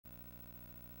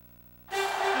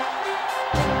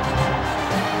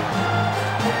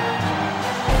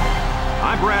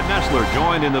Brad Nessler,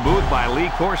 joined in the booth by Lee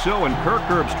Corso and Kirk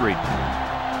Herbstreit.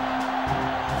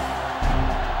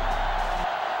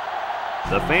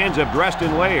 The fans have dressed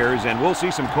in layers, and we'll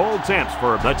see some cold temps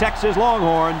for the Texas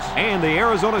Longhorns and the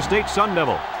Arizona State Sun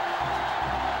Devil.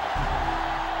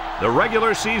 The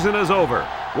regular season is over.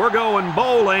 We're going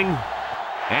bowling,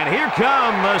 and here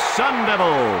come the Sun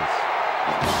Devils.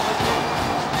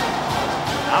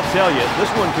 I'll tell you,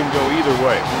 this one can go either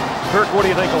way. Kirk, what do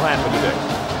you think will happen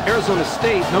today? Arizona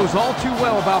State knows all too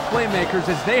well about playmakers,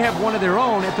 as they have one of their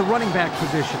own at the running back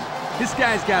position. This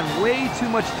guy's got way too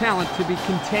much talent to be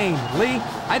contained. Lee,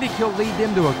 I think he'll lead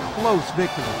them to a close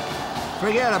victory.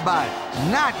 Forget about it.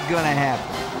 Not gonna happen.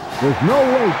 There's no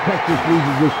way Texas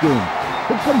loses this game.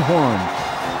 Hit some horns.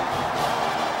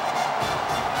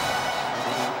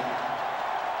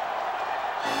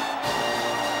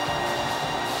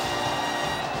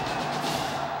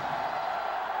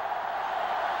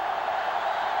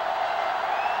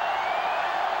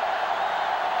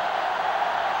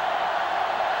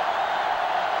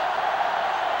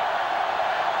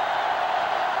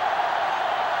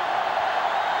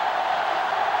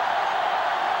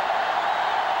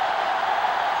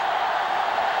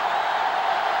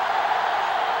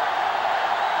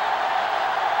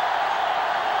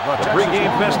 The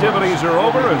pregame festivities are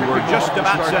over, and we're just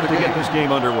about set to get this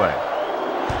game underway.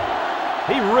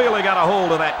 He really got a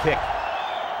hold of that kick.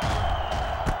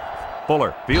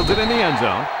 Fuller fields it in the end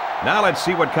zone. Now let's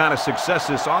see what kind of success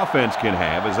this offense can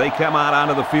have as they come out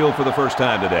onto the field for the first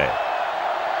time today.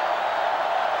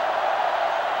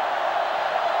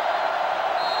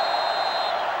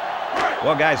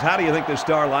 Well, guys, how do you think this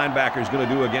star linebacker is going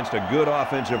to do against a good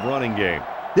offensive running game?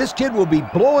 This kid will be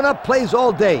blowing up plays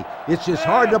all day. It's just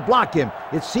hard to block him.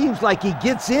 It seems like he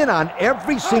gets in on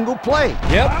every single play.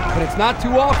 Yep, but it's not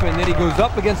too often that he goes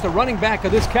up against a running back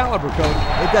of this caliber, Coach.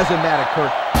 It doesn't matter,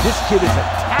 Kirk. This kid is a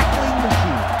tackling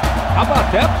machine. How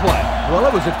about that play? Well,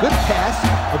 it was a good pass,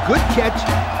 a good catch,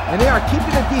 and they are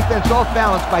keeping the defense off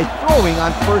balance by throwing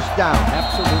on first down.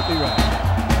 Absolutely right.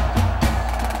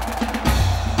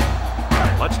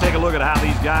 Let's take a look at how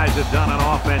these guys have done on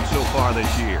offense so far this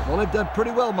year. Well, they've done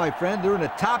pretty well, my friend. They're in the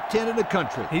top 10 in the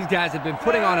country. These guys have been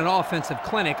putting on an offensive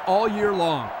clinic all year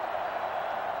long.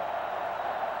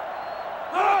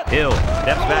 Hill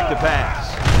steps back to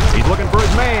pass. He's looking for his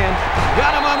man.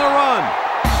 Got him on the run.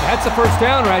 That's a first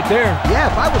down right there. Yeah,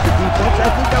 if I was the defense, I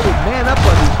think I would man up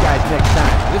on these guys next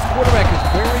time. This quarterback is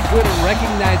very good at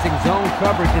recognizing zone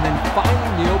coverage and then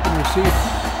finding the open receiver.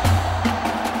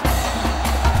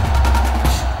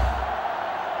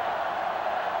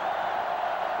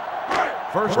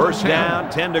 First down,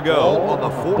 10 to go. Ball on the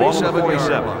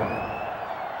 47.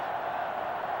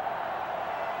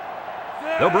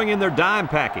 They'll bring in their dime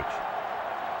package.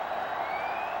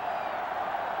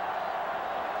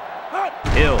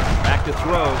 Hill back to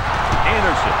throw.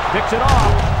 Anderson picks it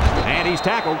off. And he's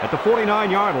tackled at the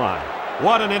 49-yard line.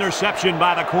 What an interception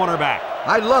by the cornerback.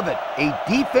 I love it. A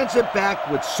defensive back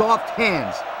with soft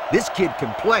hands. This kid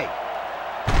can play.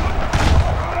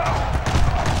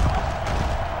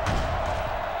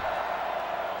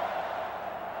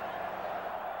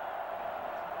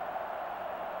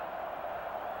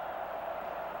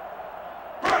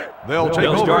 They'll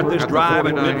start this drive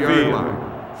at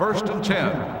midfield. First and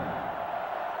 10.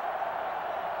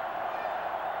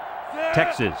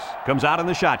 Texas comes out in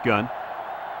the shotgun.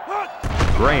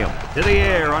 Graham to the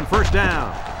air on first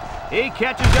down. He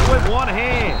catches it with one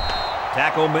hand.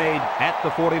 Tackle made at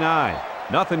the 49.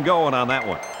 Nothing going on that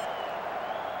one.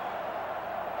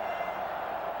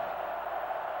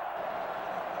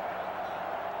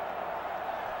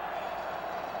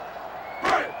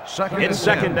 It's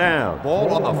second down.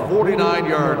 Ball on the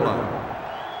 49-yard line.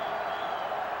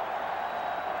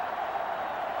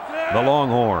 The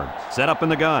Longhorns set up in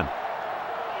the gun.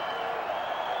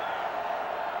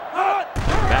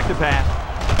 Back to pass.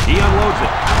 He unloads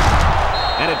it.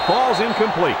 And it falls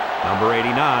incomplete. Number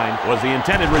 89 was the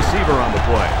intended receiver on the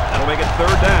play. That'll make it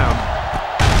third down.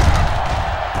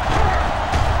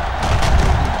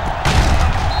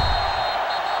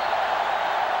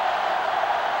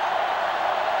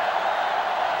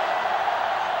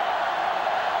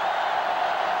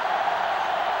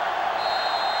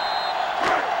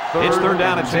 It's third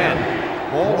down at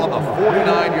 10. Ball on the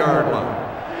 49-yard line.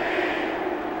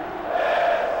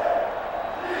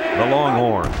 The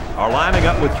Longhorns are lining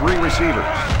up with three receivers.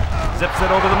 Zips it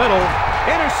over the middle.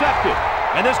 Intercepted.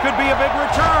 And this could be a big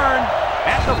return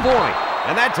at the point.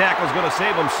 And that tackle's going to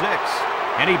save him 6.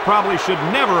 And he probably should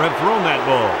never have thrown that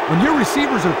ball. When your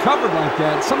receivers are covered like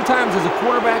that, sometimes as a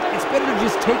quarterback, it's better to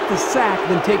just take the sack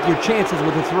than take your chances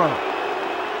with a throw.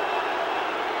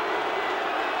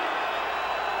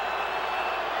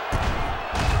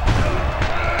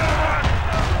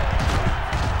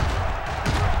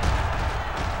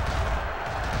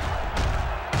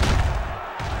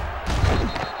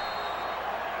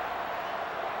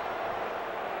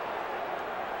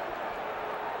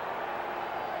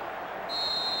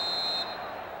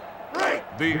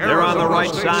 They're on the right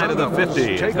side of the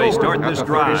 50 as they start this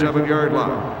drive. 37-yard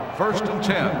line. 1st and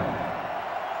 10.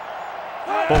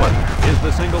 Fuller is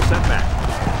the single setback.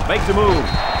 Makes a move.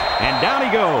 And down he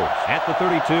goes at the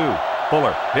 32.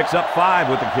 Fuller picks up 5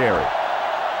 with the carry.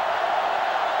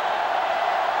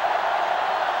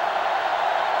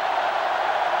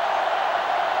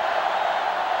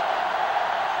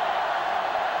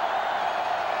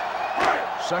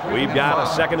 We've got a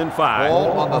 2nd and 5.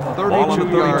 Ball on the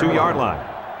 32-yard line.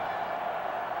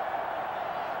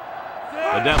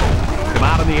 The Devils come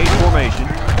out in the 8 formation.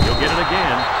 He'll get it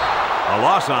again. A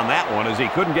loss on that one as he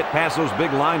couldn't get past those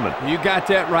big linemen. You got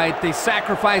that right. They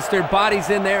sacrificed their bodies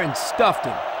in there and stuffed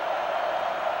him.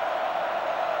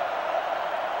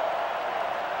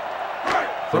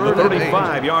 From the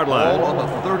 35-yard line. Ball on the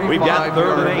 35-yard We've got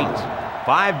 3rd and 8. line.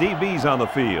 5 DBs on the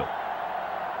field.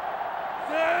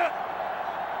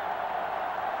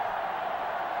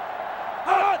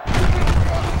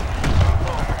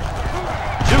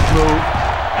 Move,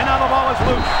 and now the ball is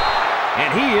loose. And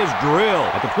he is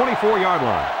drilled at the 24-yard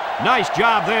line. Nice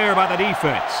job there by the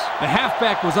defense. The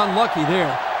halfback was unlucky there.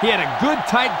 He had a good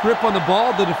tight grip on the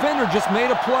ball. The defender just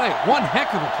made a play. One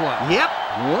heck of a play. Yep,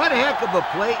 one heck of a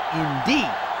play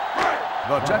indeed.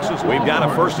 The Texas We've got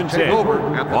a 1st and 10. Take over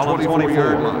at the Ball on the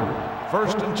 24-yard 24. line.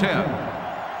 1st and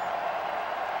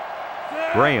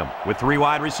 10. Graham with 3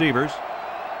 wide receivers.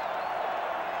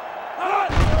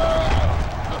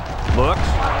 Looks.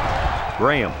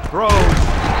 Graham throws.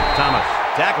 Thomas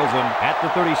tackles him at the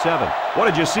 37. What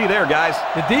did you see there, guys?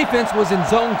 The defense was in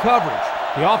zone coverage.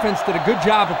 The offense did a good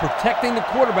job of protecting the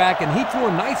quarterback, and he threw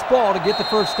a nice ball to get the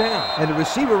 1st down. And the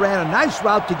receiver ran a nice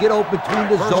route to get open between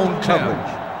the 1st zone and 10.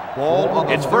 coverage. Ball on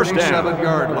the It's 1st down.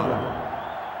 37-yard line.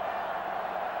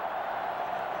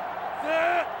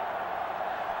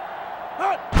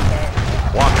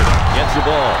 Walker gets the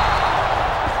ball.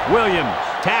 Williams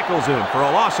tackles him for a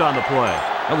loss on the play.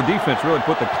 Well, the defense really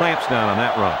put the clamps down on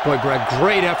that run. Boy, Brad,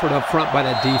 great effort up front by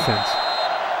that defense.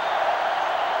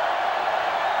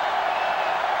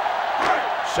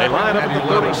 They line up at the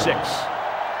 36.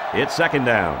 It's 2nd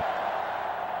down.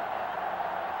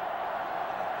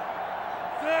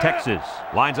 Texas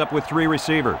lines up with 3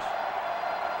 receivers.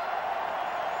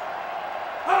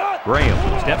 Graham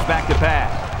steps back to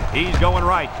pass. He's going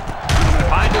right.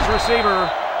 Finds his receiver.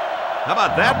 How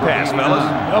about that pass, fellas?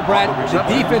 Well, Brad, the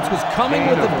defense was coming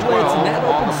with the blitz, and that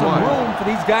opened some room for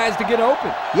these guys to get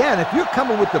open. Yeah, and if you're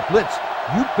coming with the blitz,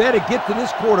 you better get to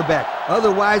this quarterback.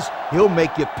 Otherwise, he'll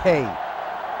make you pay.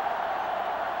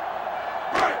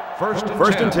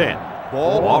 1st and 10.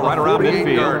 Ball right around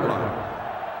midfield. line.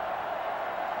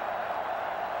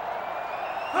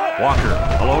 Walker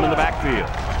alone in the backfield.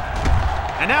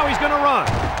 And now he's going to run.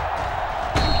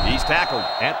 He's tackled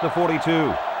at the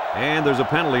 42. And there's a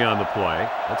penalty on the play.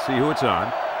 Let's see who it's on.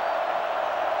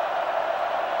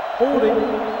 Holding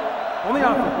on the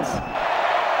offense.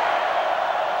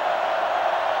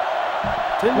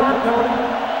 10-yard penalty.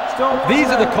 Still These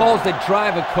are the calls that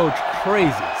drive a coach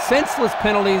crazy. Senseless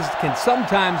penalties can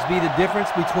sometimes be the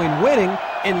difference between winning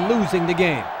and losing the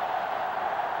game.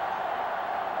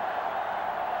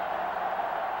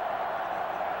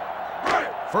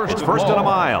 It's 1st and a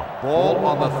mile. Ball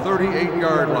on the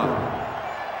 38-yard line.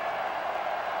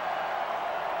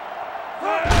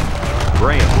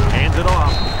 Graham hands it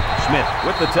off. Smith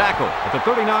with the tackle at the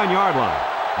 39-yard line.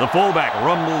 The fullback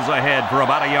rumbles ahead for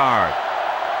about a yard.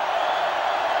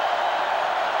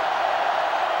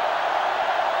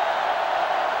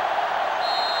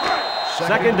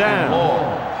 Second down.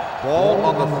 Ball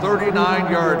on the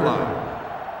 39-yard line.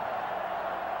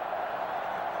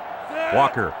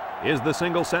 Walker is the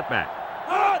single setback.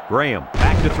 Graham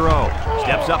back to throw.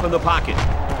 Steps up in the pocket.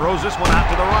 Throws this one out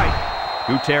to the right.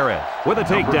 Gutierrez with a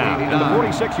takedown at the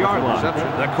 46-yard line.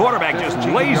 The quarterback just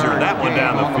lasered that one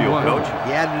down the field, Coach.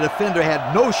 Yeah, the defender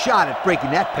had no shot at breaking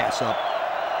that pass up.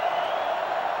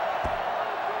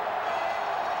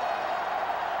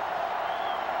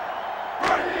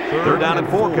 Third down and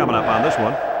 4 coming up on this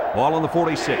one. Ball on the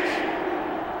 46.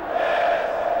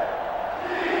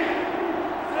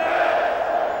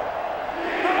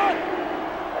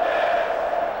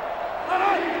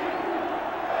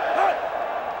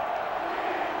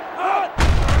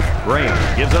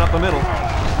 Graham gives it up the middle.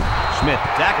 Smith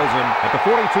tackles him at the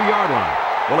 42-yard line.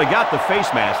 Well, he got the face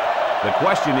mask. The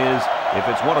question is if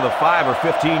it's one of the 5 or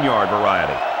 15-yard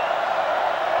variety.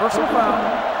 personal foul.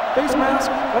 Face mask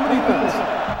on the defense.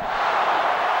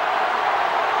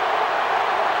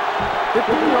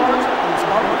 15 yards on the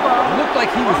spot of the foul. It looked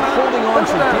like he was holding on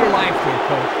for dear life there,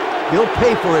 Coach. He'll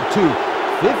pay for it too.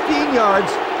 15 yards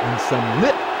and some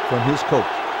lip from his coach.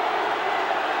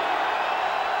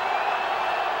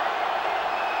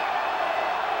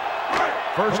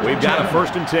 We've got a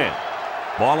 1st and 10.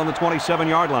 Ball on the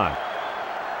 27-yard line.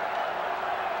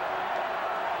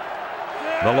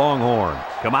 The Longhorns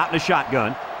come out in a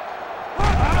shotgun.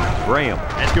 Graham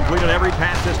has completed every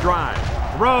pass this drive.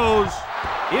 Throws.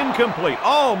 Incomplete.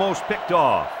 Almost picked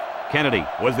off. Kennedy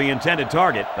was the intended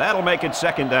target. That'll make it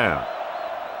 2nd down.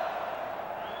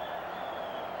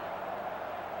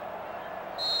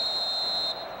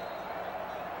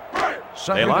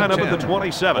 They line up at the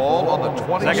 27. Ball on the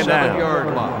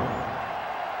 27-yard line.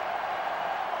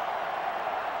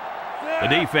 The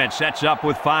defense sets up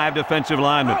with 5 defensive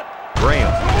linemen.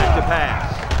 Graham set to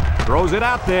pass. Throws it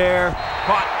out there.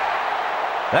 Caught.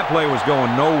 That play was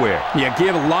going nowhere. Yeah,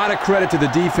 give a lot of credit to the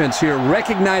defense here,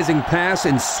 recognizing pass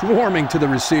and swarming to the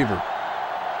receiver.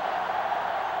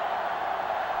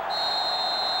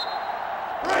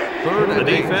 The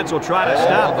defense will try to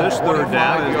stop this 3rd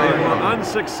down as they were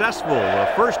unsuccessful the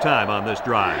first time on this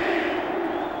drive.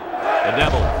 The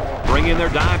Devils bring in their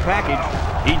dime package.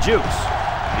 He jukes.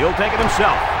 He'll take it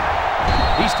himself.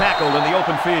 He's tackled in the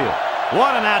open field.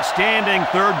 What an outstanding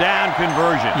 3rd down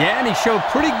conversion. Yeah, and he showed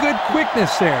pretty good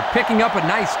quickness there, picking up a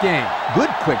nice gain. Good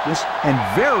quickness and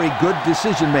very good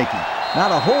decision-making.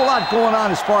 Not a whole lot going on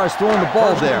as far as throwing the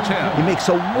ball there. He makes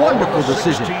a wonderful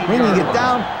decision, bringing it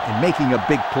down and making a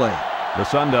big play. The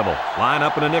Sun Devils line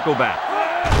up in a nickelback.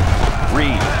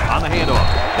 Reed on the handoff.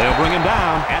 They'll bring him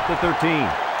down at the 13.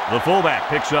 The fullback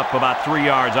picks up about 3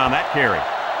 yards on that carry.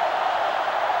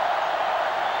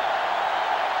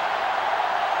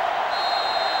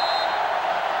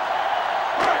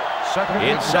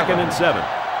 It's 2nd and 7.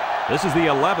 This is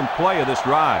the 11th play of this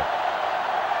drive.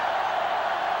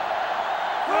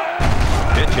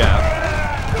 Pitch out.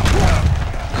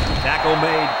 Tackle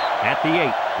made at the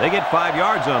 8. They get 5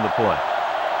 yards on the play.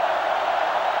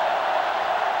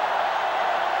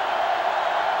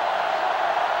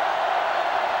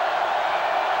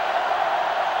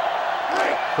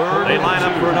 They line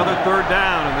up for another 3rd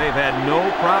down, and they've had no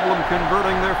problem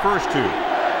converting their first 2.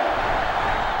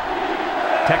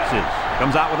 Texas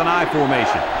comes out with an I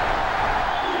formation.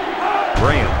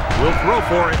 Graham will throw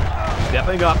for it.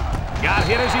 Stepping up. Got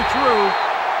hit as he threw.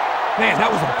 Man,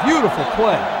 that was a beautiful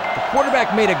play. The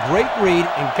quarterback made a great read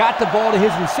and got the ball to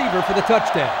his receiver for the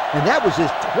touchdown. And that was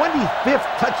his 25th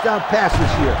touchdown pass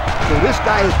this year. So this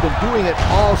guy has been doing it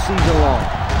all season long.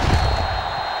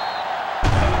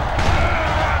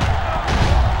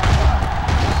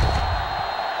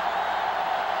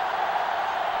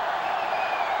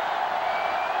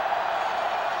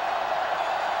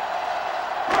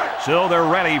 So they're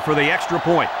ready for the extra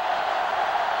point.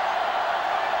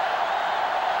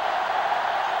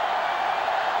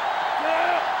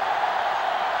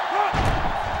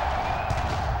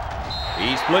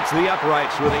 He splits the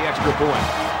uprights for the extra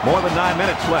point. More than 9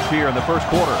 minutes left here in the first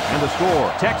quarter. And the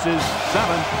score, Texas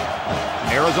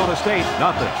 7, Arizona State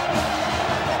nothing.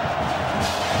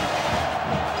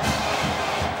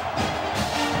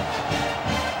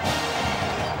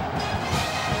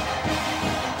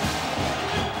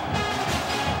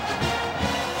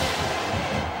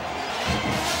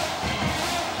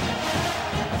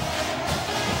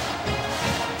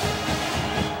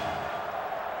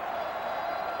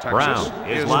 Brown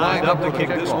is lined up to kick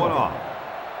this one off.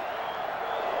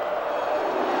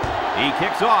 He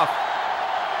kicks off.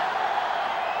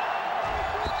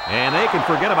 And they can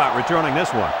forget about returning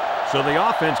this one. So the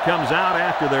offense comes out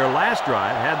after their last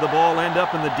drive, had the ball end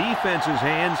up in the defense's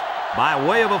hands by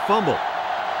way of a fumble.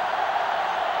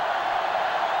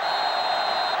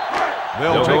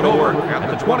 They'll take over at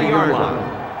the 20-yard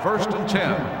line. 1st and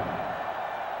 10.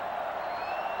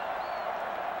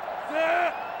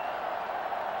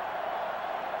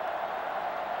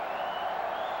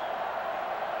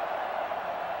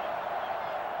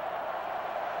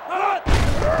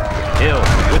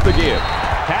 The give.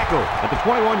 Tackle at the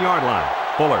 21-yard line.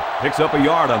 Fuller picks up a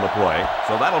yard on the play,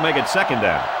 so that'll make it 2nd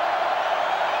down.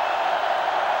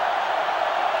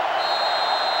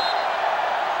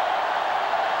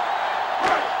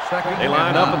 They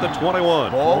line up at the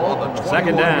 21. Ball on the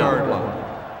 2nd down. line.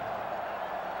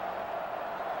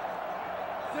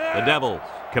 The Devils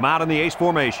come out in the ace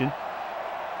formation.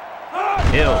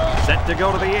 Hill set to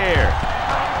go to the air.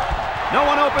 No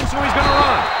one open, so he's going to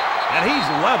run. And he's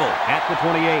level at the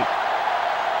 28.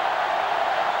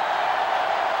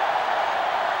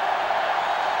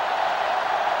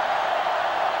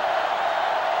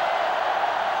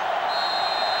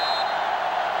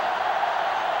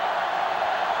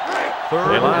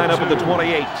 They line up at the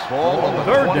 28. Ball on the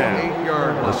 3rd down.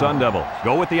 line. The Sun Devils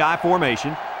go with the I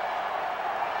formation.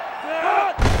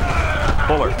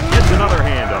 Fuller gets another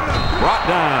handoff. Brought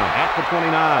down at the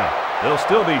 29. They'll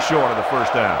still be short of the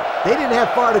first down. They didn't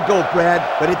have far to go, Brad,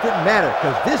 but it didn't matter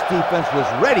because this defense was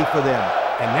ready for them.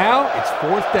 And now it's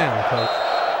 4th down, Coach.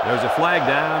 There's a flag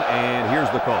down, and here's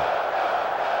the call.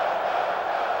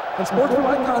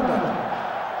 Unsportsmanlike conduct.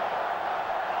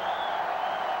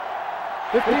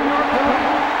 15-yard penalty.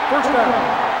 First down.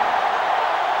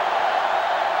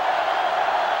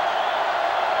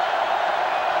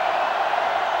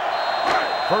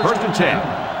 First and 10.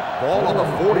 Ball on the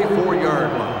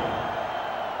 44-yard line.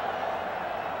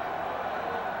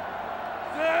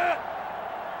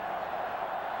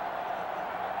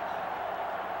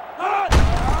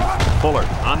 Fuller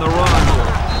on the run.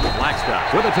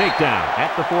 Blackstock with a takedown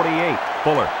at the 48.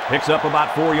 Fuller picks up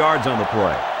about 4 yards on the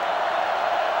play.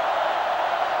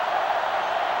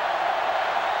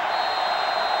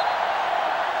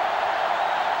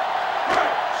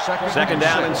 Second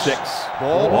down and 6.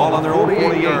 Ball on their own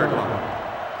 48-yard line.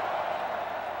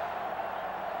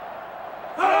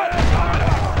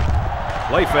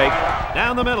 Play fake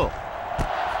down the middle.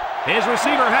 His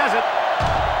receiver has it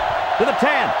to the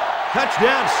 10.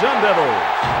 Touchdown, Sun Devils.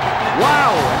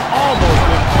 Wow, an almost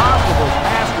impossible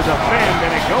pass to defend,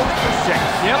 and it goes for 6.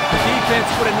 Yep, the defense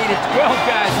would have needed 12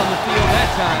 guys on the field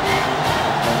that time.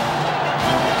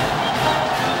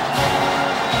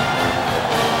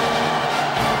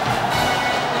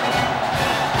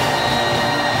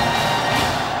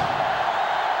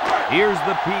 Here's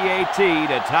the PAT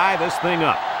to tie this thing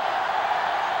up.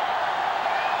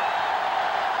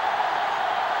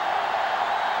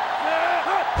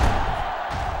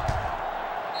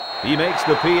 He makes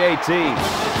the PAT.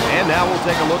 And now we'll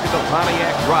take a look at the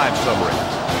Pontiac drive summary.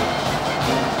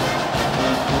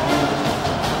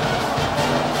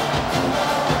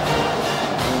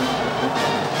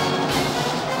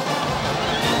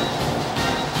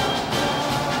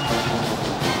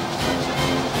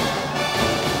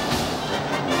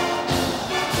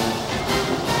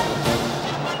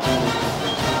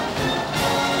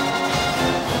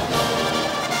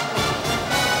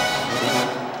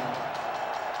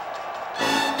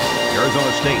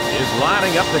 Arizona State is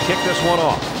lining up to kick this one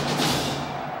off.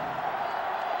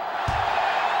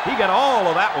 He got all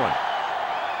of that one.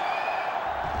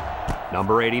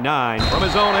 Number 89 from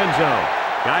his own end zone.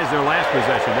 Guys, their last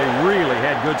possession, they really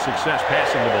had good success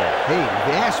passing the ball. Hey, if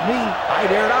you ask me, I'd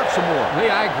air it out some more.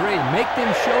 Lee, I agree. Make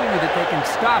them show you that they can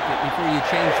stop it before you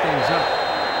change things up.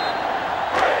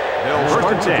 They'll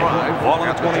First and 10. Ball on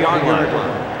the 20-yard line.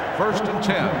 First and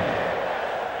 10.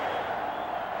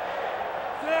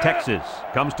 Texas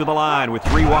comes to the line with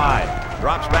 3 wide.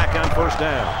 Drops back on first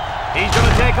down. He's going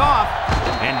to take off.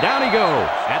 And down he goes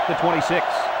at the 26.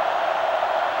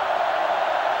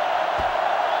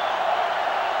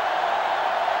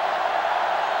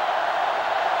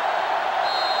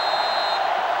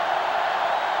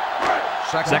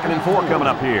 Second and 4 coming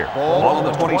up here. Ball on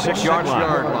the 26-yard line.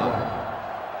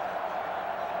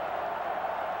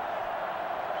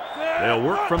 They'll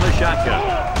work from the shotgun.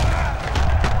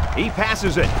 He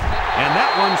passes it, and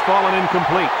that one's fallen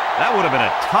incomplete. That would have been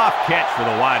a tough catch for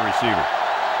the wide receiver.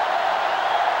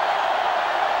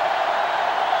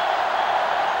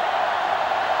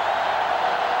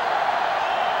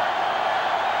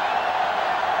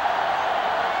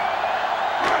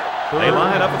 They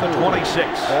line up at the 26.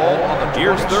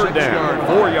 Here's third down,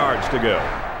 4 yards to go.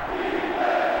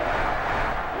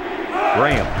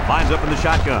 Graham lines up in the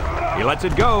shotgun. He lets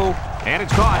it go, and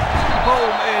it's caught. Oh,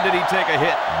 man, did he take a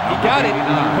hit. He got it.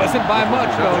 Wasn't by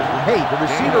much, though. Hey, the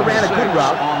receiver ran a good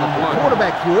route, the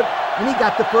quarterback threw it, and he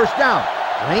got the first down.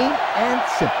 Plain and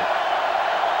simple.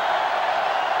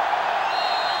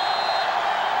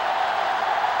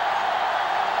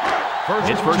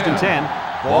 It's first and 10.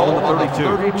 Ball on the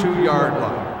 32-yard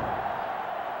line.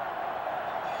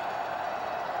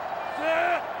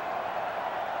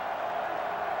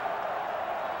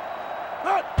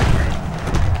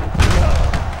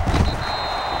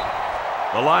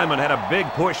 The lineman had a big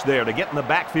push there to get in the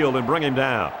backfield and bring him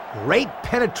down. Great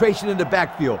penetration in the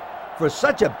backfield. For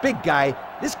such a big guy,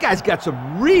 this guy's got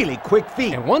some really quick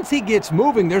feet. And once he gets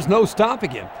moving, there's no stopping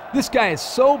him. This guy is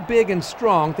so big and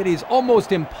strong that he's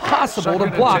almost impossible to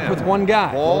block with one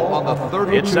guy. Ball on the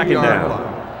 32-yard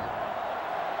line.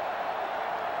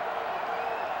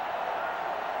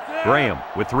 Graham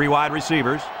with 3 wide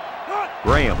receivers.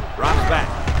 Graham drops back.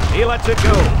 He lets it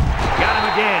go. Got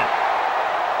him again.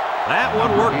 That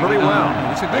one worked pretty well.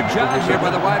 It's a good job here by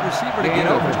the wide receiver to get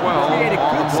over. Create a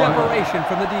good separation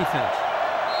from the defense.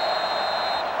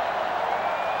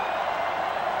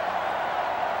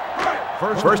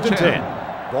 First and 10.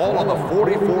 Ball on the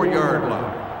 44-yard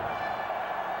line.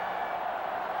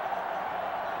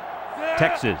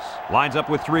 Texas lines up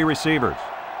with 3 receivers.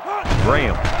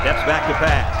 Graham steps back to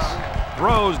pass.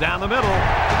 Throws down the middle.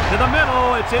 To the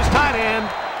middle, it's his tight end.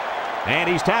 And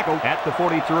he's tackled at the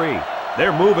 43.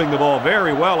 They're moving the ball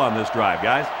very well on this drive,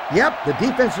 guys. Yep, the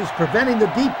defense is preventing the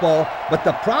deep ball, but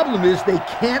the problem is they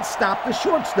can't stop the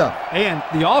short stuff. And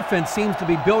the offense seems to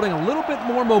be building a little bit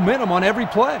more momentum on every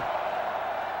play.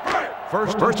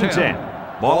 First and 10.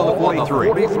 Ball at the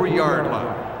 43. 43-yard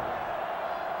line.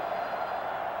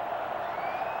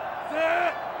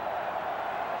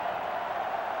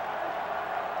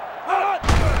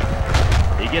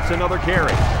 He gets another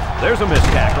carry. There's a missed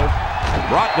tackle.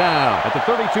 Brought down at the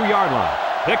 32-yard line.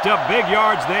 Picked up big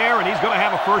yards there, and he's going to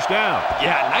have a first down.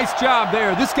 Yeah, nice job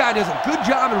there. This guy does a good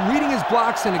job in reading his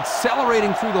blocks and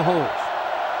accelerating through the holes.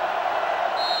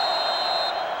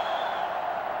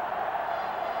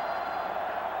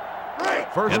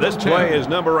 First and this play is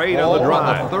number 8 on the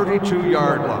drive. On the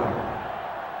 32-yard line.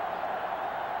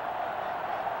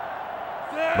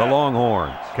 The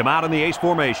Longhorns come out in the ace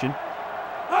formation.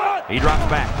 He drops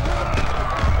back.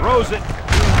 Throws it.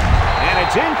 And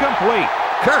it's incomplete.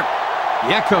 Kirk.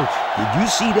 Yeah, Coach. Did you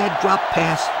see that drop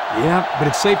pass? Yeah, but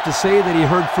it's safe to say that he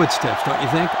heard footsteps, don't you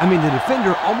think? I mean, the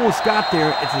defender almost got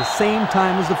there at the same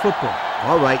time as the football.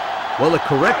 All right. Well, the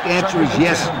correct answer is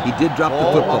yes, he did drop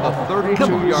the football. On the 32-yard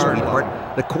Come on, line.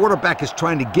 sweetheart. The quarterback is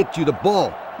trying to get you the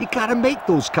ball. You got to make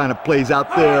those kind of plays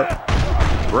out there.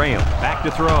 Graham back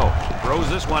to throw. Throws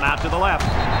this one out to the left.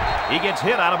 He gets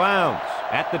hit out of bounds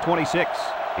at the 26.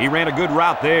 He ran a good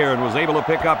route there and was able to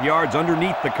pick up yards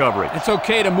underneath the coverage. It's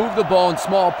okay to move the ball in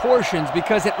small portions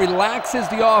because it relaxes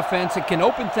the offense and can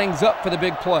open things up for the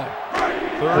big play.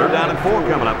 Third down and 4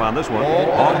 coming up on this one.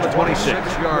 Ball on the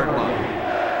 26-yard line.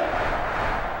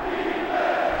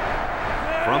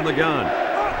 From the gun.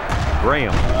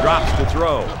 Graham drops to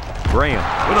throw. Graham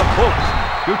with a poke.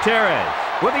 Gutierrez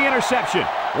with the interception.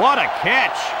 What a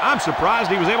catch. I'm surprised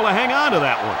he was able to hang on to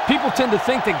that one. People tend to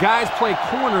think that guys play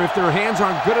corner if their hands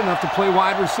aren't good enough to play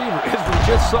wide receiver. As we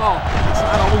just saw, it's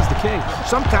not always the case.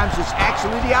 Sometimes it's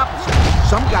actually the opposite.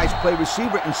 Some guys play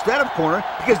receiver instead of corner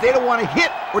because they don't want to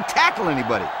hit or tackle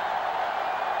anybody.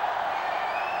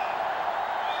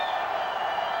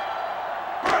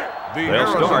 They'll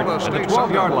start at the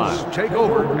 12-yard line. Take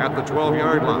over at the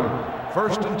 12-yard line.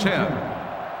 First and 10.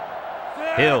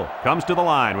 Hill comes to the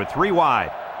line with 3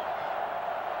 wide.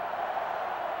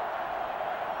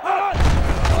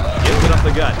 Gives it up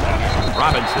the gut.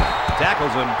 Robinson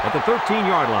tackles him at the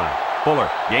 13-yard line. Fuller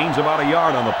gains about a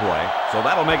yard on the play, so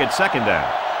that'll make it second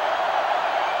down.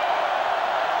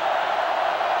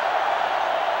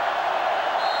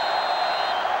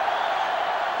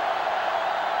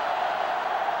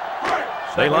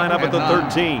 They line up at the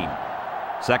 13.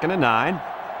 Second and 9.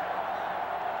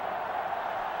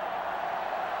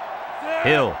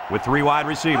 Hill with 3 wide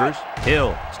receivers.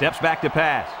 Hill steps back to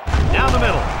pass. Down the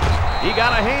middle. He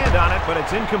got a hand on it, but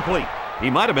it's incomplete.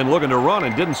 He might have been looking to run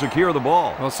and didn't secure the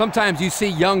ball. Well, sometimes you see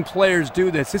young players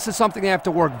do this. This is something they have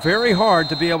to work very hard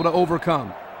to be able to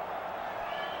overcome.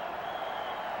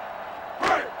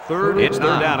 It's third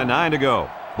down and 9 to go.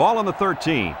 Ball on the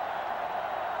 13.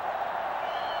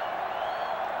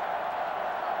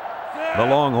 The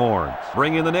Longhorns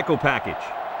bring in the nickel package.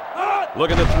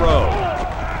 Looking to throw.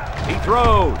 He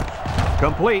throws.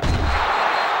 Complete.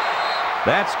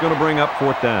 That's going to bring up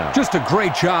 4th down. Just a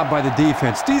great job by the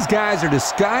defense. These guys are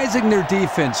disguising their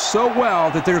defense so well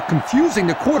that they're confusing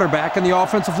the quarterback and the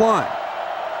offensive line.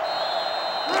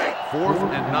 4th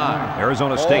and 9.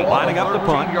 Arizona State lining up the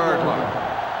punt. 13-yard line.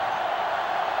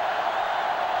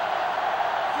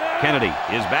 Kennedy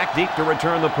is back deep to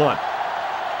return the punt.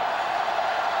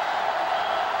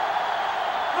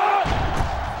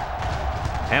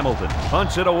 Hamilton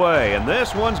punts it away, and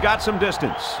this one's got some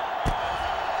distance.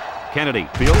 Kennedy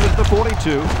fielded at the 42.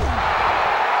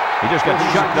 He just got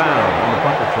shut down on the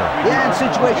punt return. Yeah, in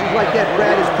situations like that,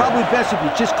 Brad, it's probably best if you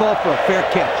just call for a fair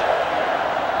catch.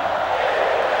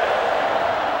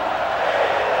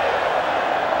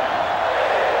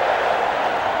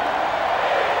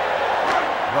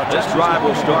 This drive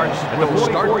will start at the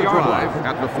 44-yard line.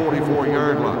 At the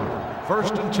 44-yard line.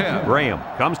 First and 10. Graham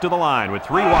comes to the line with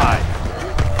 3 wide.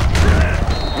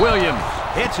 Williams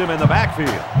hits him in the backfield.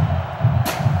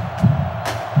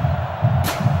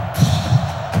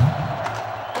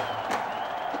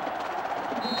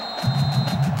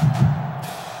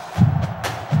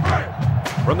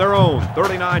 From their own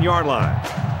 39-yard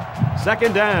line.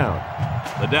 Second down.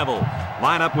 The Devils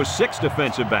line up with 6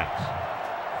 defensive backs.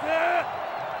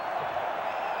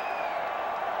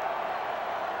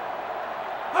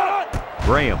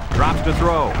 Graham drops to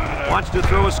throw. Wants to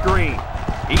throw a screen.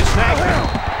 He snags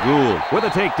it. Gould with a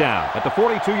takedown at the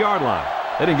 42-yard line.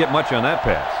 They didn't get much on that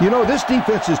pass. You know, this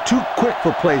defense is too quick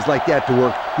for plays like that to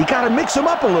work. You got to mix them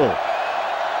up a little.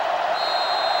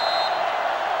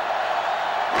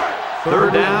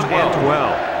 Third down and 12.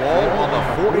 Ball on the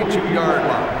 42-yard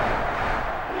line.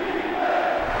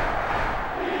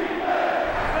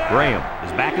 Graham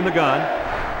is back in the gun.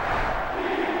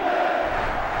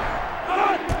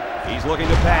 He's looking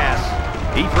to pass.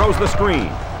 He throws the screen.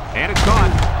 And it's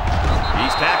caught.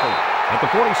 He's tackled at the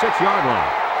 46-yard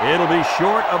line. It'll be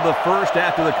short of the first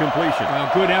after the completion.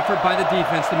 Well, good effort by the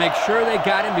defense to make sure they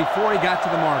got him before he got to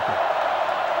the marker.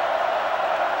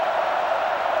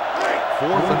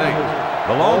 4th and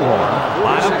 8. The Longhorn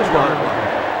line up the front.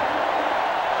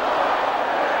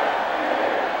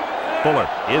 Fuller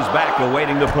is back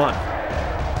awaiting the punt.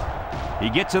 He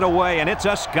gets it away, and it's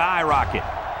a skyrocket.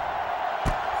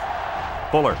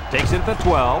 Fuller takes it at the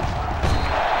 12.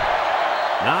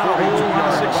 Not a whole lot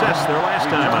of success their last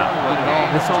time out.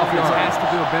 This offense has to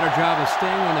do a better job of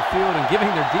staying on the field and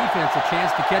giving their defense a chance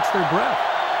to catch their breath.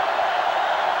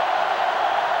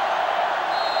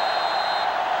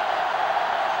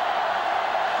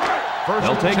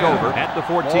 They'll take over at the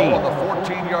 14. Ball on the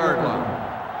 14-yard line.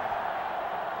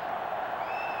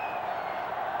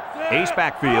 Ace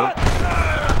backfield.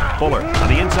 Fuller on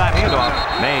the inside handoff.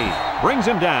 May brings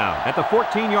him down at the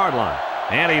 14-yard line.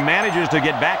 And he manages to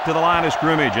get back to the line of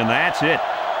scrimmage, and that's it.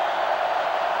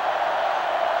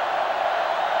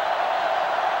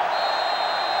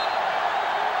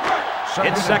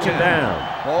 It's second down.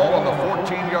 Ball on the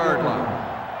 14-yard line.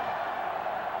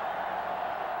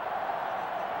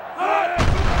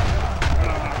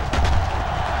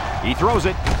 He throws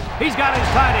it. He's got his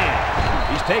tight end.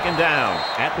 He's taken down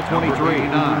at the 23.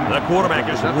 The quarterback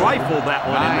has rifled that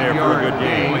one in there for a good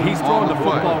game. Well, he's throwing the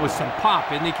football with some pop,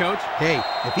 isn't he, Coach? Hey,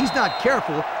 if he's not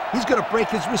careful, he's going to break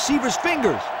his receiver's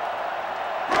fingers.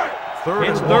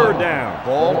 It's third down.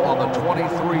 Ball on the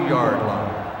 23-yard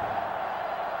line.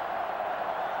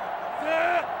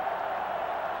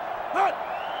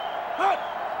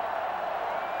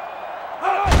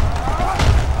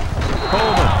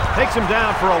 Coleman takes him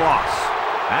down for a loss.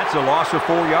 That's a loss of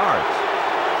 4 yards.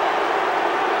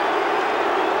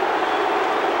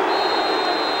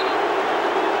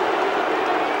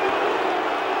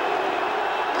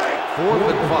 Fourth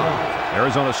and 5.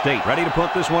 Arizona State ready to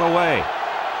punt this one away.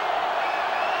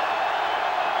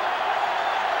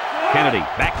 Kennedy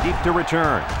back deep to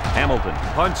return. Hamilton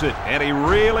punts it, and he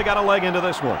really got a leg into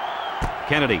this one.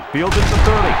 Kennedy fields it to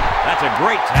 30. That's a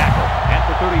great tackle at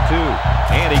the 32.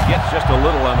 And he gets just a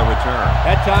little on the return.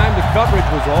 That time, the coverage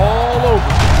was all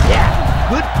over. Yeah,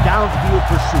 good downfield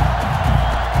pursuit.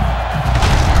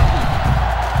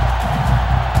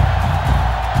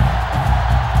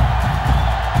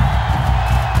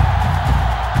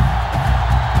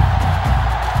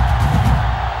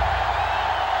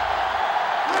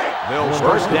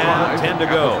 First down, 10 to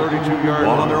go.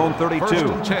 Ball on their own 32.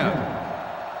 1st and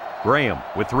 10. Graham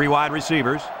with 3 wide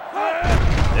receivers.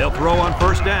 They'll throw on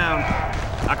first down.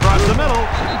 Across the middle.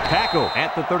 Tackle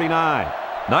at the 39.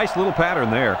 Nice little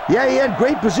pattern there. Yeah, he had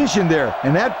great position there,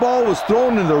 and that ball was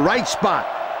thrown in the right spot.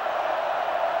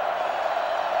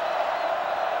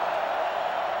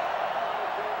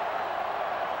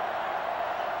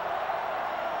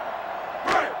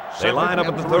 They line up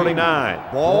at the 39.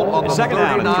 Ball on the second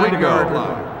down and 3 to go. 39-yard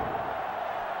line.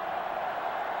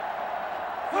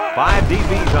 5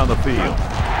 DBs on the field.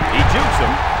 He jukes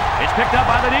him. It's picked up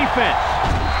by the defense.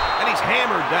 And he's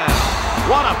hammered down.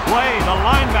 What a play. The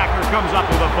linebacker comes up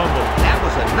with a fumble. That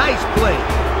was a nice play.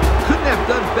 Couldn't have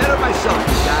done better myself,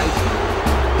 you guys.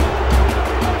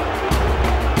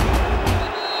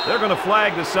 They're going to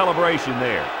flag the celebration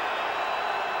there.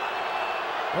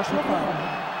 Personal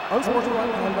foul.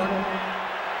 Unsportsmanlike conduct.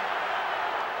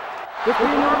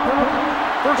 15-yard penalty.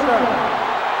 First down.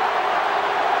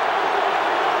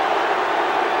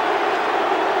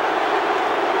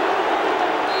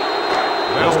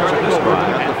 They'll start this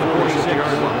drive at the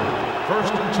 46-yard line.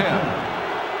 1st and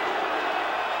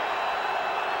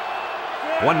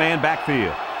 10. One man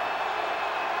backfield.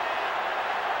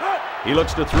 He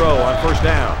looks to throw on first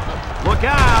down. Look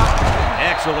out!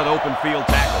 Excellent open field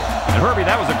tackle. And Herbie,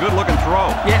 that was a good-looking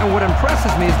throw. Yeah, and what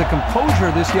impresses me is the composure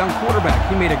of this young quarterback.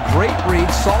 He made a great read,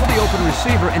 saw the open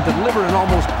receiver, and delivered an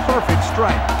almost perfect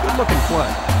strike. Good-looking play.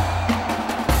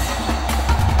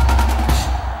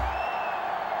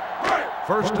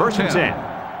 First and 10. 10.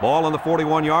 Ball on the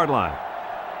 41-yard line.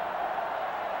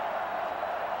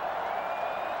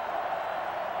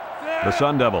 The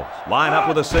Sun Devils line up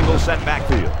with a single set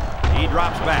backfield. He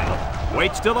drops back.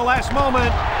 Waits till the last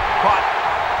moment. Caught.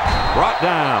 Brought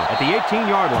down at the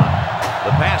 18-yard line.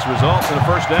 The pass results in a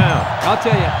first down. I'll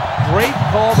tell you, great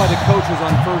call by the coaches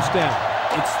on first down.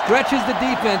 It stretches the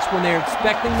defense when they're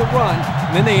expecting the run,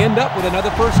 and then they end up with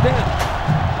another first down.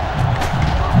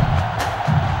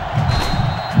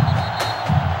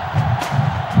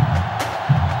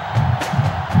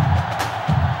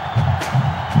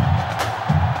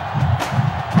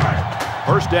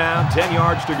 First down, 10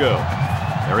 yards to go.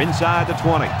 They're inside the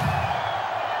 20.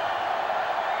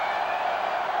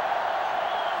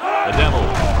 The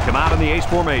Devils come out in the ace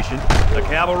formation. The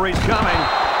cavalry's coming.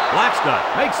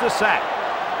 Blackstock makes the sack.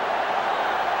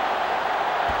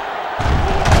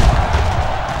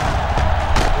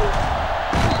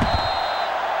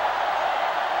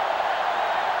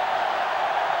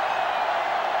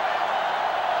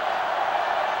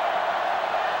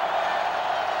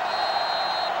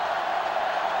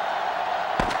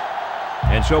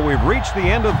 And so we've reached the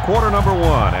end of quarter number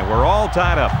 1, and we're all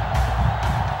tied up.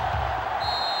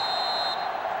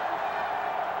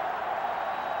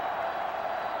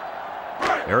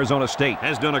 Arizona State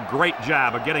has done a great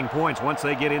job of getting points once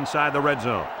they get inside the red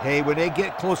zone. Hey, when they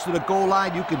get close to the goal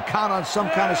line, you can count on some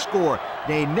kind of score.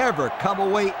 They never come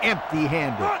away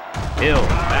empty-handed. Hill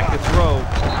back to throw,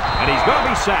 and he's going to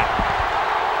be sacked.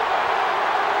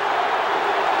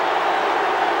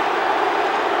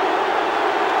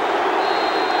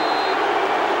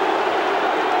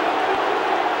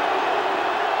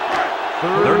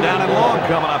 Third down and long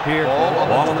coming up here.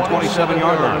 Ball on the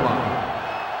 27-yard line.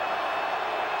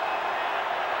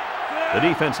 The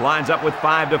defense lines up with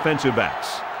 5 defensive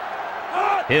backs.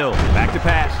 Hill back to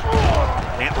pass.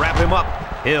 Can't wrap him up.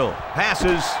 Hill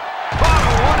passes. Caught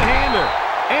a one-hander.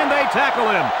 And they tackle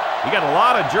him. You got a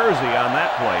lot of jersey on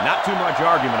that play. Not too much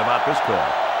argument about this call.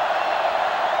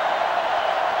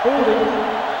 Holding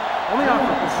on the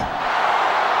offense.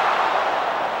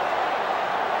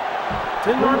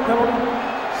 10-yard penalty.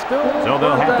 So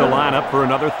they'll have to line up for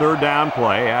another third down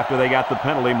play after they got the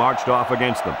penalty marched off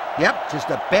against them. Yep, just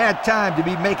a bad time to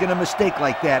be making a mistake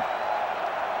like that.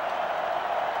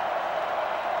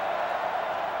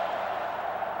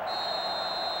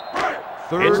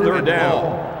 It's third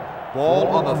down. Ball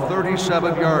on the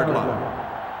 37-yard line.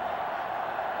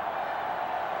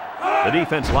 The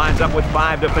defense lines up with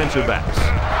 5 defensive backs.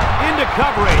 Into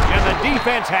coverage, and the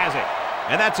defense has it.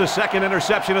 And that's a second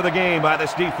interception of the game by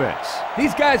this defense.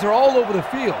 These guys are all over the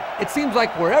field. It seems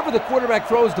like wherever the quarterback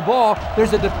throws the ball,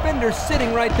 there's a defender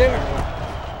sitting right there.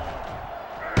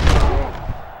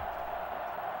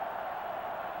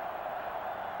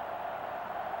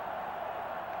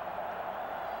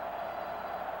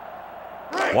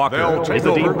 Walker is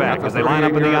the deep back as they line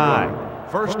up in the I.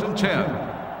 First and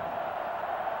 10.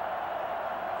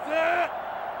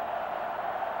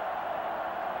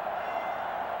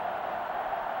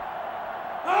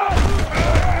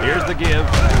 Here's the give.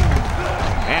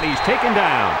 And he's taken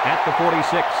down at the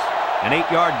 46. An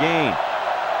 8-yard gain.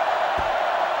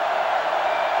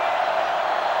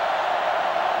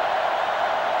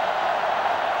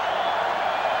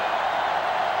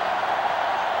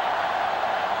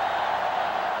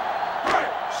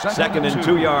 Second and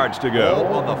 2 yards to go.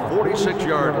 Ball on the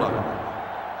 46-yard line.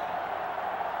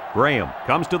 Graham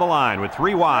comes to the line with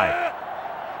 3 wide.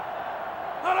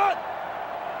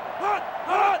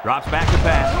 Drops back to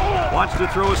pass. Wants to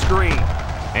throw a screen.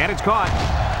 And it's caught.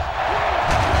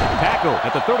 Tackle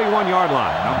at the 31-yard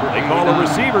line. They call the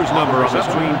receiver's number on the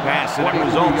screen pass, and it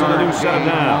results in a new set of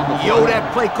downs. Yo,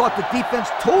 that play caught the defense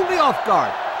totally off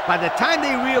guard. By the time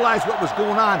they realized what was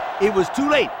going on, it was too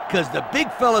late because the big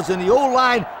fellas in the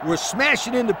O-line were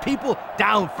smashing into people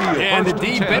downfield. And the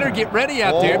D better get ready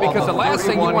out there because the last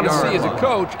thing you want to see as a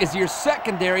coach is your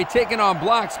secondary taking on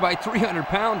blocks by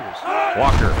 300-pounders.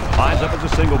 Walker lines up as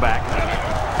a single back.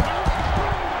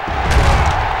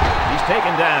 He's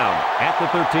taken down at the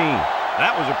 13.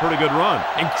 That was a pretty good run.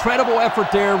 Incredible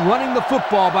effort there running the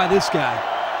football by this guy.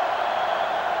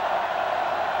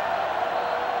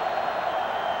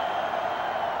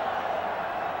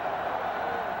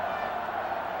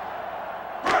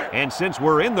 And since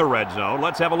we're in the red zone,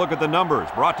 let's have a look at the numbers.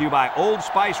 Brought to you by Old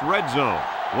Spice Red Zone,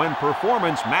 when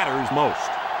performance matters most.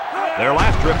 Their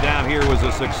last trip down here was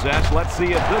a success. Let's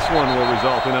see if this one will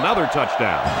result in another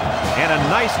touchdown. And a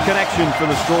nice connection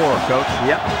for the score, Coach.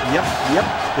 Yep.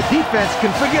 The defense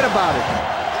can forget about it.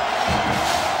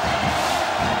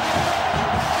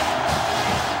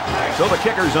 So the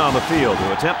kicker's on the field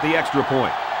to attempt the extra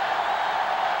point.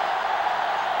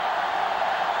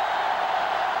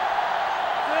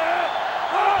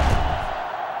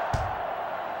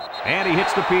 And he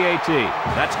hits the PAT.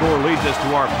 That score leads us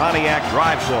to our Pontiac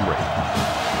drive summary.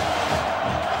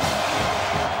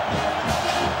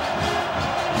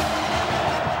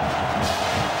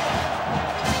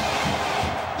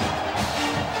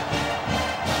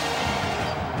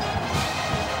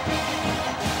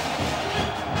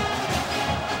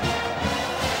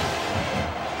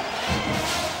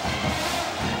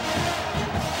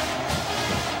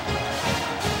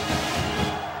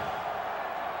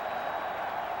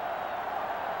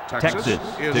 Texas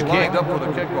is to lined kick. up for the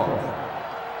kickoff.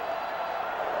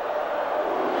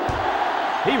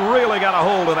 He really got a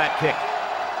hold of that kick.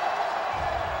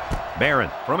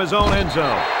 Barron from his own end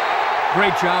zone.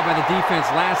 Great job by the defense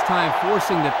last time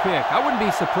forcing the pick. I wouldn't be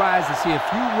surprised to see a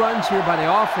few runs here by the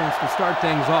offense to start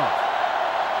things off.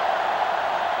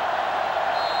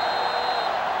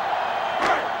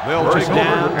 They'll First take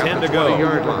down, over at 10 the to go.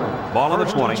 20-yard line. Ball on the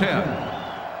First 20. and 10.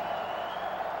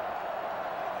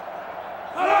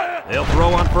 They'll throw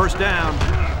on first down.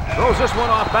 Throws this one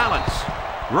off balance.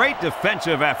 Great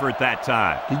defensive effort that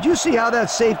time. Did you see how that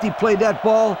safety played that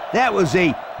ball? That was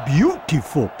a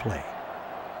beautiful play.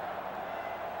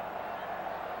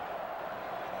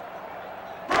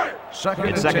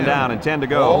 It's second down and 10 to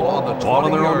go. Ball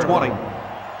on their own 20.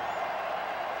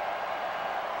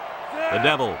 The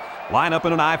Devils line up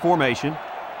in an I formation.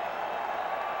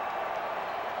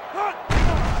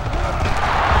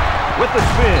 With the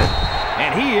spin.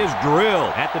 And he is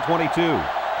drilled at the 22.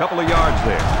 Couple of yards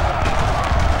there.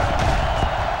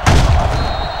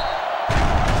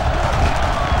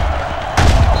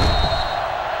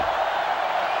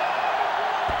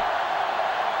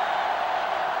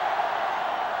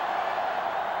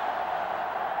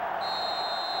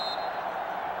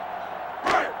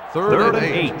 Third and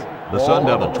 8. The Sun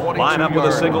Devils line up with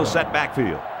a single set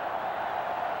backfield.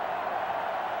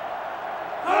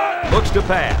 Looks to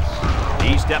pass.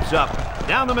 He steps up.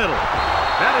 Down the middle.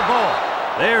 Batted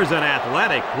ball. There's an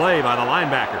athletic play by the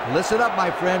linebacker. Listen up, my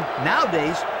friend.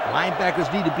 Nowadays, linebackers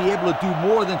need to be able to do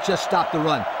more than just stop the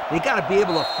run. They got to be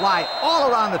able to fly all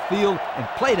around the field and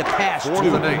play the pass, too.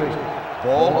 4th and 8.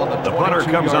 Ball on the 22-yard line. The punter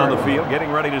comes on the field,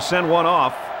 getting ready to send one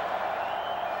off.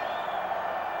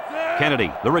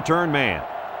 Kennedy, the return man.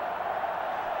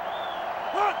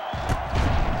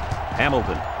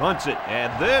 Hamilton punts it,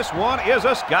 and this one is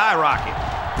a skyrocket.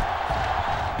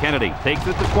 Kennedy takes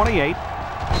it to 28.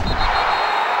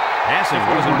 Passing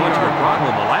wasn't much of a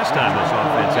problem the last time this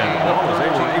offense had the ball, as they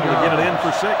were able to get it in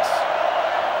for 6.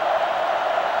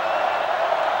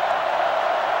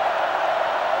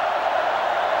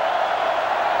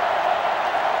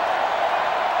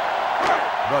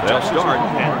 They'll start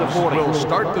at the 40. Will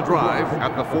start the drive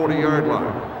at the 40-yard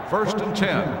line. 1st and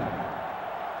 10.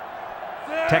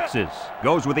 Texas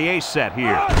goes with the ace set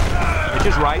here. Pitch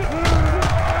is right.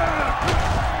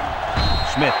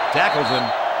 Smith tackles him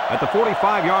at the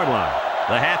 45-yard line.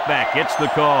 The halfback gets the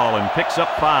call and picks up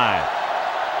 5.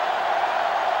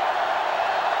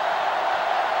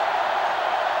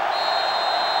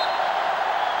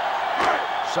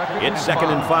 It's second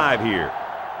and 5 here.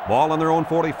 Ball on their own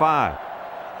 45.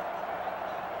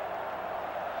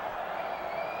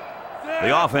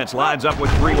 The offense lines up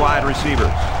with 3 wide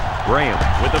receivers. Graham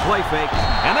with the play fake,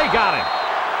 and they got him.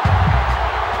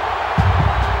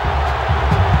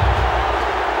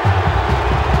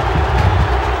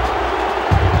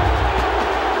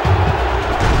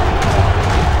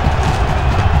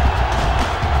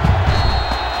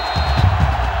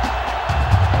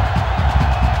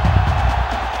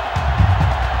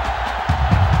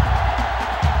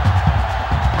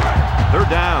 Third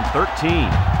down, 13.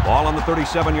 Ball on the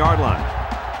 37-yard line.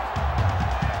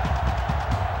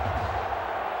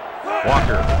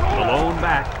 Walker, the lone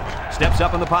back, steps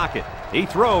up in the pocket. He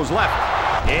throws left.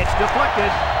 It's deflected.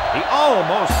 He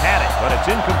almost had it, but it's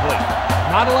incomplete.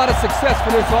 Not a lot of success for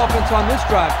this offense on this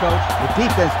drive, Coach. The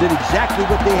defense did exactly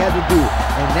what they had to do,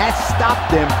 and that stopped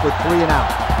them for 3 and out.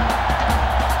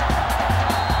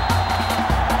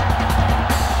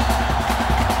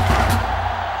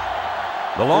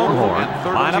 The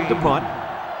Longhorn line up to punt.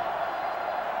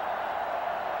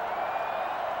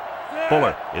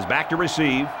 Fuller is back to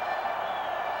receive.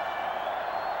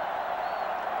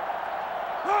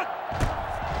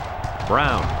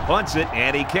 Brown punts it,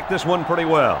 and he kicked this one pretty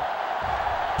well.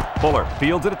 Fuller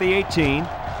fields it at the 18.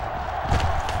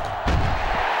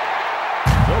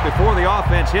 So before the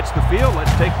offense hits the field,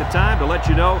 let's take the time to let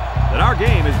you know that our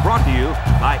game is brought to you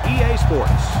by EA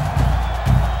Sports.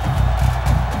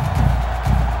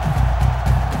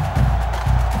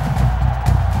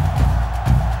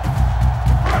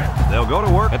 They'll go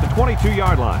to work at the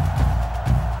 22-yard line.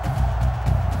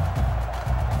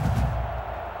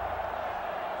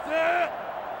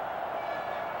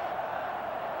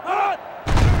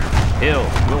 Hill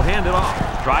will hand it off.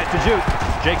 Tries to juke.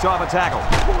 Shakes off a tackle.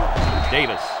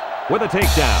 Davis with a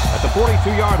takedown at the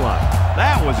 42-yard line.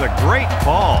 That was a great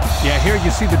ball. Yeah, here you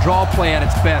see the draw play at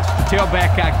its best. The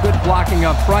tailback got good blocking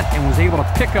up front and was able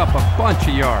to pick up a bunch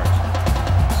of yards.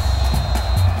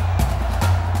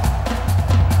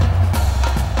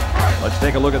 Let's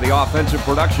take a look at the offensive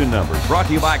production numbers, brought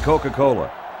to you by Coca-Cola.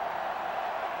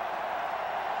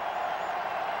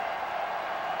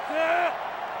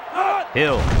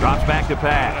 Hill drops back to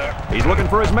pass. He's looking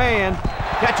for his man.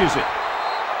 Catches it.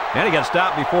 And he got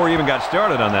stopped before he even got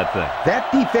started on that thing.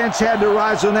 That defense had their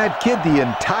eyes on that kid the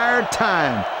entire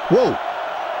time. Whoa.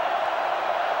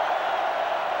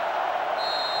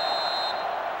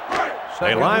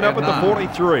 They line up at the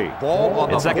 43. Ball on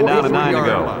the It's second down and 9 to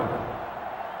go. line.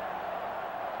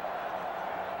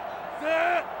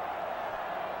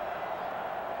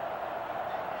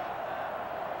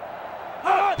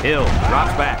 Hill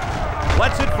drops back.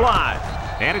 Lets it fly.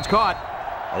 And it's caught.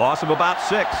 A loss of about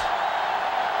 6.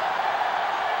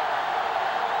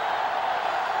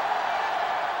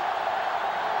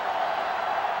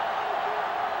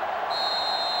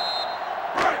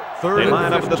 Third They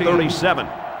line up and at the 37.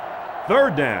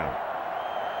 Third down.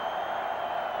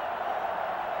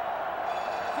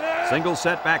 Single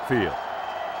set backfield.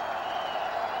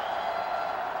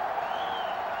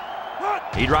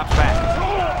 He drops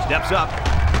back. Steps up.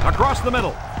 Across the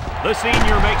middle. The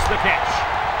senior makes the catch.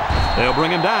 They'll bring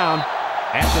him down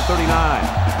at the 39.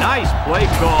 Nice play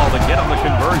call to get him the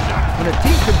conversion. When a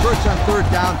team converts on third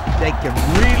down, they can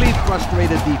really frustrate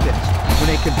a defense. When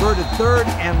they converted third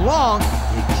and long,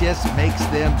 it just makes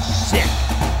them sick.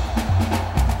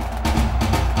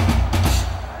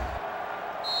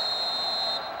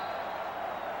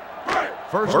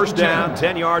 First down,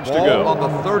 10 yards to Ball go. on the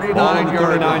Ball on the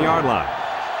 39-yard line. 39-yard line.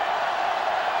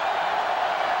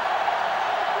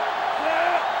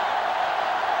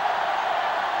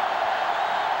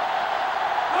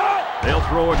 They'll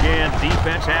throw again.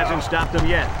 Defense hasn't stopped him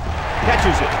yet.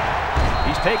 Catches it.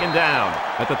 He's taken down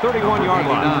at the 31-yard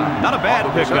line. Not a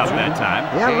bad pickup that time.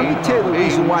 Yeah, let me tell you the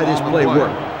reason why this play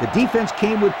worked. The defense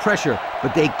came with pressure,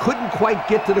 but they couldn't quite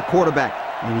get to the quarterback,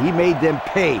 and he made them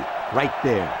pay right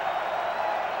there.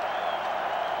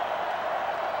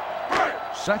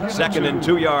 Second and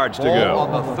 2 yards to go. Ball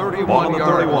on the Ball on the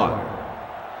 31-yard 31. line.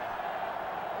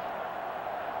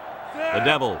 The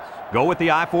Devils go with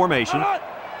the I formation.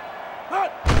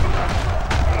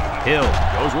 Hill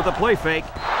goes with a play fake.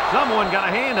 Someone got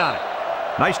a hand on it.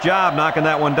 Nice job knocking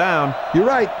that one down. You're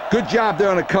right. Good job there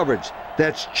on the coverage.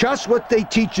 That's just what they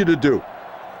teach you to do.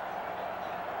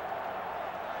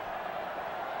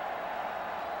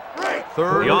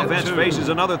 Third The and offense 2. faces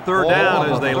another third Ball down on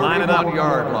as the they line it up.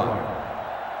 31-yard line.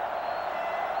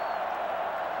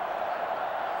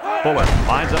 Fuller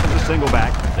lines up as a single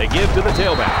back. They give to the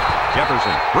tailback.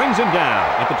 Jefferson brings him down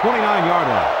at the 29-yard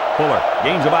line. Fuller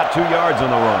gains about 2 yards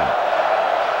on the run.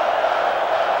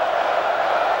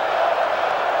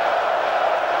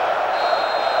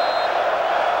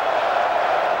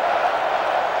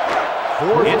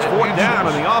 It's fourth down,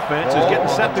 and the offense is getting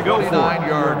set to go for it.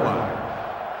 29-yard line.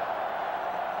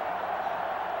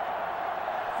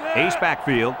 Ace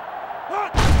backfield.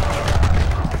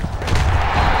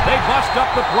 They bust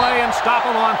up the play and stop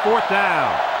him on fourth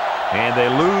down. And they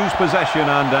lose possession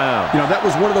on down. You know, that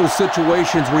was one of those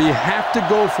situations where you have to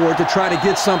go for it to try to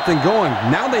get something going.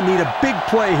 Now they need a big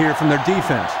play here from their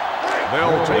defense.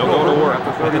 They'll take They'll go to over work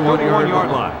at the at the 31-yard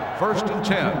line. First and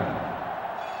 10.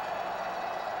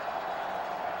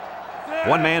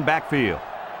 One man backfield.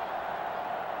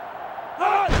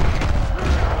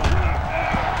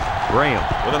 Graham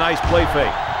with a nice play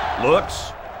fake.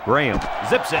 Looks. Graham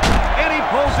zips it. And he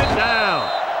pulls it down.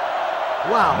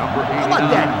 Wow. How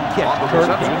about that catch, Kurt?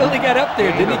 He really got up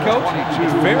there, didn't he, Coach?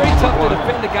 It's very tough to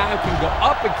defend a guy who can go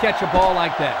up and catch a ball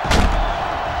like that.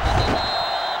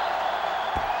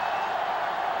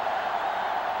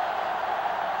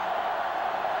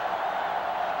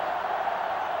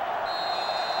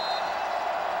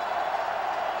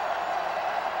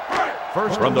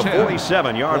 First From the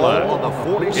 47-yard line. Ball on the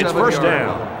 47-yard It's first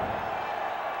down. line.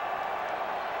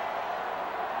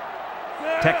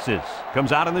 Texas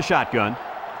comes out in the shotgun.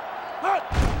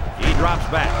 He drops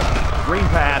back. Screen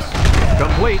pass.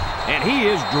 Complete. And he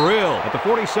is drilled at the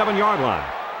 47-yard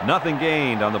line. Nothing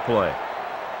gained on the play.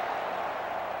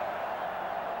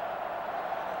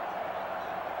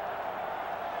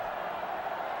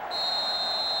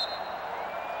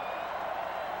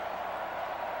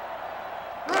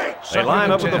 They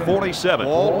line up at the 47.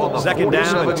 Ball on the Second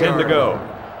down and 10 to go.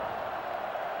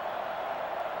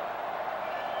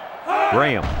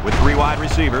 Graham with 3 wide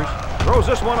receivers. Throws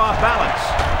this one off balance.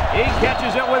 He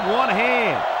catches it with one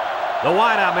hand. The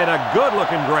wideout made a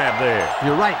good-looking grab there.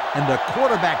 You're right. And the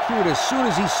quarterback threw it as soon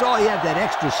as he saw he had that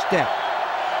extra step.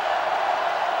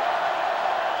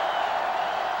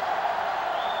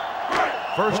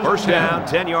 First down,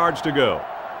 10 yards to go.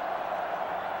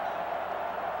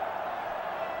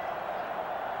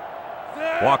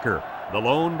 Walker, the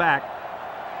lone back.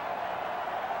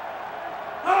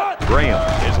 Graham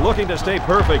is looking to stay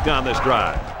perfect on this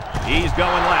drive. He's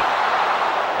going left.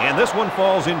 And this one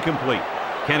falls incomplete.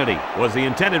 Kennedy was the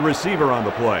intended receiver on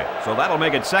the play, so that'll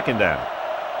make it second down.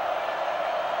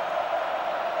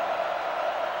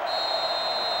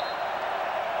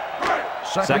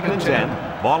 Second and 10.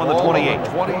 Ball on the 28.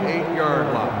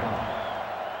 28-yard line.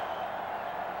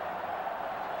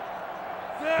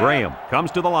 Graham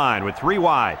comes to the line with 3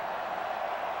 wide.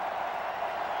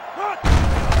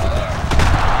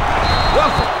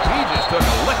 Russell, he just took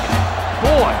a licking.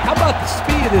 Boy, how about the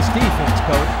speed of this defense,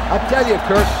 Coach? I'll tell you,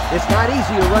 Kirk, it's not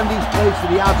easy to run these plays to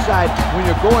the outside when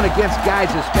you're going against guys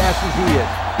as fast as he is.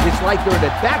 It's like they're in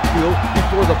the backfield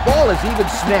before the ball is even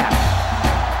snapped.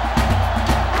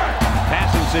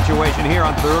 Passing situation here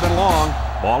on 3rd and long.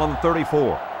 Ball on the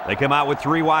 34. They come out with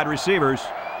 3 wide receivers.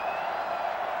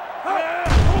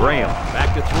 Graham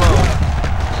back to throw.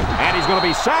 And he's going to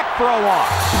be sacked for a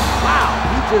loss. Wow,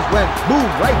 he just went boom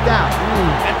right down.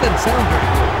 That doesn't sound very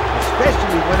good.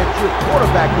 Especially when it's your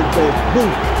quarterback who goes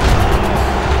boom.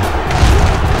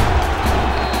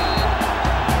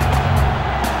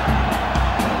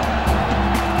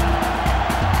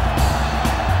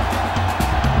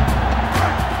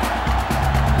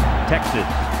 Texas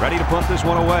ready to punt this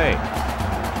one away.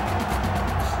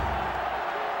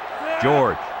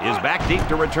 George is back deep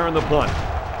to return the punt.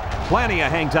 Plenty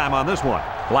of hang time on this one.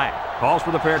 Black calls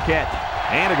for the fair catch.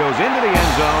 And it goes into the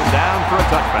end zone, down for a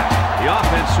touchback. The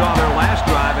offense saw their last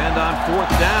drive end on 4th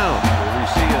down. Will we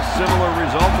see a similar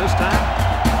result this time?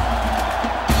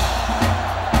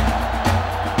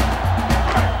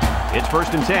 It's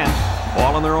 1st and 10.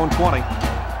 Ball on their own 20.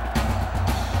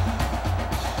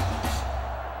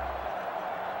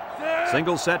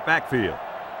 Single set backfield.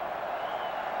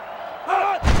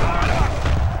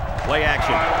 Play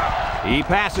action. He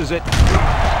passes it.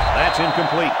 That's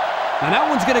incomplete. Now that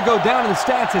one's going to go down in the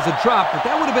stats as a drop, but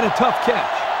that would have been a tough catch.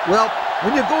 Well,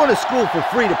 when you're going to school for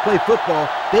free to play football,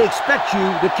 they expect you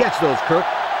to catch those, Kirk.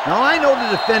 Now, I know the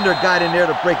defender got in there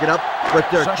to break it up, but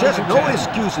there are just no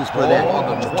excuses for that.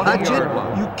 You touch it,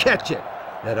 you catch it.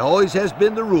 That always has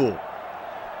been the rule.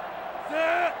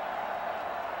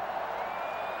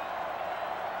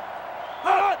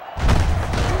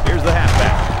 Here's the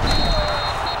halfback.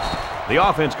 The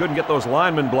offense couldn't get those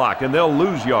linemen blocked, and they'll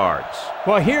lose yards.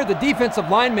 Well, here the defensive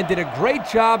lineman did a great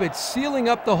job at sealing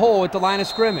up the hole at the line of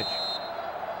scrimmage.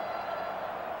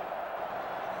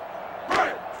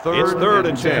 It's 3rd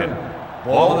and 10.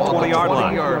 Ball on the 20-yard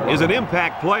line. Is an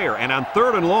impact player, and on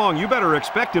 3rd and long, you better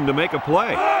expect him to make a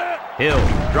play. Hill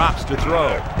drops to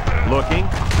throw. Looking.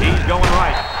 He's going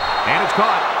right. And it's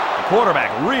caught. The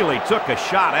quarterback really took a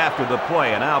shot after the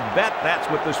play, and I'll bet that's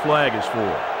what this flag is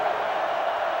for.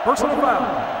 Personal foul.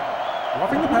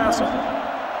 Roughing the passer.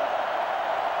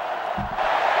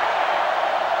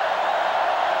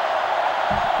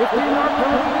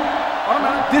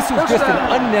 This was just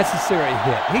an unnecessary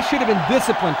hit. He should have been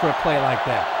disciplined for a play like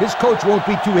that. His coach won't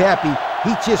be too happy.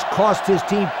 He just cost his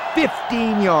team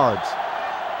 15 yards.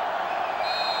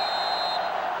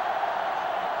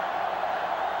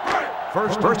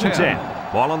 First and 10.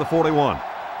 Ball on the 41.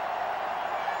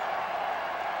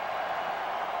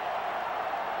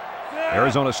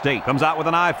 Arizona State comes out with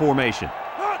an I formation.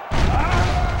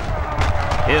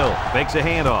 Hill fakes a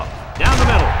handoff. Down the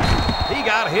middle. He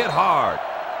got hit hard.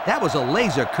 That was a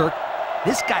laser, Kirk.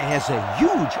 This guy has a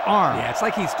huge arm. Yeah, it's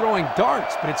like he's throwing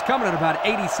darts, but it's coming at about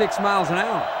 86 miles an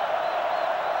hour.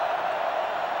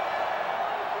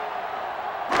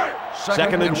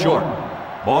 Second and short.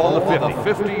 Ball on the 50.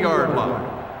 50-yard line.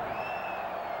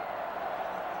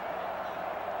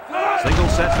 Single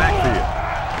set backfield.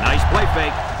 Nice play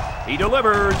fake. He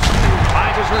delivers.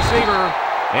 Finds his receiver.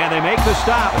 And they make the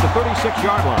stop at the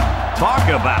 36-yard line. Talk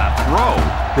about a throw.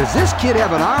 Does this kid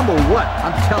have an arm or what?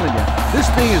 I'm telling you, this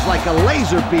thing is like a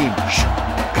laser beam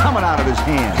coming out of his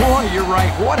hand. Boy, you're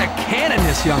right. What a cannon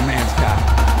this young man's got.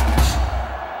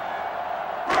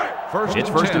 It's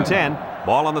 1st and 10.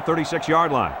 Ball on the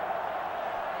 36-yard line.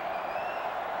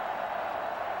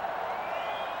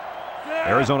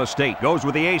 Arizona State goes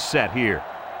with the ace set here.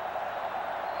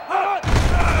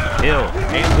 Hill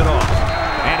hands it off.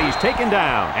 And he's taken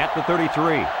down at the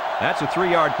 33. That's a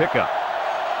 3-yard pickup.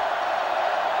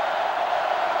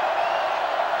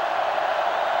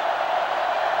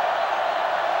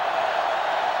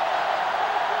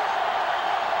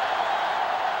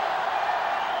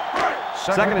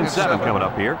 Second and 7 coming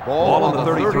up here. Ball on the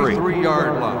 33.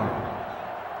 33-yard line.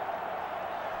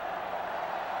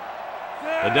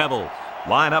 The Devils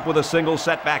line up with a single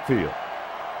set backfield.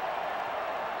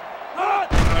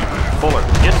 Fuller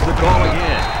gets the call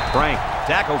again. Frank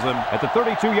tackles him at the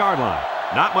 32-yard line.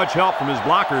 Not much help from his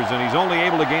blockers, and he's only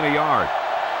able to gain a yard.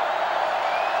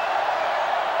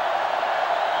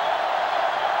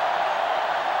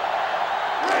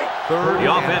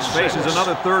 The offense faces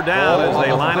another third down as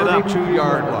they line it up.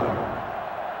 32-yard line.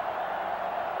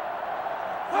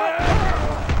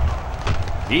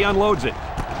 He unloads it.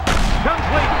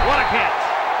 Complete. What a catch.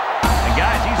 And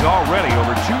guys, he's already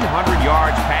over 200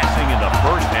 yards passing in the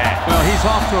first half. Well, he's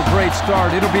off to a great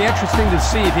start. It'll be interesting to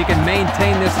see if he can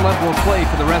maintain this level of play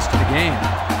for the rest of the game.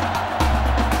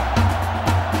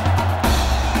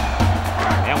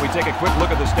 And we take a quick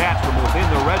look at the stats from within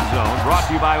the red zone, brought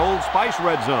to you by Old Spice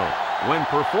Red Zone, when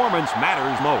performance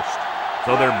matters most.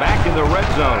 So they're back in the red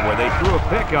zone where they threw a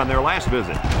pick on their last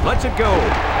visit. Let's it go.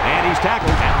 And he's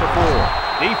tackled at the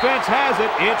 4. Defense has it.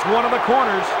 It's one of the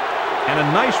corners. And a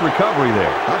nice recovery there.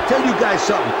 I'll tell you guys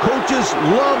something. Coaches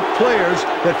love players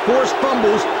that force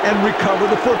fumbles and recover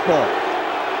the football.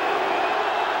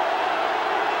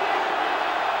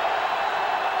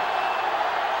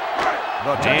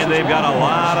 And they've got a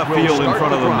lot of field in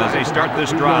front of them as they start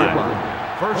this drive.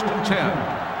 1st and 10.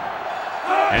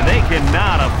 And they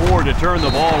cannot afford to turn the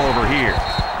ball over here.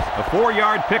 A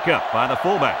 4-yard pickup by the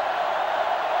fullback.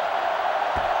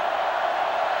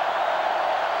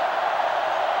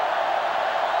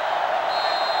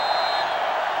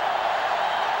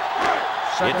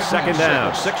 It's 2nd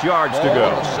down, 6 yards to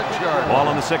go. Ball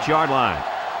on the 6-yard line.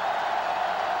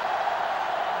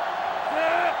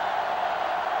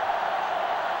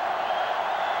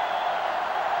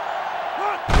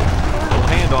 Little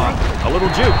handoff, a little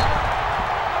juke.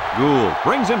 Gould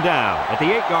brings him down at the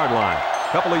 8-yard line.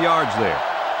 Couple of yards there.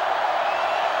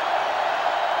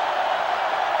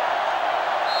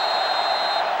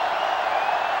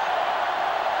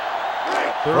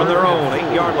 From their own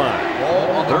 8-yard line.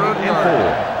 3rd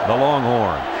and 4. The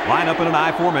Longhorn line up in an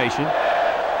I formation.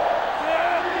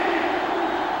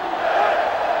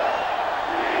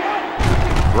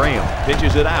 Graham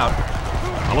pitches it out.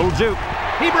 A little juke.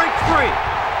 He breaks free.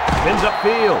 Spins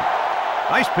upfield.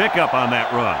 Nice pickup on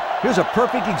that run. Here's a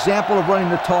perfect example of running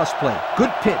the toss play.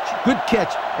 Good pitch, good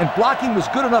catch, and blocking was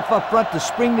good enough up front to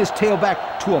spring this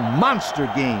tailback to a monster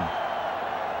game.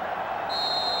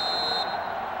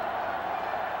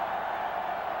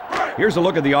 Here's a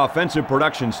look at the offensive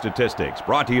production statistics,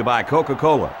 brought to you by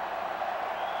Coca-Cola.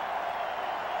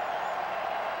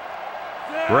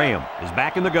 Graham is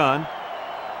back in the gun.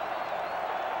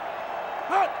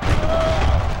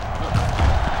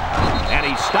 And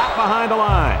he's stopped behind the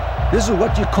line. This is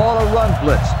what you call a run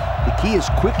blitz. The key is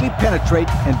quickly penetrate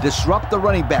and disrupt the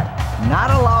running back,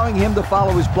 not allowing him to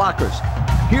follow his blockers.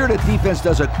 Here the defense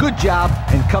does a good job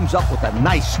and comes up with a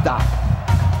nice stop.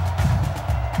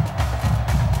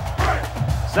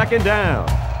 2nd down.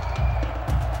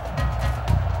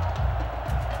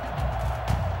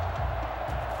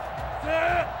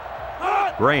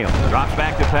 Graham drops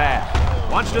back to pass.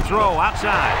 Wants to throw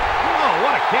outside. Oh,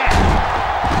 what a catch.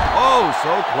 Oh,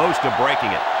 so close to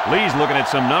breaking it. Lee's looking at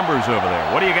some numbers over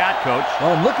there. What do you got, Coach?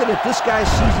 Well, I'm looking at this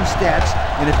guy's season stats,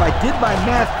 and if I did my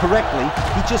math correctly,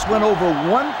 he just went over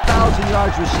 1,000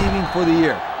 yards receiving for the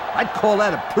year. I'd call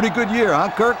that a pretty good year, huh,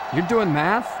 Kirk? You're doing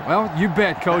math? Well, you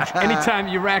bet, Coach. Anytime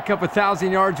you rack up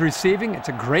 1,000 yards receiving, it's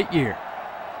a great year.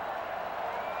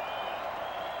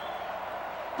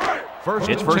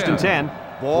 It's 1st and 10.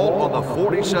 Ball on the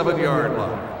 47-yard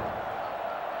line.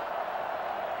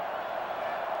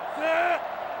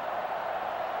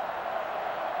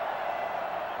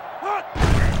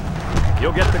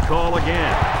 He'll get the call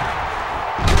again.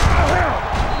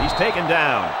 He's taken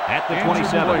down at the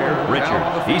 27.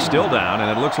 Richard, he's still down,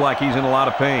 and it looks like he's in a lot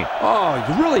of pain. Oh,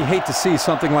 you really hate to see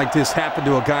something like this happen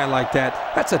to a guy like that.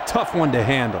 That's a tough one to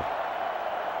handle.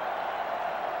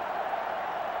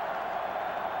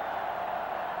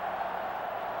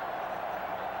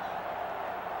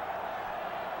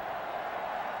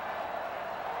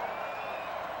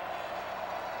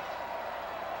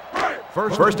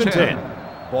 First and 10.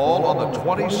 Ball on the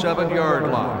 27-yard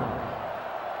line.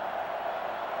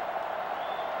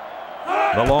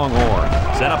 The Longhorn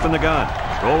set up in the gun,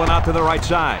 rolling out to the right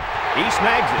side. He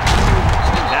snags it.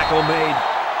 Tackle made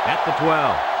at the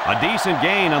 12. A decent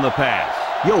gain on the pass.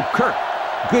 Yo, Kirk,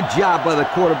 good job by the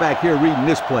quarterback here reading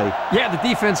this play. Yeah, the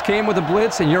defense came with a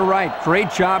blitz, and you're right.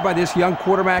 Great job by this young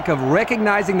quarterback of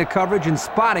recognizing the coverage and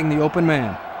spotting the open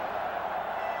man.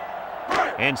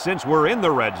 And since we're in the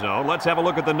red zone, let's have a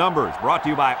look at the numbers, brought to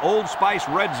you by Old Spice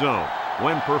Red Zone,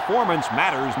 when performance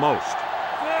matters most.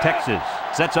 Texas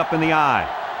sets up in the I.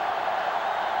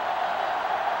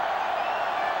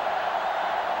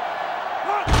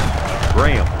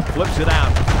 Graham flips it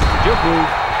out. Juku.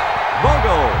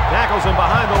 Bogo tackles him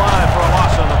behind the line for a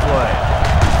loss on the play.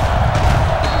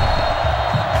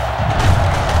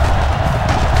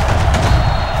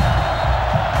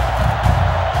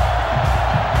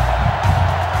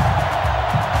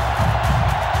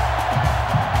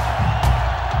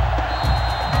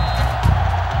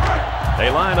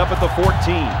 the 14.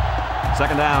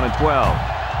 Second down and 12.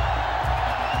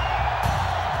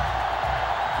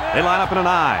 They line up in an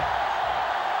I.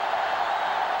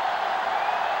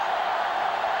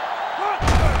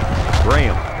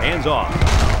 Graham, hands off.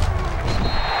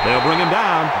 They'll bring him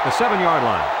down at the 7-yard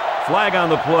line. Flag on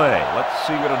the play. Let's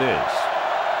see what it is.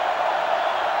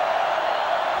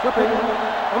 Flipping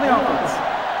on the offense.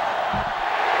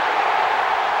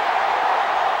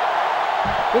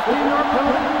 15-yard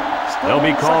penalty. They'll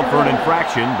be called for an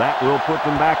infraction. That will put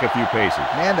them back a few paces.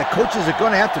 Man, the coaches are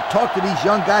going to have to talk to these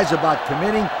young guys about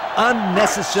committing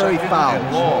unnecessary fouls.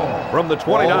 From the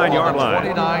 29-yard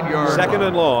line. Second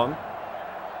and long.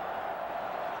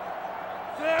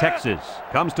 Texas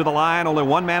comes to the line. Only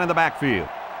one man in the backfield.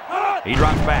 He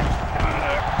drops back.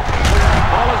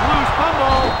 Ball is loose.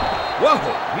 Fumble. Whoa,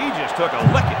 he just took a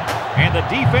licking. And the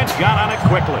defense got on it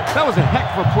quickly. That was a heck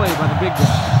of a play by the big guy.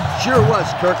 Sure was,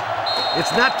 Kirk.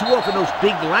 It's not too often those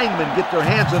big linemen get their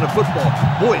hands on a football.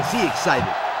 Boy, is he excited.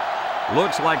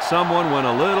 Looks like someone went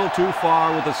a little too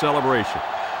far with the celebration.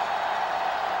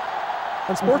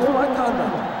 Unsportsmanlike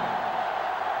conduct.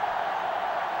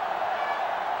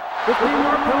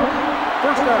 15-yard penalty.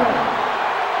 First down.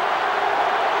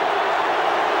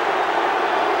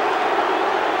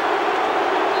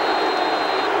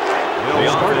 The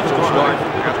offense will start at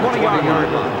the 20-yard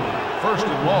line. First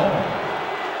and long.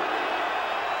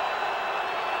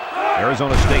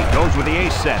 Arizona State goes with the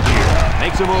ace set here.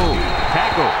 Makes a move.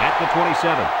 Tackle at the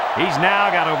 27. He's now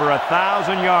got over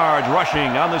 1,000 yards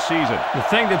rushing on the season. The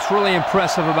thing that's really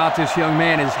impressive about this young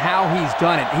man is how he's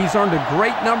done it. He's earned a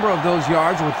great number of those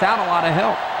yards without a lot of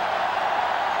help.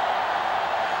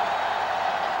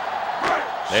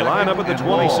 They line up at the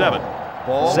 27.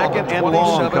 Second and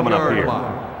long coming up here.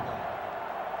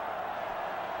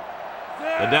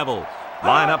 The Devils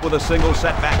line up with a single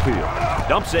set backfield.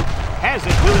 Dumps it. Has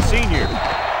it to the senior.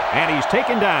 And he's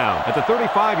taken down at the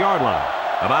 35-yard line.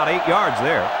 About 8 yards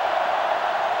there.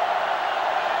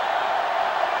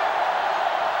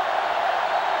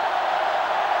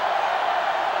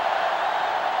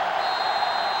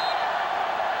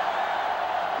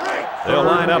 They'll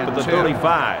line up at the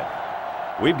 35.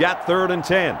 We've got 3rd and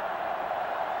 10.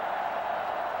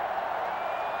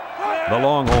 The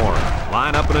Longhorn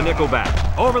line up in a nickel back.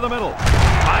 Over the middle.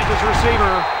 Finds his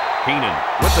receiver. Keenan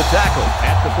with the tackle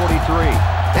at the 43.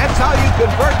 That's how you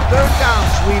convert 3rd down,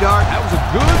 sweetheart. That was a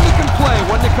good-looking play,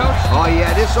 wasn't it, Coach? Oh,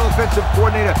 yeah, this offensive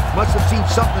coordinator must have seen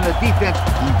something in the defense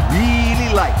he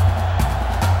really liked.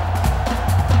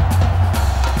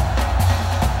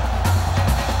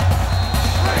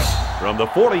 From the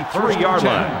 43-yard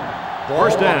line.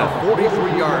 First down.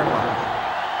 43-yard line.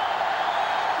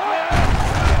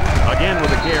 Again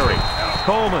with a carry.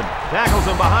 Coleman tackles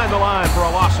him behind the line for a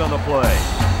loss on the play.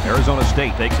 Arizona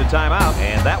State takes a timeout,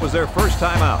 and that was their first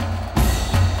timeout.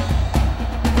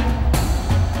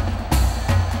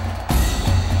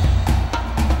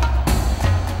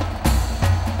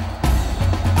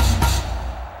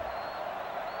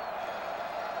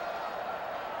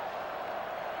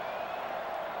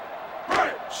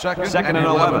 Second and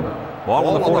 11. Ball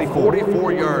on the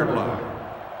 44-yard line.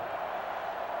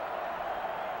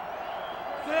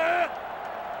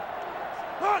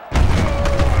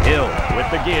 Hill with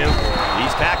the give.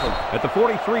 He's tackled at the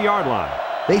 43-yard line.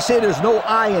 They say there's no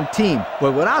I in team,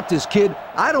 but without this kid,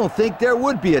 I don't think there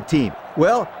would be a team.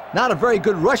 Well, not a very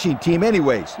good rushing team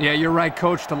anyways. Yeah, you're right,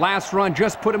 Coach. The last run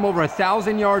just put him over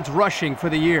 1,000 yards rushing for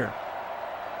the year.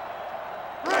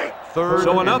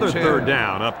 So another 3rd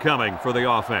down upcoming for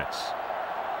the offense.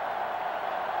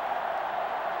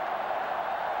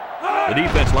 The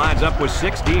defense lines up with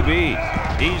 6 DBs.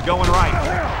 He's going right.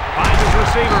 Finds his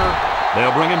receiver.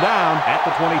 They'll bring him down at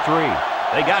the 23.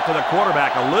 They got to the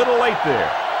quarterback a little late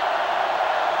there.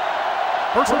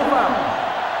 Personal foul.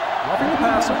 Roughing the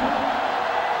passer.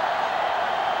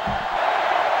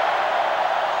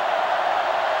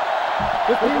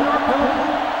 $15-yard penalty.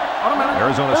 Automatic.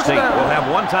 Arizona State will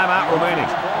have one timeout remaining.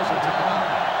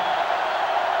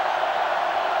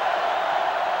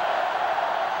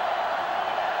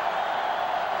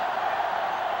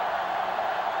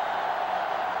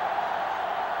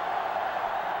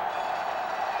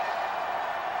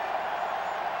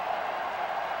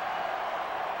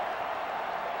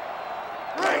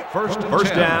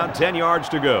 First down, 10 yards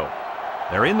to go.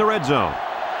 They're in the red zone.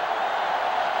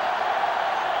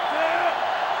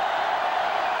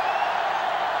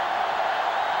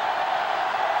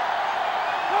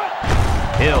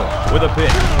 Hill with a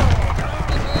pitch.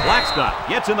 Blackstock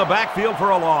gets in the backfield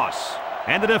for a loss.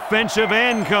 And the defensive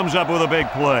end comes up with a big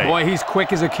play. Boy, he's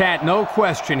quick as a cat, no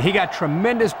question. He got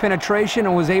tremendous penetration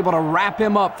and was able to wrap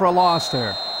him up for a loss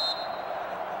there.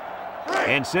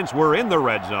 And since we're in the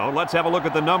red zone, let's have a look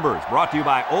at the numbers. Brought to you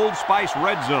by Old Spice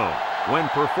Red Zone, when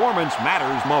performance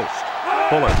matters most.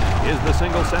 Fuller is the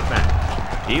single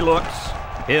setback. He looks.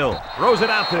 Hill throws it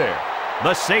out there.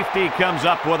 The safety comes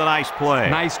up with a nice play.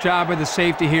 Nice job with the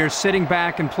safety here, sitting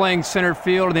back and playing center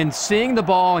field, and then seeing the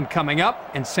ball and coming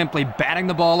up and simply batting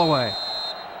the ball away.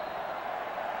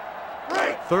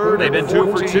 They've been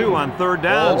 2 for 2 on third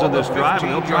downs in this drive,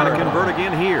 and they'll try to convert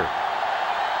again here.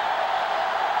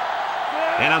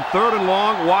 And on third and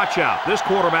long, watch out. This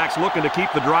quarterback's looking to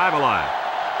keep the drive alive.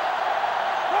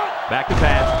 Back to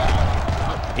pass.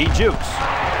 He jukes.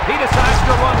 He decides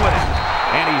to run with it.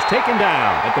 And he's taken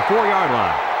down at the 4-yard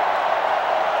line.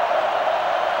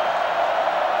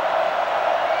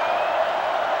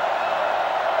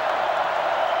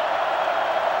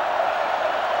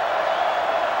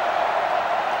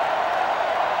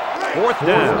 Fourth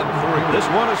down. This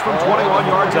one is from 21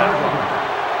 yards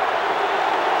out.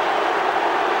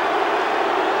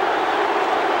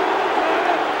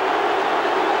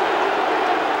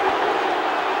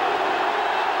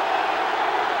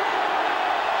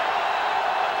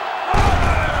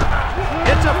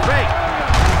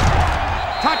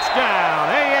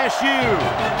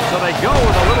 So they go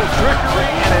with a little trickery,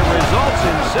 and it results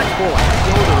in 6 points.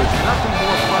 So there is nothing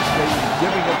more frustrating than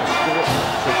giving up a score.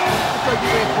 So I thought you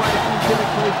ran quite a few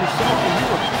gimmick plays yourself when you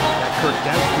were that, Kirk.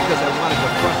 That's because I wanted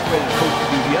the frustrated coach to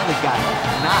be the other guy,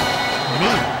 not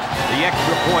me. The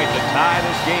extra point to tie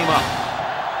this game up.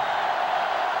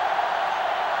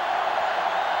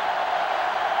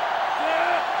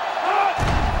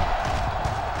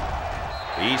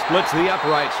 He splits the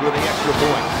uprights with the extra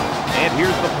point. And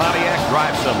here's the Pontiac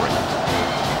drive summary.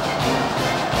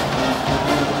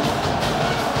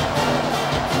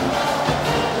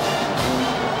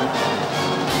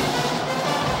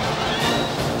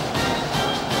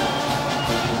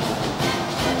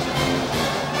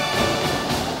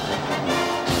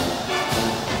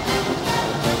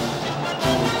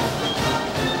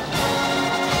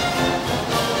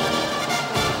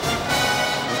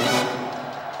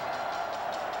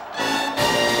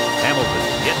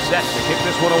 Set to kick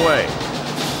this one away.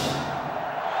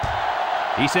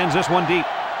 He sends this one deep.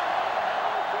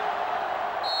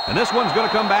 And this one's going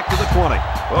to come back to the 20.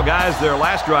 Well, guys, their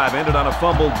last drive ended on a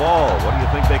fumbled ball. What do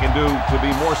you think they can do to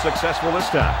be more successful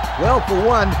this time? Well, for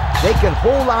one, they can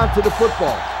hold on to the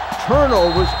football.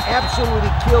 Turnovers absolutely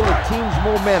kill the team's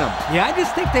momentum. Yeah, I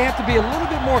just think they have to be a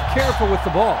little bit more careful with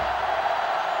the ball.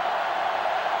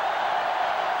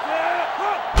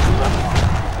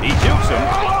 He jukes him.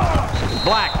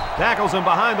 Black tackles him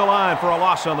behind the line for a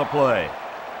loss on the play.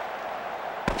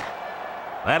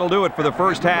 That'll do it for the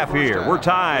first half here. We're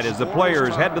tied as the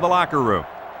players head to the locker room.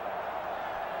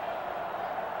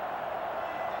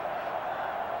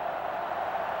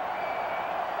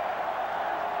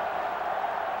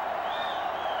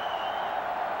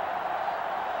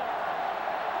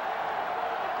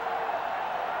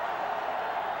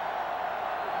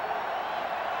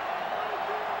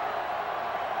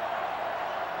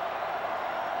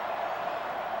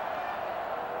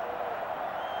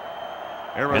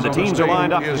 And the teams are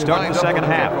lined up to start the second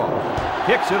half.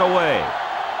 Kicks it away.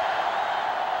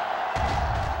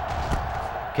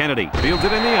 Kennedy fields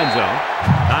it in the end zone.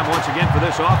 Time once again for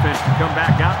this offense to come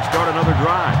back out and start another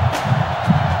drive.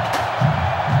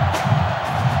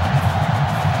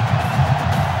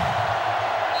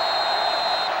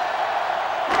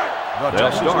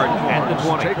 They'll start at the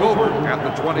 20. Take over at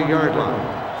the 20-yard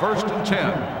line. First and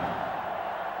 10.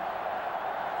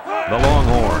 The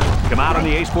Longhorns come out in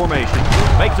the ace formation,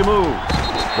 makes a move,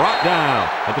 brought down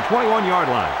at the 21-yard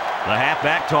line. The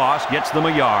halfback toss gets them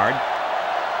a yard.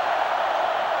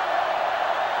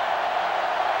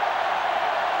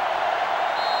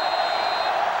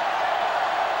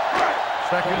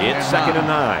 It's second and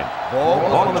 9.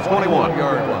 Ball on the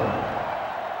 21-yard line.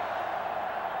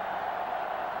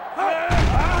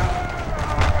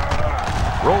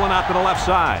 Rolling out to the left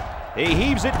side. He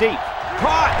heaves it deep.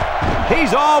 Caught!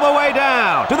 He's all the way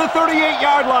down to the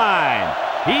 38-yard line.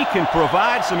 He can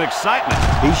provide some excitement.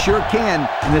 He sure can.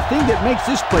 And the thing that makes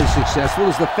this play successful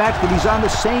is the fact that he's on the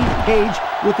same page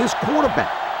with his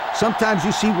quarterback. Sometimes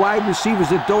you see wide receivers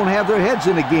that don't have their heads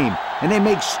in the game, and they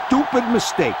make stupid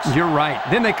mistakes. You're right.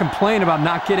 Then they complain about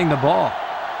not getting the ball.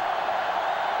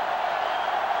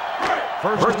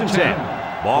 First and 10.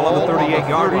 Ball on the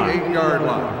 38-yard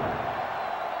line.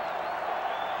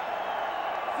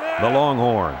 The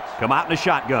Longhorns come out in a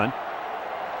shotgun.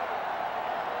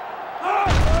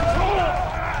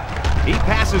 He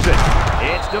passes it.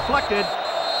 It's deflected.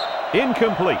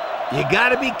 Incomplete. You got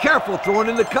to be careful throwing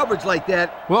in the coverage like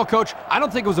that. Well, Coach, I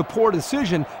don't think it was a poor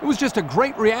decision. It was just a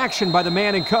great reaction by the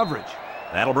man in coverage.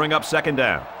 That'll bring up second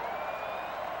down.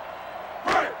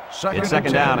 Second It's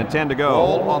second down and 10 to go.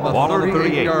 Ball on the Ball on the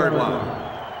 38-yard line.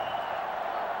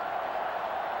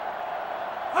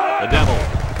 The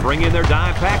Devils bring in their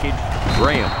dime package.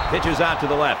 Graham pitches out to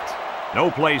the left.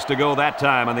 No place to go that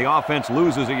time, and the offense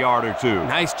loses a yard or two.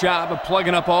 Nice job of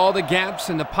plugging up all the gaps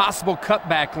and the possible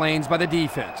cutback lanes by the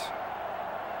defense.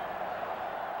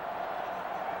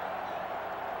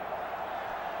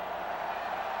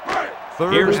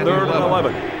 Here's third and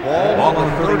 11. Ball on the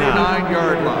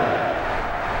 39-yard line.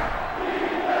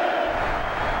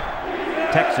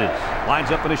 Texas lines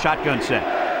up in a shotgun set.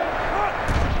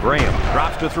 Graham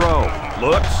drops to throw.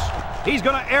 Looks. He's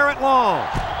going to air it long.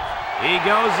 He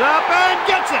goes up and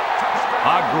gets it.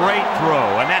 A great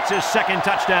throw, and that's his second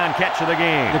touchdown catch of the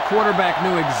game. The quarterback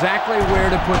knew exactly where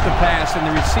to put the pass, and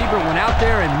the receiver went out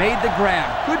there and made the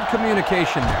grab. Good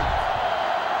communication there.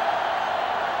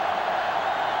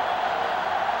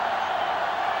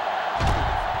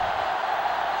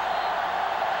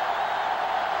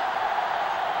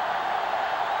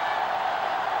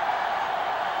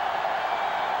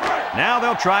 Now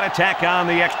they'll try to tack on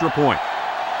the extra point.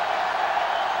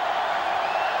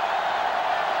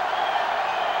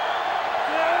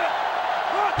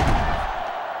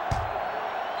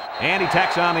 And he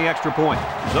tacks on the extra point.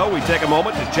 So we take a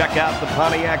moment to check out the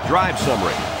Pontiac drive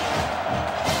summary.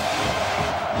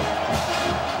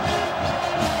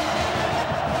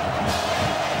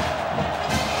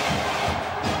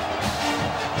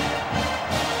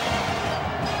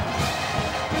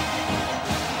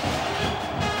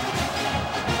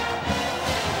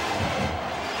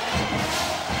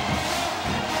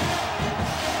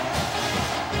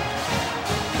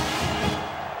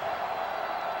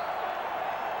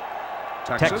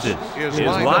 Texas is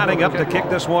lining up to kick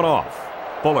this one off.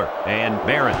 Fuller and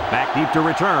Barron back deep to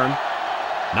return.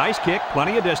 Nice kick,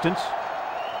 plenty of distance.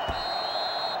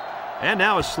 And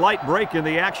now a slight break in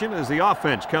the action as the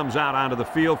offense comes out onto the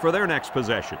field for their next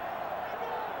possession.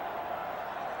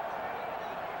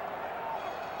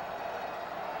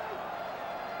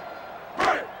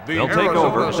 They'll take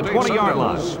over at the 20-yard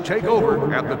line. Take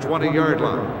over at the 20-yard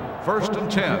line. First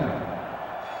and 10.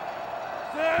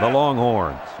 The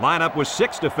Longhorns line up with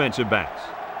 6 defensive backs.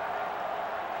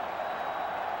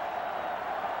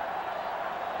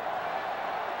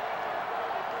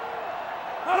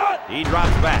 He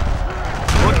drops back.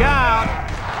 Look out!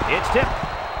 It's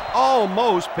tipped.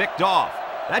 Almost picked off.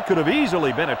 That could have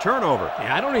easily been a turnover.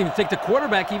 Yeah, I don't even think the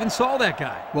quarterback even saw that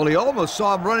guy. Well, he almost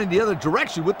saw him running the other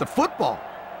direction with the football.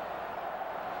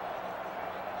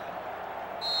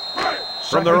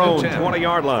 From their own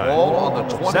 20-yard line. Ball on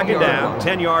the 20-yard Second down, line.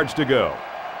 10 yards to go.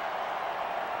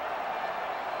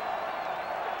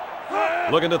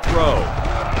 Looking to throw.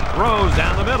 Throws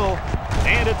down the middle,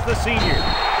 and it's the senior.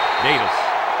 Davis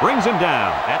brings him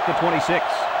down at the 26.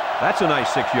 That's a nice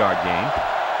 6-yard gain.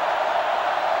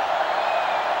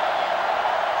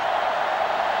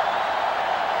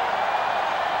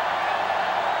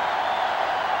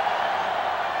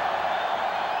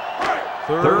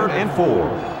 Third and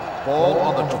 4. Ball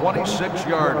on the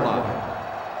 26-yard line.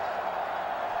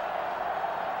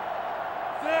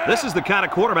 This is the kind of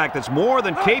quarterback that's more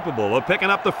than capable of picking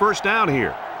up the first down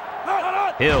here.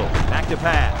 Hill, back to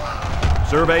pass.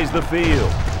 Surveys the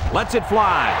field. Lets it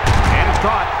fly. And it's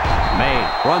caught. May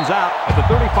runs out at the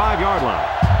 35-yard line.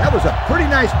 That was a pretty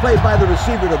nice play by the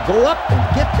receiver to go up and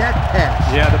get that pass.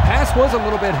 Yeah, the pass was a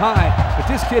little bit high, but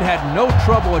this kid had no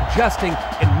trouble adjusting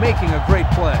and making a great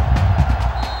play.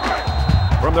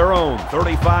 From their own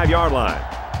 35-yard line.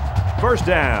 First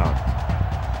down.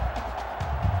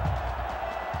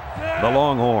 The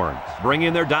Longhorns bring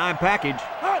in their dime package.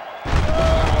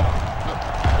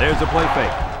 There's a play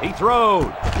fake. He throws.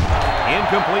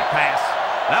 Incomplete pass.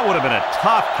 That would have been a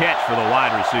tough catch for the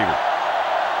wide receiver.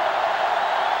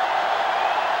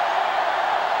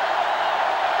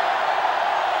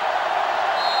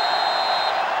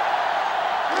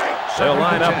 They'll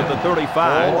line up at the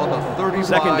 35. Ball on the 35-yard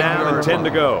Second down and 10 to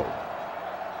go.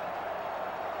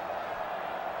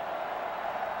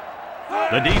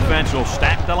 The defense will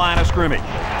stack the line of scrimmage.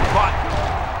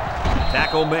 Caught.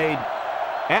 Tackle made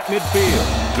at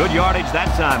midfield. Good yardage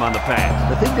that time on the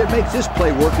pass. The thing that makes this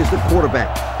play work is the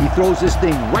quarterback. He throws this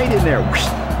thing right in there.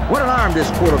 What an arm this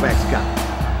quarterback's got.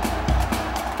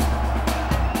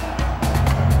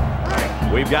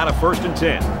 We've got a first and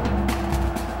 10.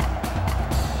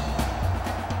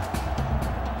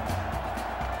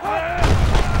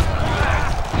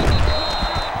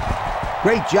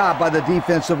 Great job by the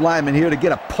defensive lineman here to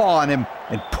get a paw on him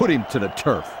and put him to the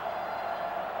turf.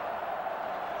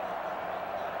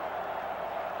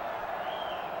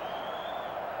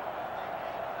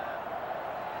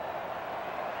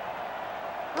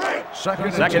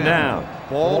 Second down.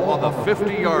 Ball on the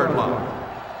 50-yard line.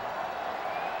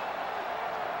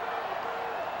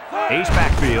 Ace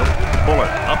backfield. Fuller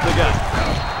up the gut.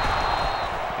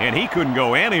 And he couldn't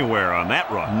go anywhere on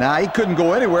that run. Nah, he couldn't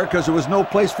go anywhere because there was no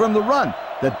place for him to run.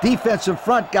 The defensive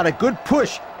front got a good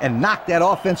push and knocked that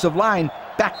offensive line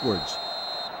backwards.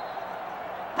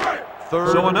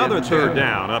 So another third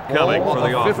down upcoming for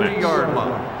the offense. 50-yard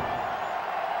line.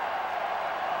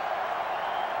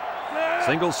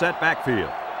 Single set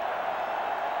backfield.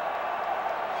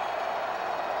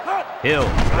 Hill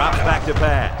drops back to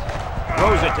pass.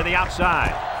 Throws it to the outside.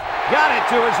 Got it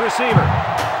to his receiver.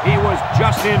 He was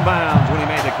just in bounds when he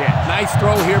made the catch. Nice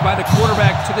throw here by the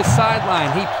quarterback to the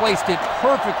sideline. He placed it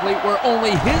perfectly where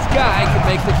only his guy could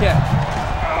make the catch.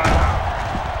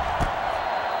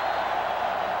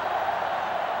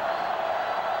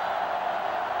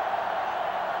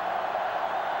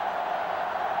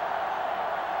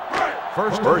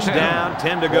 First down,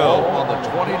 10 to go. Ball on the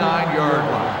 29-yard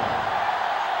line.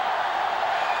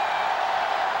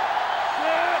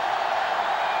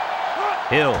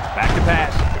 Hill back to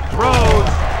pass. Throws.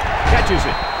 Catches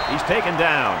it. He's taken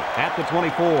down at the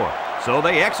 24. So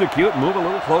they execute and move a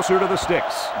little closer to the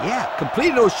sticks. Yeah,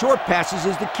 completing those short passes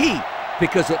is the key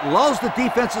because it lulls the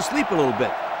defense to sleep a little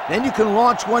bit. Then you can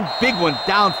launch one big one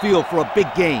downfield for a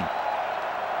big gain.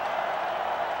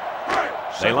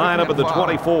 They line up at the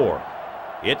 24.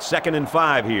 It's 2nd and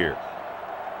 5 here.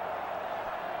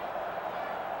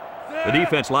 The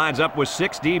defense lines up with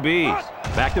 6 DBs.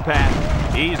 Back to pass.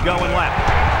 He's going left.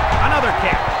 Another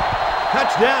catch.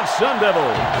 Touchdown, Sun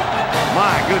Devils.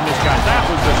 My goodness, guys, that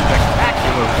was a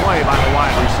spectacular play by the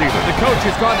wide receiver. The coach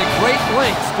has gone to great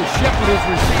lengths to shepherd his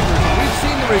receivers, and we've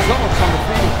seen the results on the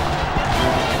field.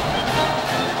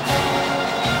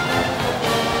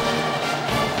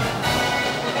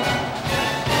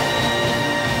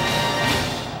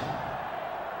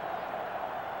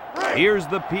 Here's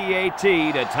the PAT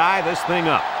to tie this thing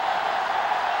up.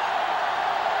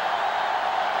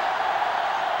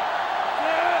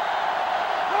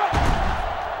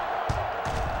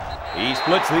 He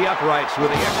splits the uprights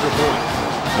with the extra point.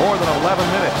 More than 11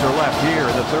 minutes are left here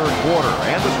in the third quarter.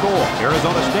 And the score,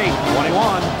 Arizona State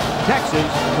 21, Texas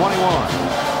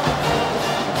 21.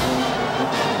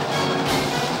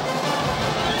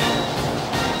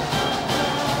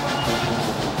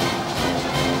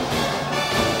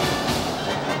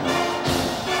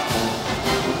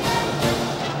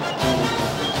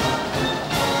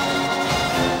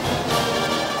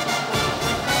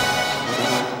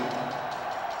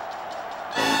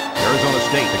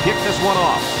 State to kick this one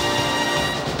off.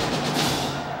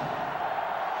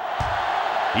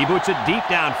 He boots it deep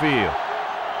downfield.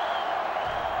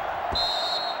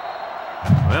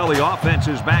 Well, the offense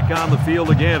is back on the field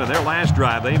again. In their last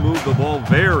drive, they moved the ball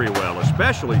very well,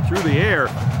 especially through the air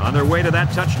on their way to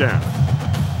that touchdown.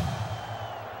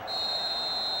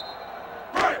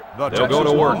 They'll go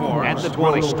to work at the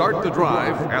 20. Start the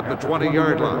drive at the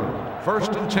 20-yard line.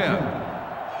 1st and 10.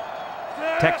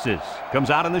 Texas comes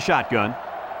out in the shotgun.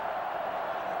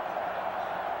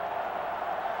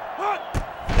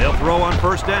 They'll throw on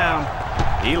 1st down.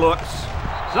 He looks.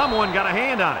 Someone got a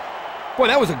hand on it. Boy,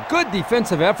 that was a good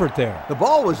defensive effort there. The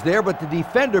ball was there, but the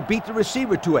defender beat the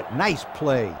receiver to it. Nice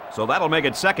play. So that'll make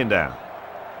it 2nd down.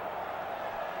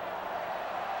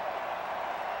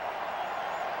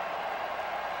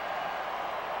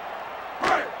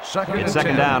 It's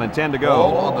 2nd down and 10 to go.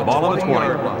 Ball on the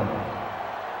 20.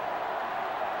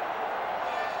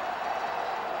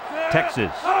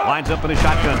 Texas lines up in a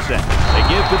shotgun set. They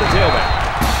give to the tailback.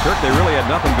 Kirk, they really had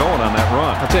nothing going on that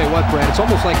run. I'll tell you what, Brad, it's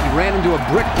almost like he ran into a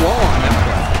brick wall on that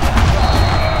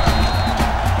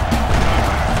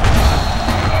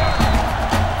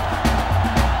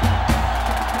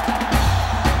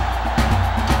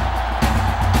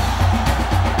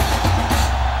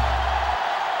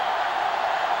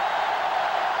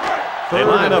play. They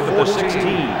line up at the 16.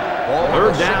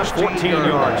 3rd down, 14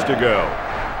 yards to go.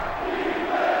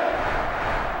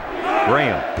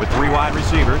 Graham with 3 wide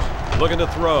receivers, looking to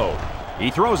throw. He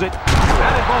throws it.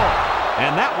 Batted ball.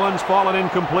 And that one's fallen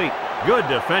incomplete. Good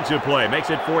defensive play. Makes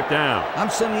it 4th down. I'm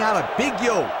sending out a big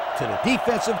yo to the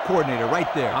defensive coordinator right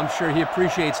there. I'm sure he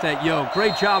appreciates that yo.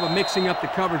 Great job of mixing up the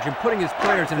coverage and putting his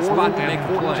players in a spot to make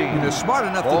the play. They're smart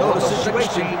enough to know the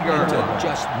situation and to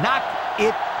just knock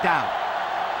it down.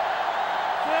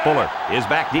 Fuller is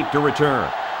back deep to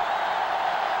return.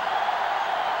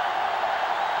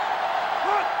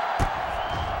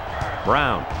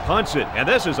 Brown punts it, and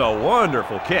this is a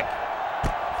wonderful kick.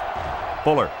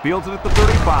 Fuller fields it at the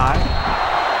 35.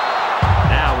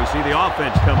 Now now we see the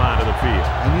offense come onto the field.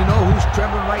 And you know who's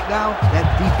trembling right now? That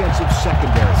defensive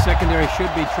secondary. Secondary should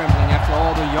be trembling after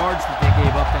all the yards that they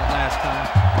gave up that last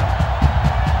time.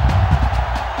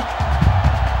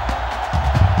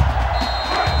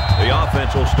 The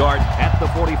offense will start at the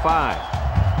 45.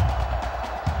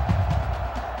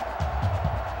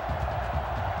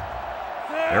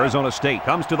 Arizona State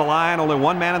comes to the line, only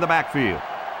one man in the backfield.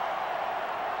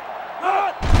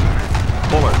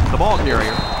 Fuller, the ball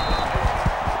carrier.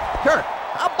 Kirk,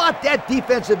 how about that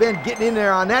defensive end getting in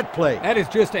there on that play? That is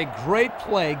just a great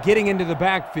play getting into the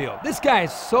backfield. This guy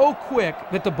is so quick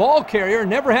that the ball carrier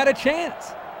never had a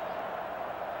chance.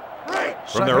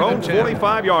 From their own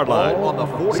 45-yard line. Ball on the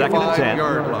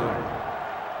 45-yard line.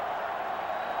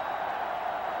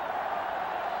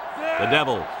 The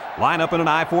Devils line up in an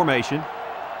I formation.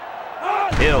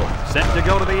 Hill set to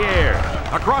go to the air.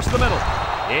 Across the middle.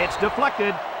 It's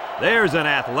deflected. There's an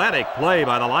athletic play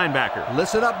by the linebacker.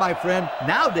 Listen up, my friend.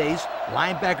 Nowadays,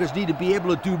 linebackers need to be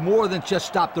able to do more than just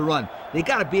stop the run. They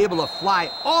got to be able to fly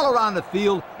all around the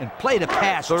field and play the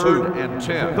pass, too. 3rd and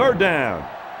 10. Third down.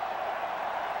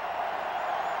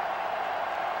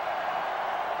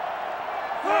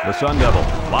 The Sun Devils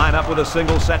line up with a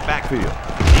single set backfield.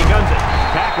 He guns it.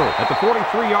 Tackle at the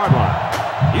 43-yard line.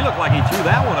 He looked like he threw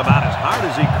that one about as hard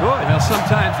as he could. Well,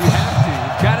 sometimes you have to.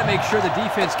 You've got to make sure the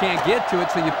defense can't get to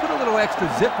it, so you put a little extra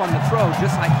zip on the throw,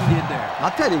 just like he did there. I'll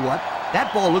tell you what,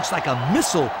 that ball looks like a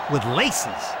missile with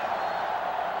laces.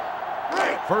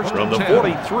 First From and the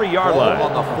 10. 43-yard Ball line.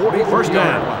 on the 43-yard First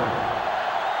down. line.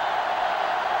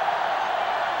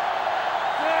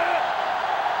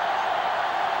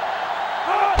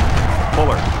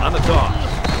 Fuller on the toss.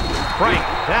 Frank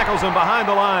tackles him behind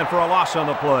the line for a loss on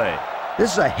the play.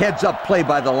 This is a heads-up play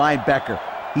by the linebacker.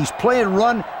 He's playing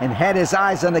run and had his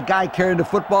eyes on the guy carrying the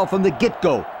football from the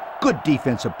get-go. Good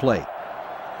defensive play.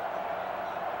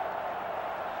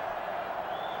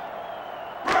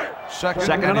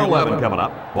 Second and 11 coming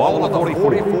up. Ball on the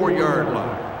 44. 44-yard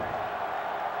line.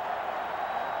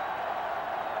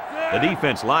 The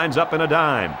defense lines up in a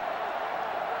dime.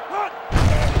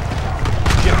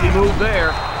 Shifty move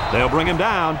there. They'll bring him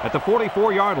down at the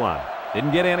 44-yard line.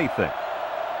 Didn't get anything.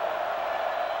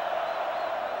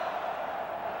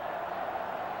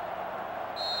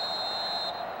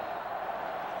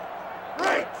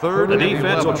 The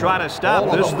defense will try to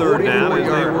stop this third down as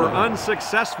they were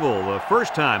unsuccessful the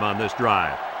first time on this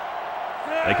drive.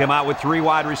 They come out with 3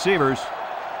 wide receivers.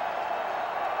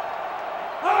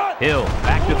 Hill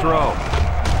back to throw.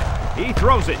 He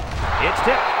throws it. It's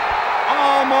tipped.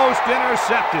 Almost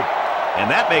intercepted. And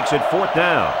that makes it 4th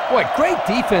down. Boy, great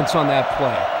defense on that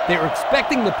play. They were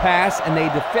expecting the pass, and they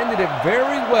defended it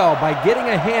very well by getting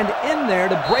a hand in there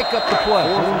to break up the play.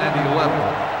 4th and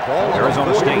 11. Ball on the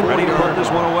Arizona State ready to put this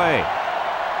one away.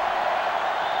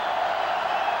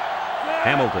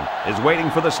 Hamilton is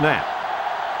waiting for the snap.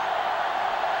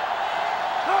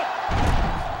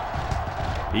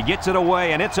 He gets it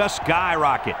away, and it's a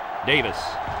skyrocket. Davis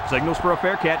signals for a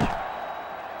fair catch.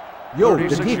 Yo, the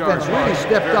defense really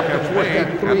stepped up to force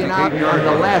that 3 and out on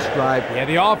the last drive. Yeah,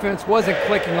 the offense wasn't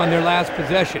clicking on their last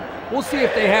possession. We'll see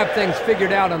if they have things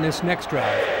figured out on this next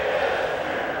drive.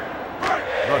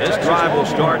 This drive will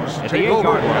start at the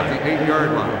 8-yard line. At the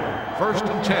 8-yard line. 1st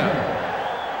and 10.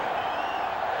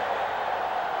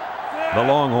 The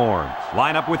Longhorns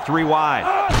line up with 3 wide.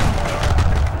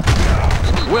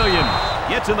 Williams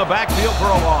gets in the backfield for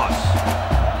a loss.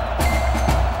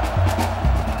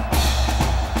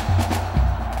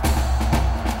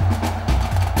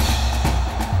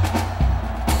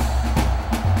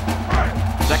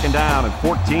 Second down and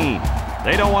 14.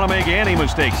 They don't want to make any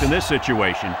mistakes in this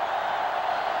situation.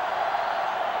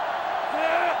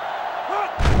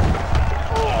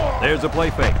 There's a play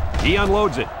fake. He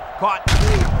unloads it. Caught.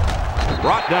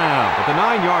 Brought down at the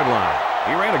 9-yard line.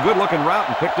 He ran a good-looking route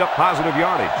and picked up positive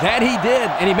yardage. That he did,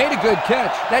 and he made a good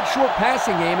catch. That short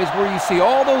passing game is where you see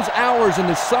all those hours in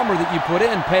the summer that you put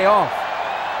in pay off.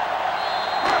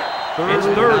 It's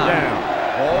 3rd down.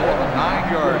 Ball on the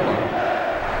 9-yard line.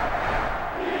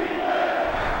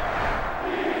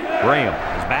 Graham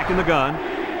is back in the gun.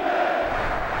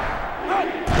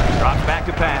 Drops back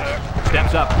to pass.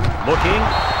 Steps up. Looking.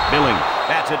 Billings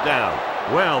bats it down.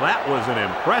 Well, that was an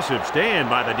impressive stand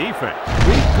by the defense.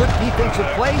 3 good defensive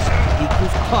plays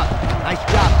equals punt. Nice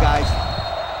job, guys.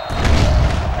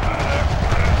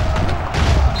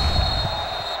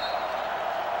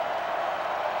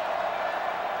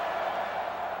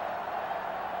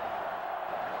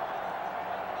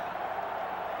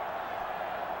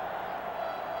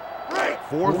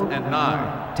 Fourth and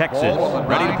 9. Texas Ball on the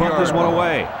ready to put this 9-yard one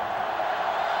line. away.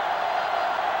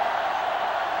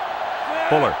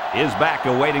 Fuller is back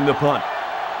awaiting the punt.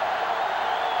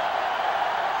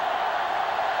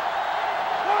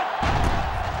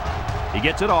 He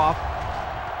gets it off.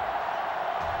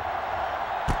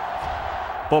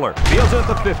 Fuller fields it at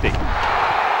the 50.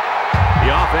 The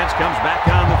offense comes back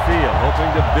on the field, hoping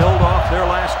to build off their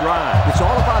last drive. It's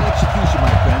all about execution,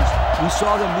 my friends. We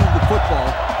saw them move the football,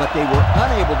 but they were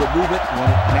unable to move it when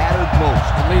it mattered most.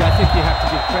 And Lee, I think you have to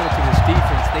give credit to this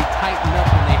defense. They tightened up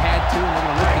when they had to, and they're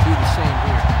going to look to do the same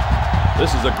here.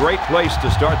 This is a great place to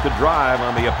start the drive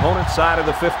on the opponent's side of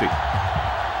the 50.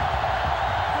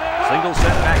 Single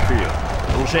set backfield.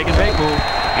 Little shake and bake move,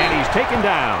 and he's taken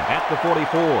down at the 44.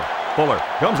 Fuller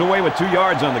comes away with 2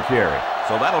 yards on the carry,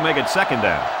 so that'll make it second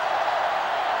down.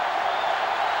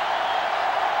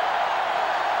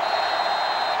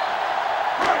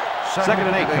 Second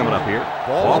and 8 coming up here.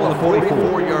 Ball on the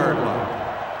 44-yard line.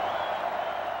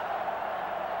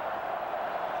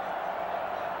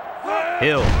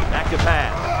 Hill back to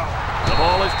pass. The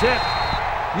ball is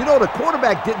tipped. You know, the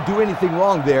quarterback didn't do anything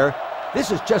wrong there.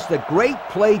 This is just a great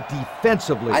play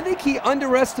defensively. I think he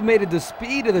underestimated the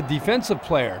speed of the defensive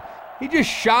player. He just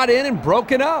shot in and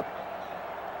broke it up.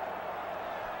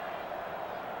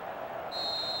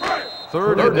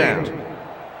 Third and down.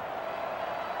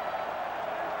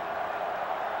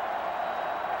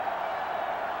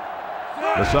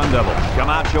 The Sun Devils come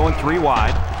out showing 3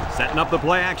 wide, setting up the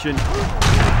play action.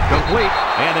 Complete,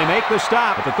 and they make the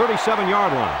stop at the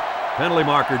 37-yard line. Penalty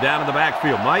marker down in the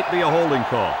backfield. Might be a holding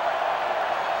call.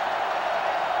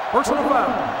 Personal foul.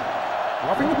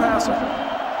 Roughing the passer.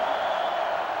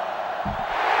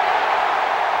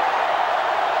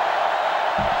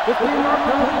 $15-yard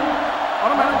penalty.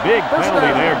 Automatic. Big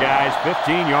penalty there, guys.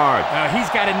 15 yards. He's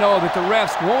got to know that the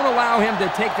refs won't allow him to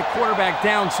take the quarterback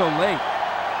down so late.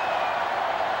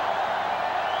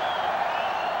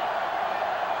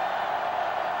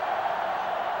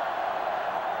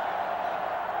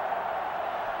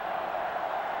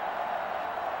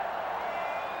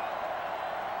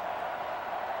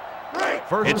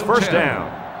 It's first down.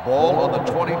 Ball on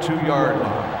the 22-yard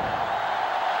line.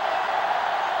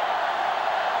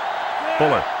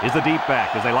 Fuller is the deep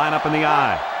back as they line up in the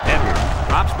I. Edwards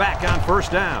drops back on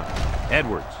first down.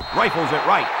 Edwards rifles it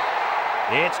right.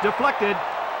 It's deflected.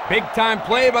 Big-time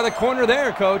play by the corner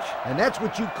there, Coach. And that's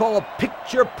what you call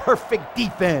picture-perfect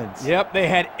defense. Yep, they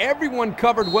had everyone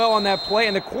covered well on that play,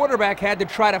 and the quarterback had to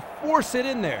try to force it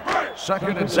in there.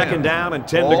 Second down and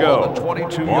 10 to go. On the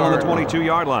 22-yard Ball on the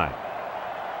 22-yard line.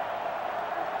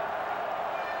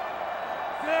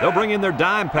 They'll bring in their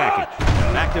dime package.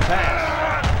 Back to pass.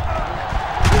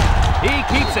 He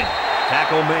keeps it.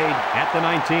 Tackle made at the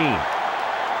 19.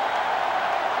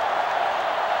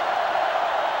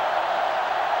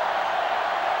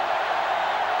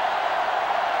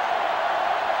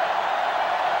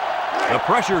 The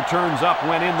pressure turns up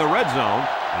when in the red zone,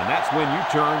 and that's when you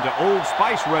turn to Old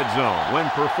Spice red zone, when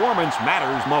performance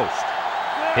matters most.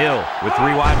 Hill with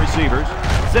 3 wide receivers,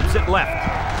 zips it left.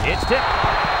 It's tipped.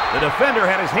 The defender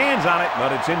had his hands on it,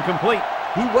 but it's incomplete.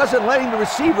 He wasn't letting the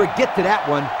receiver get to that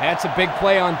one. That's a big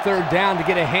play on third down to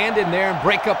get a hand in there and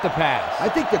break up the pass. I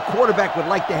think the quarterback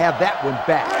would like to have that one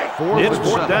back. It's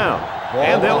fourth down,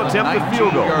 and they'll attempt the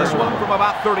field goal. This one from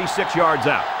about 36 yards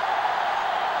out.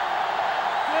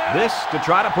 This to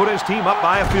try to put his team up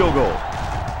by a field goal.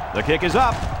 The kick is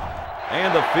up,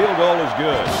 and the field goal is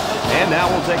good. And now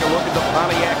we'll take a look at the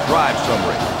Pontiac drive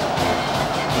summary.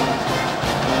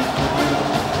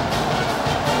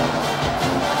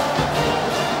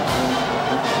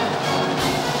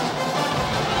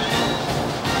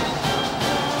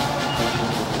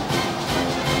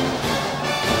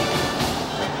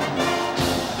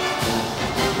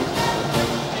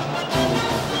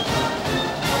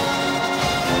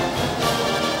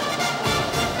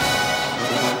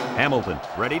 Hamilton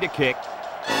ready to kick.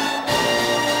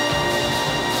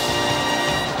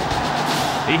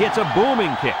 He hits a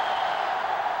booming kick.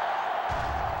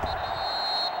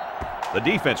 The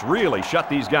defense really shut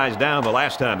these guys down the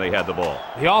last time they had the ball.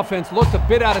 The offense looked a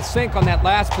bit out of sync on that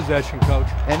last possession, Coach.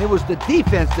 And it was the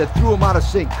defense that threw them out of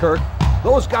sync, Kirk.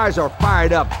 Those guys are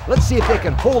fired up. Let's see if they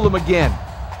can hold them again.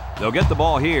 They'll get the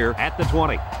ball here at the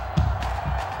 20.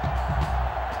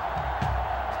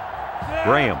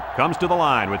 Graham comes to the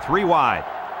line with 3 wide.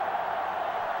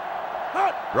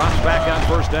 Drops back on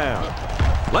first down.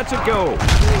 Lets it go.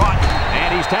 Caught.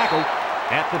 And he's tackled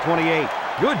at the 28.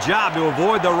 Good job to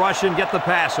avoid the rush and get the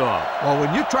pass off. Well,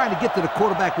 when you're trying to get to the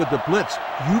quarterback with the blitz,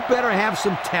 you better have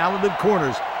some talented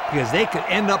corners because they could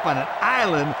end up on an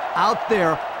island out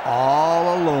there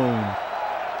all alone.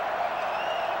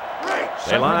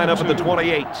 They line up at the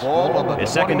 28.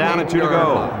 It's second down and 2 to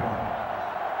go.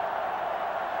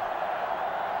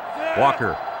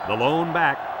 Walker, the lone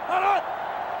back.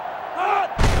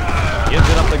 Gives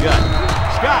it up the gut.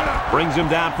 Scott brings him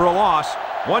down for a loss.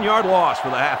 1 yard loss for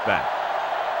the halfback.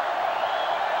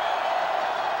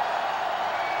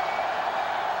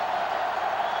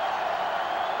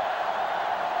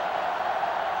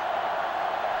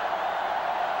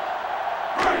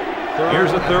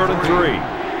 Here's a 3rd and 3.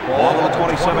 Ball on the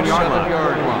 27-yard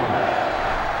line.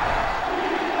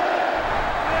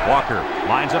 Walker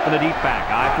lines up in the deep back,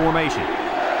 I formation.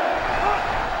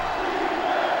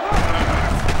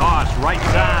 Toss right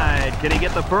side. Can he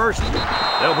get the first?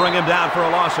 They'll bring him down for a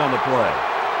loss on the play.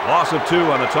 Loss of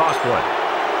 2 on the toss play.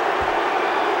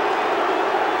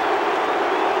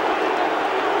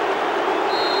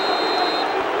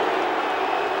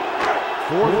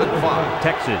 Fourth and 5.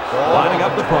 Texas lining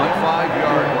up the punt.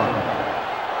 5-yard line.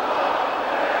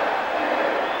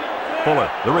 Fuller,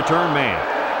 the return man.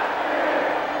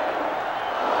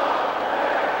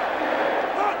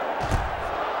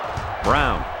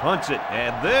 Brown hunts it,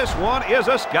 and this one is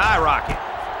a skyrocket.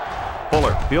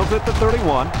 Fuller fields it to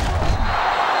 31.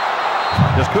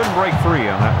 Just couldn't break free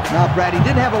on that one. Now, Brad, he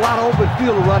didn't have a lot of open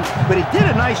field to run, but he did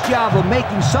a nice job of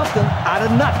making something out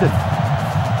of nothing.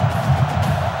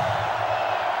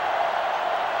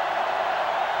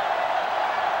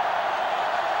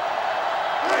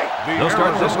 They'll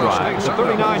start this drive at the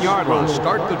 39-yard line. Will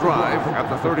start the drive at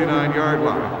the 39-yard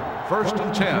line. 1st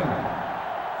and 10.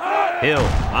 Hill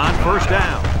on 1st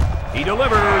down. He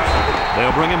delivers.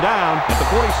 They'll bring him down at the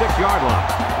 46-yard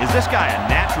line. Is this guy a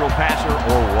natural passer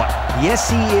or what? Yes,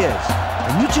 he is.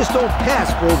 And you just don't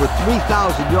pass for over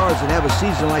 3,000 yards and have a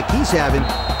season like he's having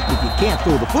if you can't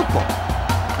throw the football.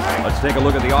 Let's take a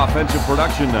look at the offensive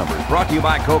production numbers. Brought to you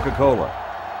by Coca-Cola.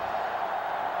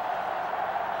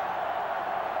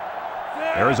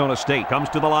 Arizona State comes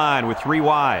to the line with 3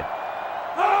 wide.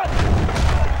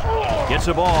 Gets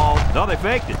the ball. No, they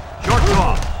faked it. Short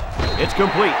toss. It's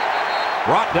complete.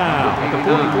 Brought down at the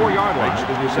 44-yard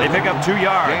line. They pick up 2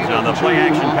 yards on the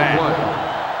play-action pass.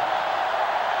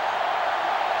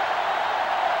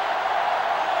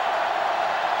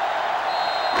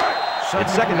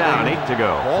 It's 2nd down and 8 to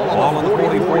go. Ball on the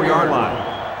 44-yard line.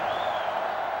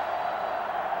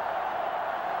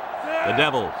 The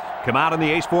Devils come out in the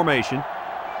ace formation.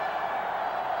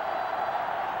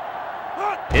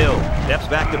 Hill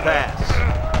steps back to pass.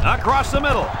 Across the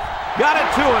middle. Got it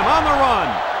to him on the run.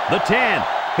 The 10.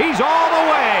 He's all the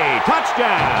way.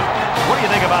 Touchdown. What do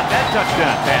you think about that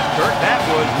touchdown pass, Kurt? That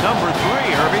was number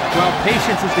 3, Herbie. Well,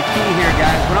 patience is the key here,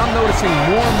 guys. What I'm noticing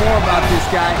more and more about this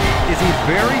guy is he's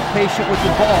very patient with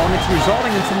the ball, and it's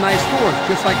resulting in some nice scores,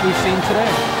 just like we've seen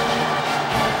today.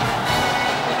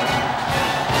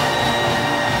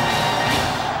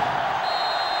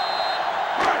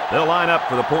 They'll line up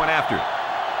for the point after.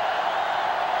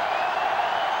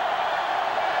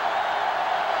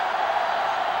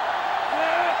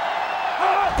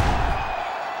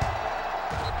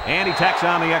 And he tacks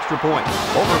on the extra point.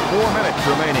 Over 4 minutes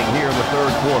remaining here in the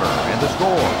 3rd quarter. And the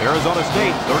score, Arizona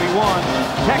State 31,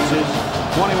 Texas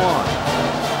 21.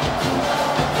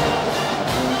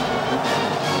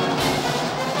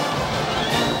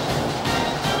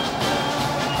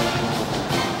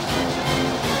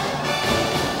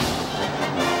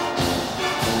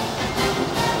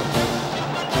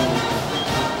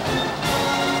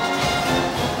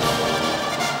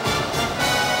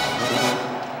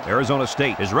 Arizona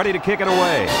State is ready to kick it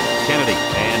away. Kennedy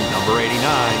and number 89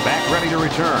 back ready to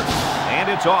return. And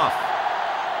it's off.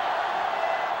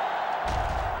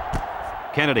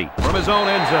 Kennedy from his own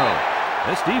end zone.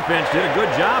 This defense did a good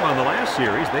job on the last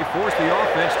series. They forced the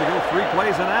offense to go 3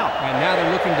 plays and out. And now they're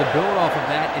looking to build off of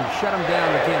that and shut them down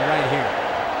again right here.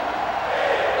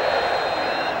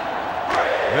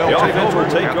 The offense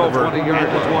will take over at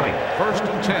the 20. 1st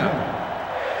and 10.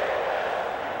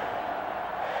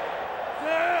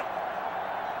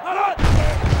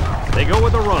 They go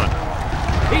with the run.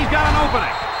 He's got an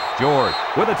opening. George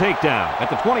with a takedown at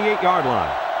the 28-yard line.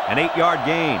 An 8-yard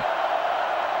gain.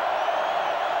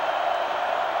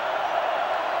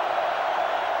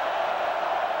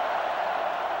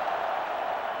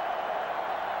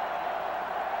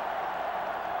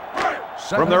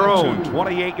 From their own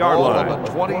 28-yard line.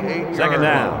 2nd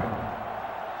down.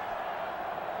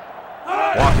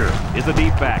 Walker is the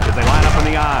deep back as they line up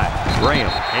in the I. Graham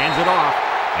hands it off.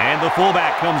 And the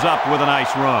fullback comes up with a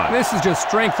nice run. This is just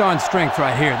strength on strength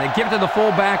right here. They give it to the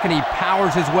fullback, and he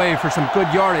powers his way for some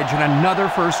good yardage and another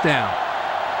 1st down.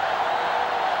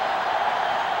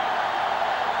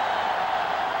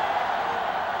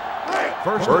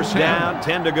 First down,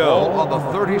 10 to go. Ball on the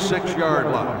 36-yard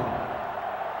line.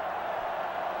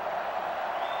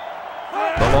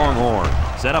 The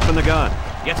Longhorns Set up in the gun.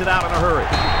 Gets it out in a hurry.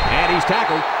 And he's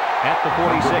tackled at the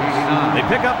 46. They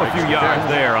pick up a few yards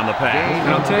there on the pass. And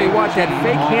I'll tell you what, that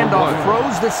fake handoff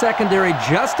froze the secondary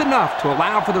just enough to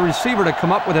allow for the receiver to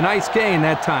come up with a nice gain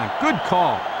that time. Good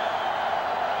call.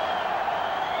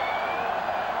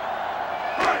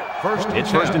 It's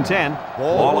first and 10.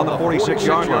 Ball on the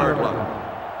 46-yard line.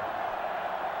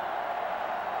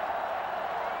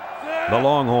 The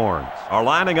Longhorns are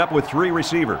lining up with 3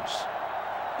 receivers.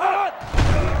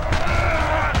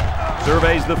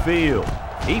 Surveys the field.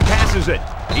 He passes it.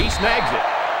 He snags it.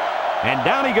 And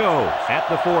down he goes at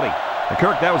the 40. And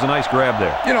Kirk, that was a nice grab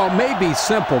there. You know, it may be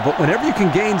simple, but whenever you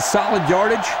can gain solid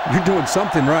yardage, you're doing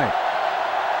something right.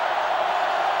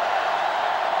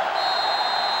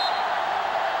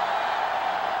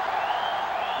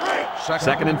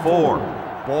 Second and 4.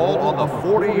 Ball on the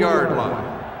 40-yard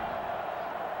line.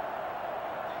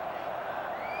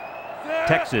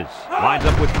 Texas lines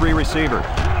up with 3 receivers.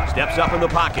 Steps up in the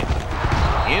pocket.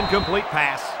 Incomplete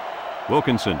pass.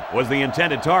 Wilkinson was the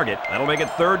intended target. That'll make it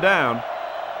third down.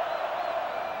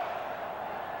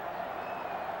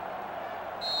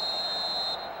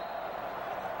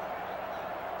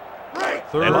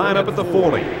 They line up at the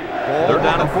 40. They're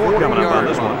down at 4 coming up on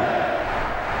this one.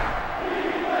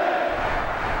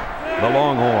 The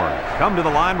Longhorns come to the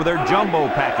line with their jumbo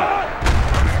package.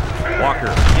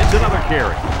 Walker gets another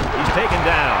carry. He's taken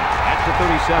down at the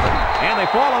 37. And they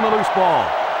fall on the loose ball.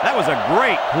 That was a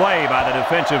great play by the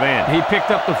defensive end. He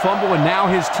picked up the fumble, and now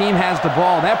his team has the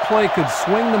ball. That play could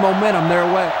swing the momentum their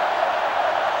way.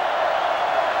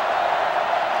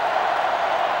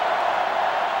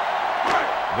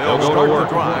 They'll go to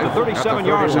work at the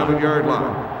 37-yard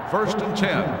line. First and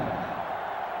 10.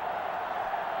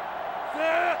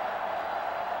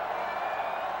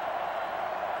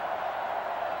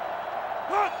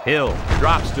 Hill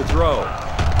drops to throw.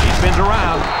 He spins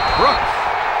around. Brooks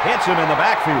hits him in the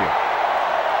backfield.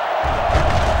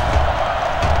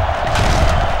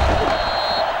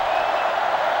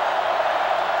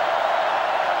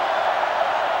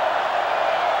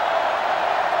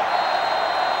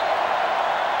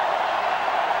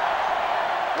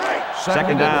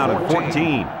 Second down at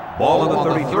 14. Ball on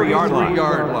the 33-yard line.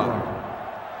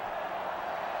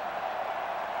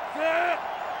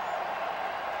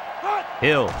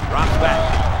 Hill drops back.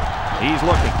 He's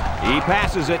looking. He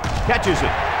passes it, catches it,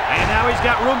 and now he's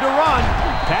got room to run.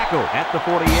 Tackle at the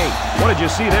 48. What did you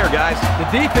see there, guys? The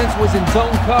defense was in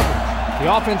zone coverage. The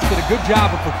offense did a good job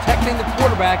of protecting the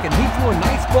quarterback, and he threw a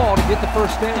nice ball to get the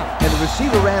first down. And the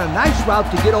receiver ran a nice route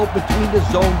to get open between the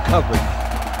zone coverage.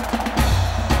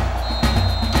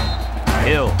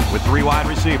 Hill with 3 wide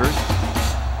receivers.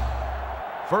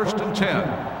 First and 10.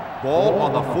 Ball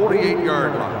on the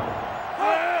 48-yard line.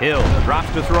 Hill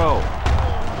drops to throw.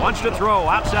 Wants to throw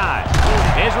outside.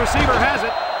 His receiver has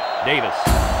it. Davis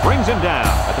brings him down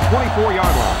at the 24-yard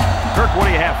line. Kirk, what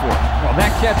do you have for him? Well, that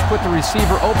catch put the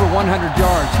receiver over 100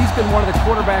 yards. He's been one of the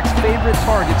quarterback's favorite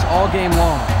targets all game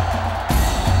long.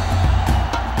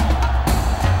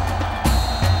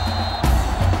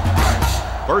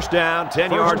 First down, 10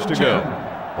 yards to go.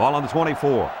 Ball on the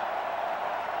 24.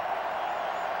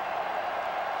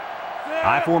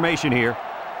 High formation here.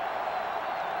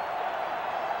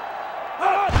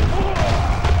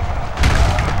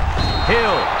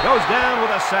 Hill goes down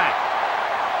with a sack.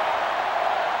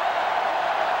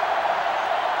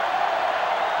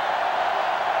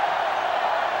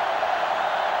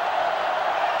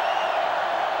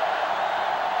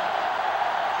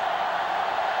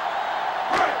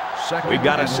 We've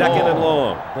got a second and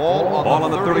long. Ball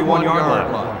on the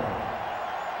 31-yard line.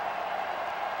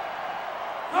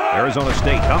 Arizona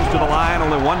State comes to the line,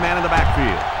 only one man in the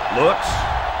backfield. Looks.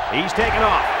 He's taken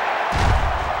off.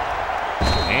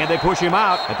 And they push him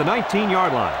out at the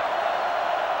 19-yard line.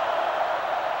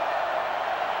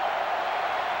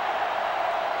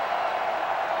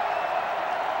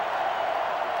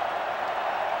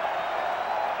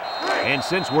 And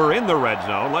since we're in the red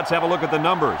zone, let's have a look at the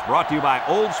numbers. Brought to you by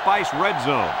Old Spice Red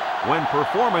Zone, when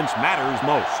performance matters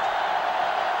most.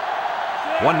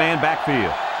 One-man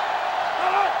backfield.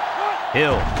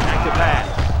 Hill, back to pass.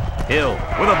 Hill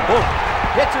with a bolt.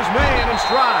 Hits his man in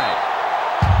stride.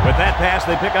 With that pass,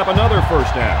 they pick up another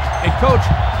first down. And, Coach,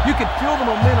 you can feel the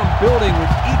momentum building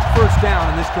with each first down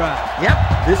in this drive.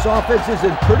 Yep, this offense is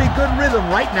in pretty good rhythm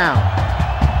right now.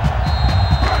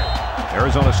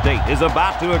 Arizona State is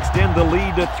about to extend the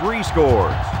lead to 3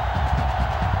 scores.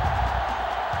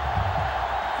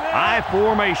 High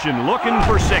formation, looking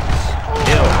for 6.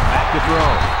 Hill back to throw.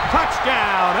 Touchdown!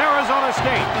 Touchdown, Arizona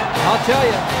State. I'll tell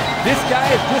you, this guy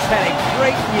has just had a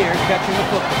great year catching the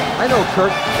football. I know,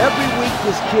 Kirk. Every week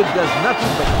this kid does nothing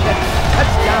but catch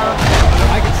touchdowns.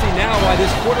 I can see now why this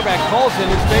quarterback calls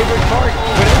him his favorite target.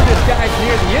 Whenever this guy's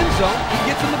near the end zone, he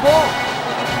gets him the ball.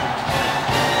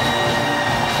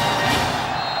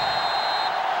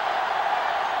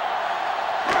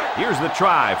 Here's the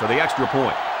try for the extra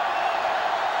point.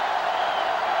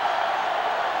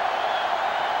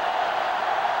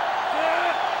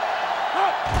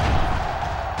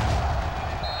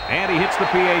 And he hits the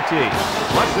PAT.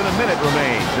 Less than a minute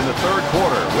remains in the third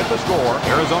quarter with the score.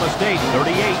 Arizona State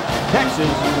 38, Texas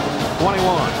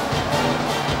 21.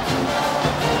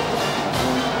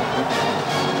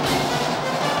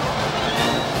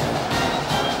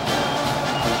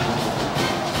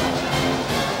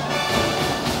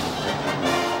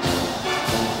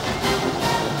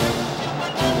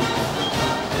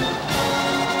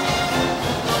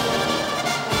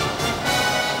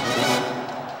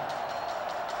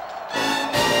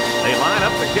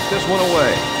 Kick this one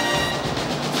away.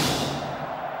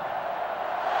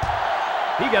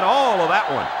 He got all of that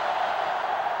one.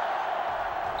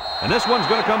 And this one's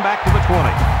going to come back to the 20.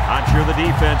 I'm sure the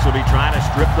defense will be trying to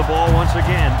strip the ball once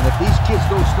again. And if these kids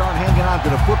don't start hanging on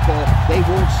to the football, they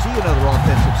won't see another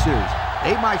offensive series.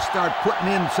 They might start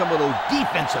putting in some of those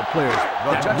defensive players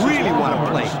that really want to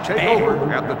play. Take over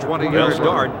at the 20-yard line. They'll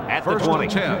start at the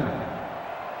 20. 10.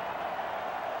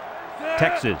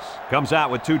 Texas comes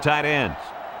out with two tight ends.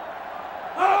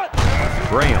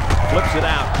 Graham flips it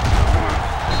out.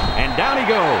 And down he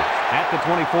goes at the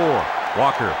 24.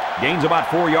 Walker gains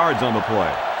about 4 yards on the play.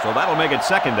 So that'll make it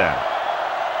second down.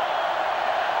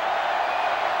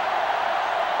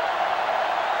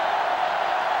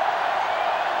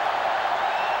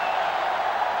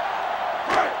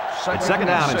 It's second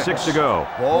down and 6 to go.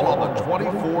 Ball on the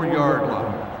 24-yard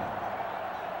line.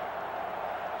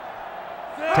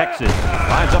 Texas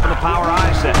lines up in the power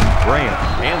I set. Graham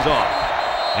hands off.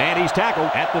 And he's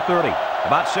tackled at the 30.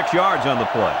 About 6 yards on the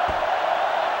play.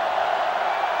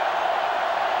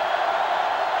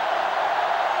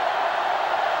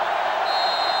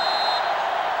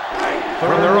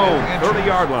 From their own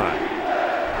 30-yard line.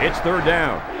 It's third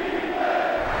down.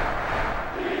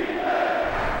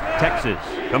 Texas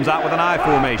comes out with an I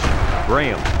formation.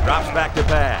 Graham drops back to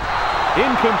pass.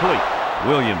 Incomplete.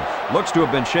 Williams looks to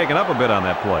have been shaken up a bit on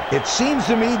that play. It seems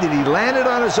to me that he landed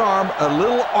on his arm a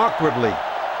little awkwardly.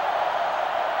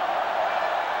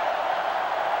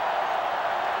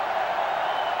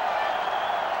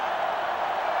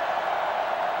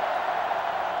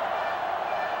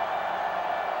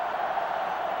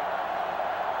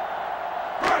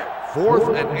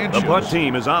 Fourth and inches. The punt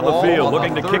team is on the field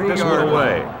looking to kick this one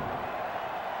away.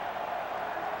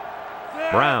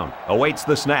 Brown awaits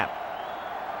the snap.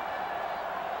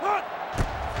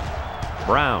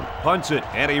 Brown punts it,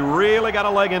 and he really got a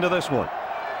leg into this one.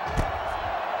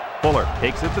 Fuller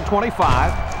takes it to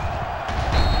 25.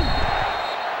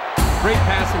 Great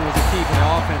passing was the key for the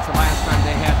offense the last time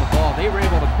they had the ball. They were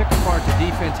able to pick apart the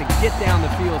defense and get down the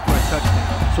field for a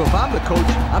touchdown. So if I'm the coach,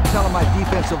 I'm telling my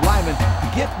defensive linemen to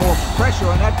get more pressure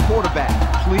on that quarterback,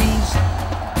 please.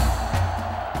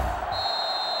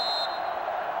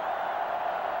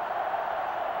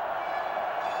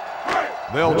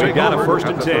 They'll got a first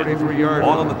and 10.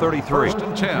 Ball on the 33. First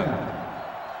and 10.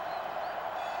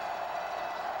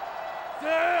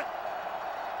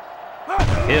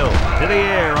 Hill to the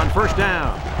air on first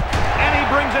down. And he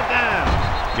brings it down.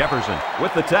 Jefferson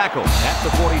with the tackle at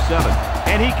the 47.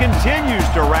 And he continues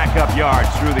to rack up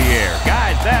yards through the air.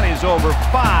 Guys, that is over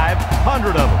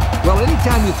 500 of them. Well,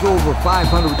 anytime you throw over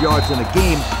 500 yards in a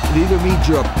game, it either means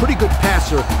you're a pretty good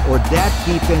passer or that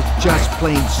defense just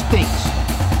plain stinks.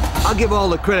 I'll give all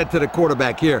the credit to the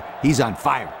quarterback here. He's on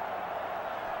fire.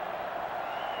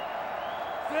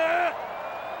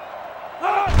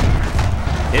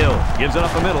 Hill gives it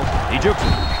up the middle. He jukes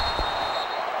it.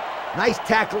 Nice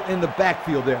tackle in the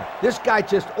backfield there. This guy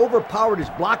just overpowered his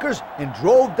blockers and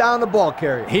drove down the ball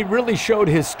carrier. He really showed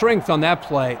his strength on that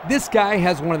play. This guy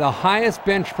has one of the highest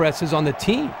bench presses on the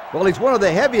team. Well, he's one of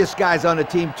the heaviest guys on the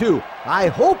team, too. I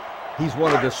hope he's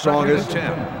one of the strongest.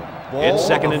 It's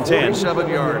second and 10.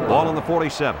 Ball on the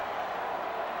 47.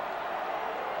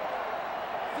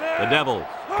 The Devils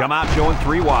come out showing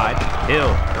 3 wide.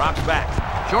 Hill drops back.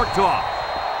 Short toss.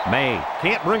 May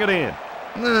can't bring it in.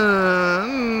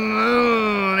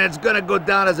 It's going to go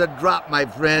down as a drop, my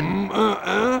friend.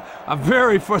 A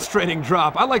very frustrating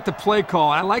drop. I like the play call.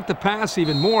 I like the pass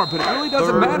even more, but it really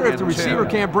doesn't matter if the receiver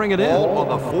can't bring it in. Ball on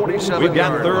the 47-yard line. We've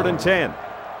got third and 10.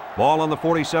 Ball on the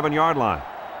 47-yard line.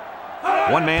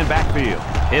 One man backfield.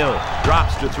 Hill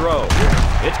drops to throw.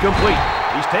 It's complete.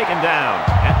 He's taken down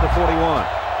at the 41.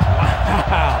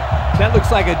 Wow, that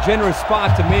looks like a generous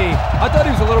spot to me. I thought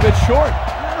he was a little bit short.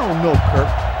 I don't know, Kirk.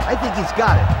 I think he's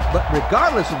got it. But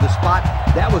regardless of the spot,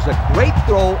 that was a great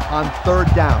throw on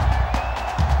 3rd down.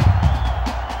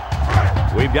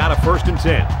 We've got a 1st and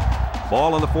 10.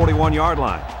 Ball on the 41-yard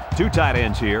line. 2 tight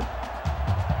ends here.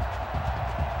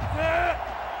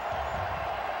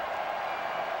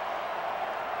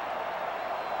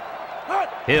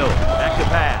 Hill, back to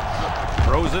pass.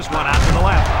 Throws this one out to the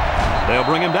left. They'll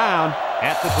bring him down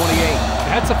at the 28.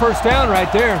 That's a 1st down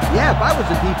right there. Yeah, if I was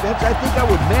the defense, I think I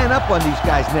would man up on these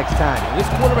guys next time. This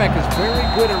quarterback is very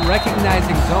good at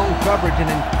recognizing zone coverage and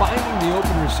then finding the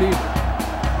open receiver.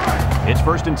 It's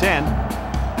 1st and 10.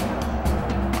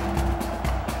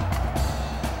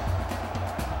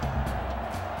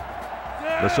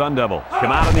 The Sun Devils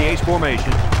come out in the ace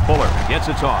formation. Fuller gets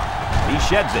a toss. He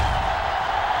sheds it.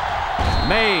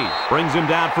 Mays brings him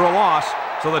down for a loss.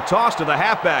 So the toss to the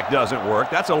halfback doesn't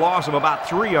work. That's a loss of about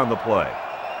 3 on the play.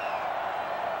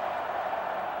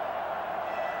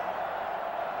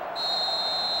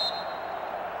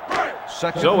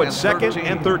 So it's 2nd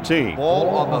and 13. Ball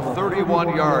on the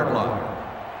 31-yard line.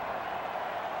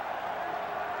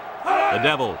 The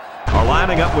Devils are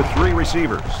lining up with 3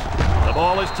 receivers. The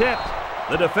ball is tipped.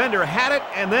 The defender had it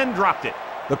and then dropped it.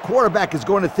 The quarterback is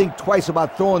going to think twice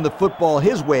about throwing the football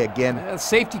his way again.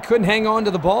 Safety couldn't hang on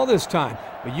to the ball this time.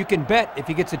 But you can bet if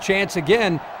he gets a chance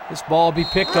again, this ball will be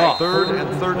picked off. 3rd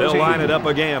and 13. They'll line it up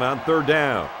again on 3rd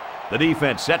down. The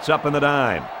defense sets up in the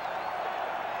dime.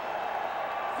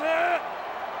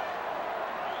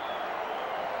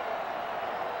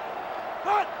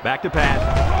 Back to pass.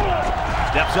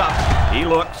 Steps up. He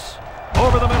looks.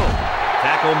 Over the middle.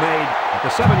 Tackle made at the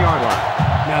 7-yard line.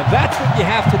 Now that's what you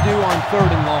have to do on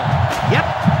 3rd and long. Yep,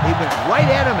 he went right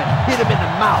at him and hit him in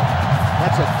the mouth.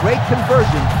 That's a great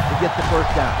conversion to get the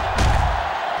 1st down.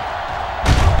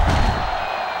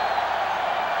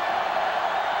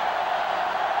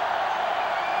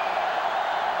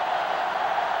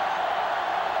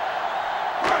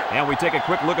 And we take a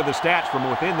quick look at the stats from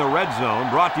within the red zone,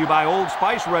 brought to you by Old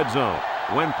Spice Red Zone,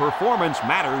 when performance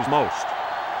matters most.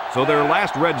 So their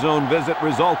last red zone visit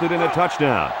resulted in a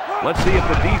touchdown. Let's see if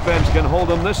the defense can hold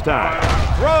them this time.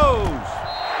 Throws.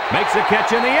 Makes a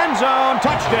catch in the end zone.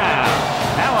 Touchdown.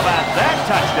 How about that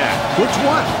touchdown? Which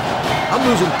one? I'm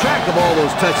losing track of all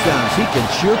those touchdowns. He can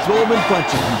sure throw them in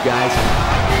bunches, you guys.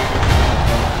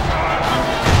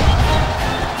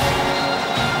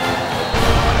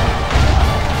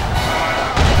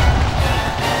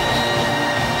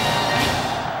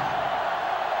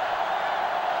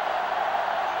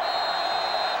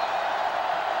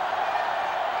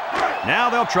 Now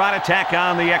they'll try to tack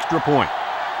on the extra point.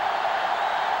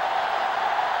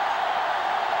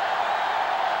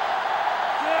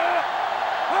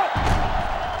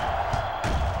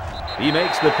 He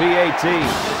makes the PAT.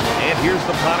 And here's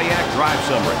the Pontiac drive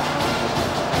summary.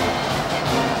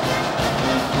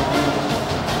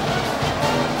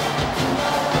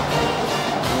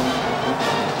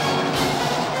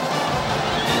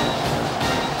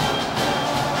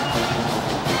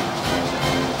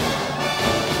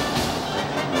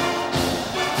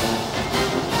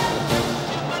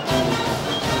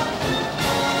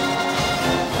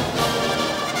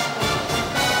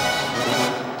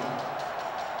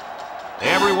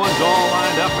 Everyone's all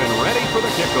lined up and ready for the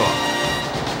kickoff.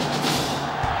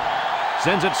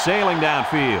 Sends it sailing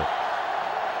downfield.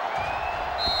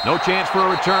 No chance for a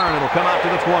return. It'll come out to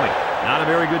the 20. Not a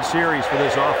very good series for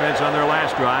this offense on their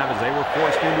last drive as they were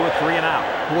forced into a 3 and out.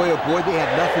 Boy, oh boy, they had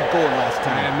nothing going last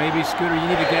time. And maybe, Scooter, you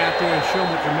need to get out there and show them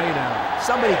what you're made out of.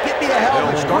 Somebody get me a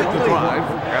helmet. They'll start the drive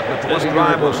at the 20-yard line. This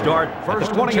drive will start at the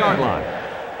 20-yard line.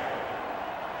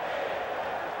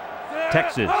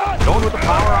 Texas going with the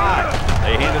power I.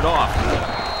 They hand it off.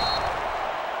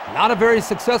 Not a very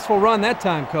successful run that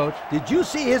time, Coach. Did you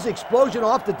see his explosion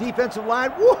off the defensive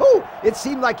line? Woohoo! It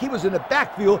seemed like he was in the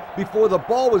backfield before the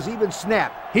ball was even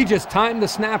snapped. He just timed the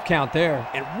snap count there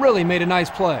and really made a nice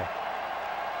play.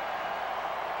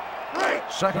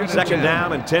 Second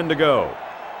down and 10 to go.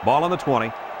 Ball on the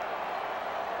 20.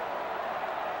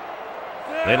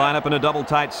 They line up in a double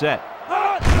tight set.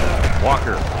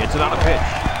 Walker gets it on a pitch.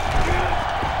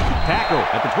 Tackle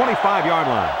at the 25-yard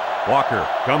line. Walker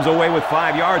comes away with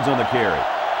 5 yards on the carry.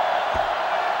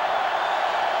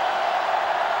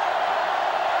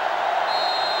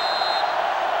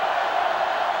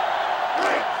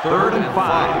 Third and 5.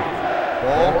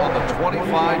 Ball on the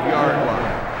 25-yard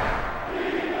line.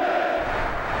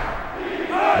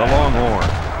 The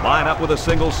Longhorns line up with a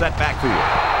single set backfield.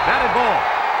 Batted ball.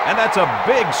 And that's a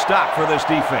big stop for this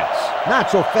defense. Not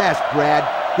so fast, Brad.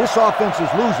 This offense is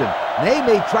losing, and they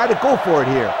may try to go for it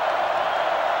here.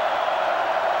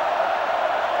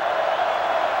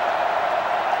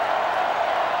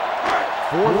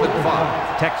 Fourth and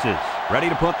 5. Texas ready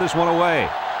to put this one away.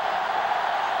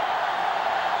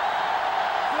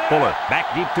 Fuller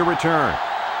back deep to return.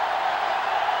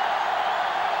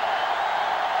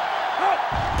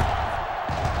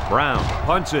 Brown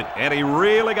punts it, and he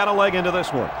really got a leg into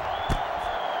this one.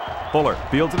 Fuller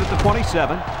fields it at the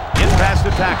 27. In past the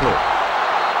tackler.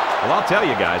 Well, I'll tell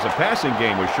you guys, a passing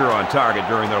game was sure on target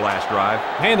during their last drive.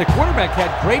 Man, the quarterback had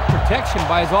great protection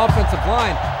by his offensive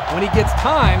line. When he gets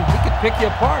time, he could pick you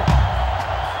apart.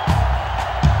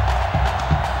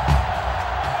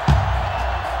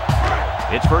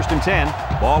 It's 1st and 10.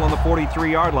 Ball on the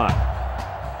 43-yard line.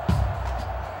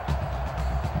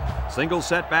 Single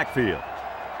set backfield.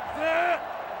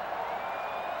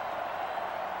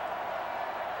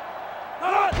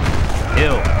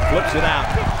 Hill flips it out.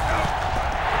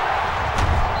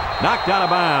 Knocked out of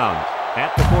bounds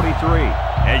at the 43.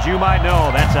 As you might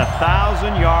know, that's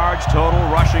 1,000 yards total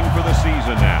rushing for the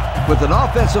season now. With an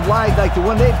offensive line like the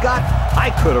one they've got,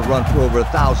 I could have run for over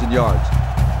 1,000 yards.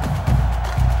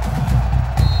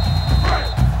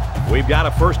 We've got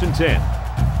a 1st and 10.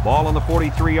 Ball on the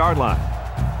 43-yard line.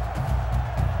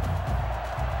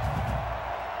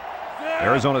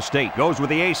 Arizona State goes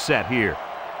with the ace set here.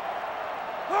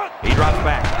 He drops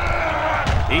back.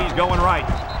 He's going right.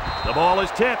 The ball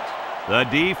is tipped. The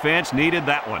defense needed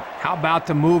that one. How about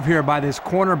the move here by this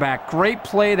cornerback? Great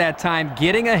play that time,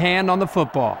 getting a hand on the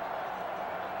football.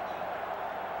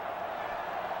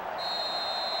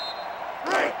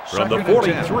 From the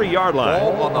 43-yard line,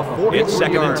 it's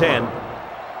 2nd and 10.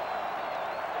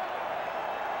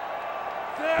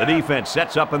 The defense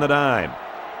sets up in the dime.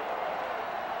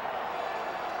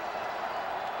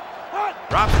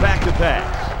 Drops back to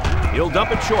pass. He'll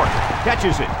dump it short.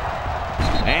 Catches it.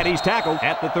 And he's tackled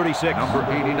at the 36. Number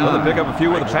 89. Another pick up a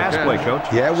few with a pass play, Coach.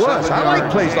 Yeah, it was. I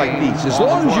like plays like these. As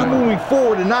long as you're moving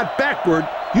forward and not backward,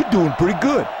 you're doing pretty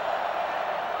good.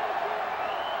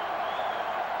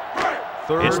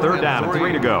 It's 3rd down and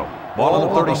 3 to go. Ball on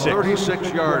the 36.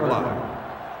 36-yard line.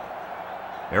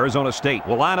 Arizona State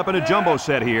will line up in a jumbo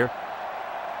set here.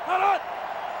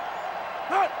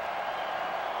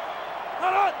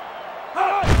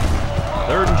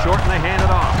 3rd and short, and they hand it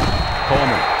off.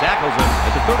 Coleman tackles him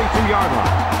at the 32-yard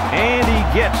line. And he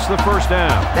gets the 1st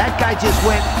down. That guy just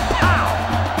went pow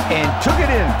and took it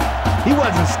in. He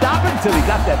wasn't stopping until he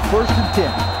got that 1st and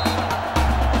 10.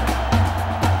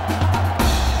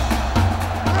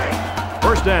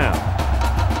 1st down.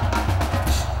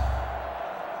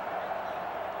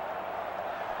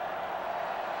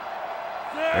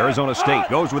 Arizona State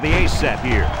goes with the ace set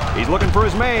here. He's looking for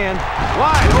his man.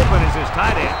 Wide open is his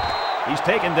tight end. He's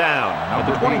taken down at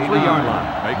the 23-yard line.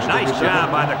 Nice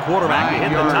job by the quarterback to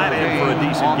hit the tight end for a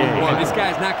decent game. And this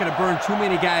guy's not going to burn too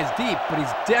many guys deep, but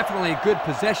he's definitely a good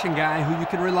possession guy who you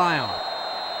can rely on.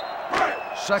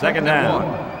 2nd down.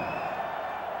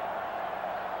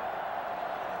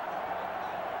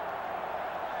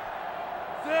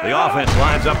 The offense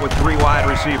lines up with 3 wide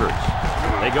receivers.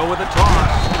 They go with a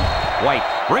toss. White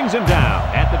brings him down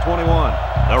at the 21.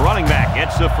 The running back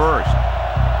gets the 1st.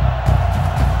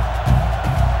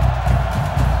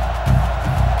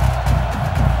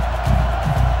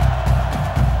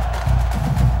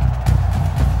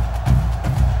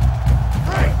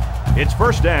 It's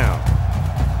 1st down.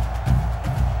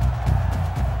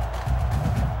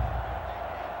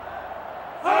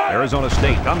 Arizona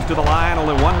State comes to the line,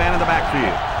 only one man in the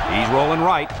backfield. He's rolling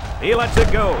right. He lets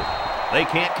it go. They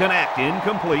can't connect.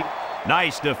 Incomplete.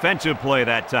 Nice defensive play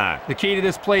that time. The key to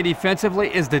this play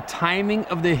defensively is the timing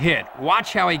of the hit.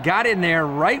 Watch how he got in there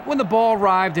right when the ball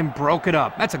arrived and broke it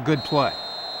up. That's a good play.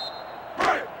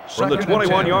 From the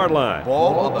 21-yard line.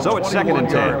 So it's 2nd and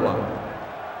 10.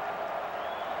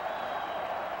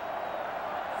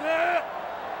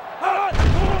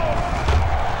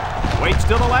 Waits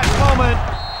till the last moment.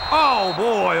 Oh,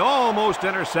 boy, almost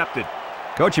intercepted.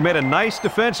 Coach, you made a nice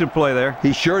defensive play there.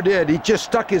 He sure did. He just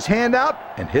stuck his hand out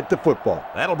and hit the football.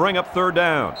 That'll bring up 3rd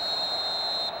down.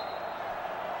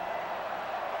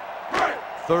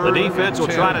 The defense will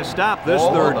try to stop this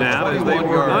 3rd down as they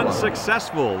were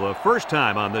unsuccessful the first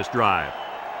time on this drive.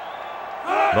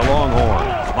 The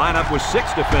Longhorns line up with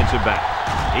 6 defensive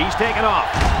backs. He's taken off.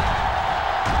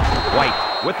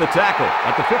 White with the tackle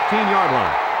at the 15-yard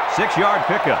line. 6-yard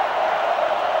pickup.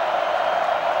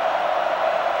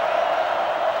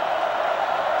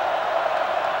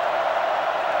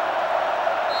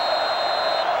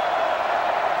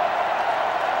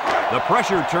 The The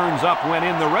pressure turns up when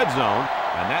in the red zone,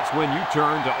 and that's when you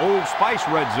turn to Old Spice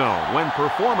red zone, when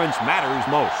performance matters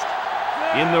most.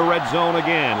 In the red zone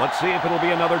again. Let's see if it'll be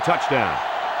another touchdown.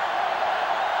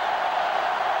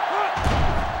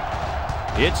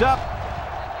 It's up,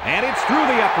 and it's through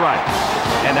the upright.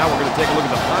 And now we're going to take a look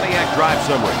at the Pontiac drive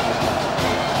summary.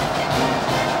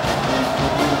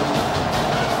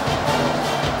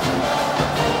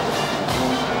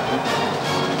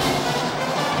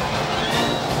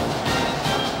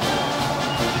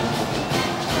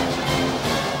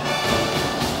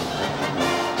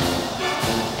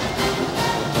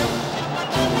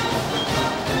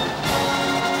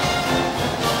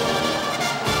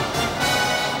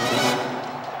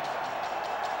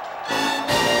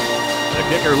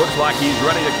 Kicker looks like he's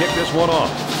ready to kick this one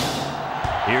off.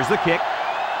 Here's the kick.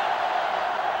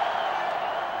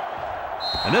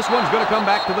 And this one's going to come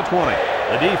back to the 20.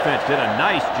 The defense did a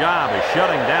nice job of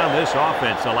shutting down this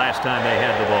offense the last time they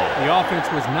had the ball. The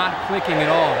offense was not clicking at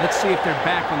all. Let's see if they're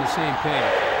back on the same page.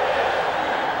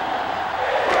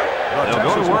 They'll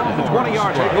go to work at the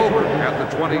 20-yard line. Over at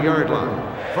the 20-yard line.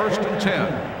 1st and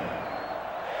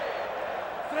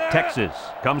 10. Texas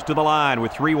comes to the line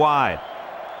with 3 wide.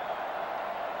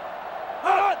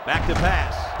 Back to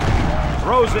pass.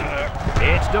 Throws it.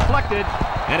 It's deflected,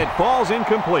 and it falls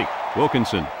incomplete.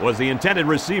 Wilkinson was the intended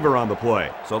receiver on the play,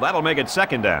 so that'll make it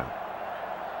 2nd down.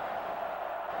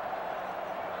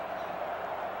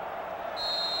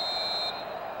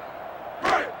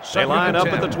 They line up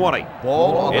at the 20.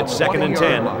 It's 2nd and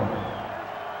 10.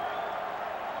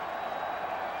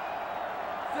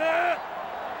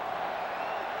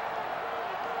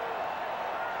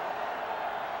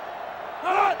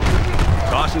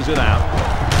 Tosses it out.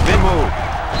 Spin move.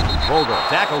 Vogel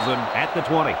tackles him at the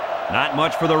 20. Not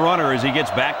much for the runner as he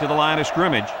gets back to the line of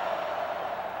scrimmage.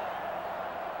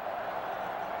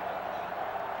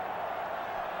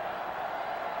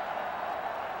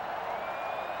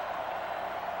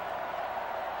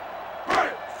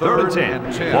 Third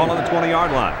and 10. Ball on the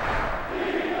 20-yard line.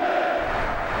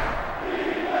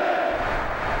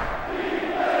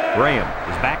 Graham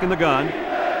is back in the gun.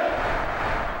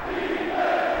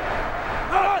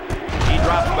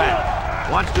 Drops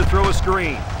back, wants to throw a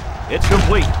screen. It's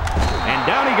complete, and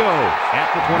down he goes at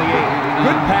the 28.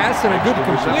 Good pass and a good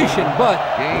completion, but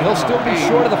he'll still be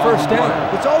short of the 1st down.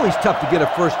 It's always tough to get a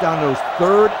 1st down in those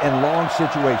 3rd and long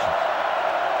situations.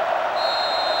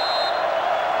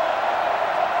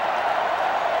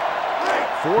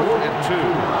 Fourth and 2.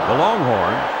 The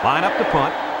Longhorn line up to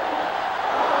punt.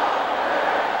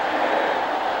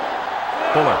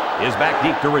 Fuller is back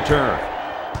deep to return.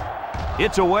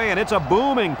 It's away, and it's a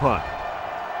booming punt.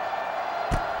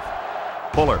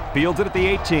 Fuller fields it at the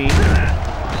 18.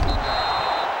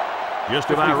 Just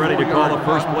about ready to call the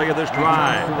first play of this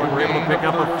drive. They were able to pick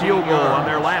up a field goal on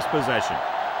their last possession.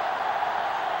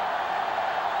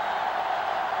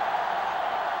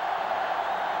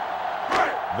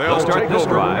 They'll start this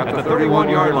drive at the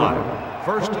 31-yard line.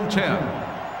 1st and 10.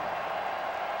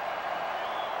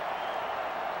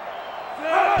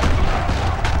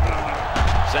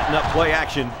 Setting up play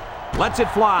action. Lets it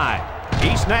fly.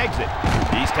 He snags it.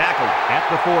 He's tackled at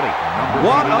the 40.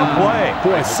 What a play.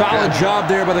 Boy, a solid job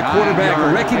there by the quarterback,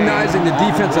 recognizing the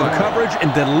defensive coverage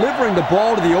and delivering the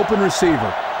ball to the open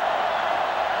receiver.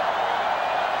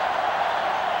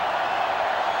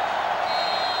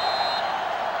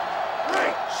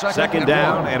 Second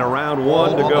down and around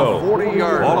 1 to go.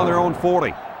 Ball on their own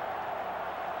 40.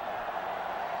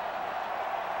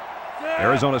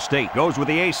 Arizona State goes with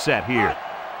the ace set here.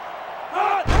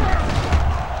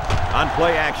 On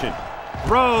play action.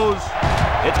 Throws.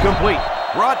 It's complete.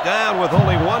 Brought down with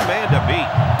only one man to beat.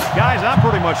 Guys, I'm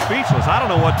pretty much speechless. I don't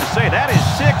know what to say. That is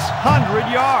 600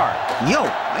 yards. Yo,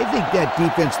 I think that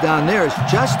defense down there is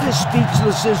just as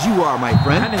speechless as you are, my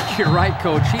friend. I think you're right,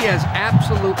 Coach. He has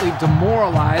absolutely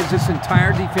demoralized this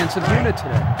entire defensive unit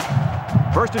today.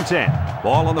 1st and 10.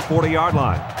 Ball on the 40-yard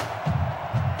line.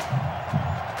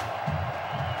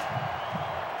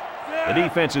 The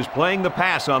defense is playing the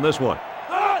pass on this one.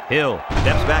 Hill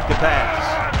steps back to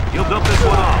pass. He'll dump this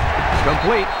one off.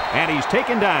 Complete, and he's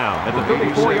taken down at the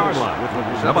 34-yard line.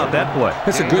 How about that play?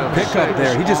 That's a good pickup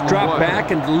there. He just dropped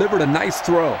back and delivered a nice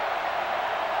throw.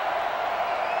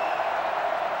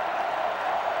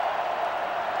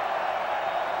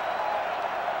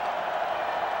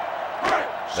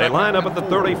 They line up at the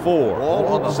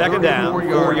 34. Second down,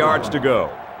 4 yards to go.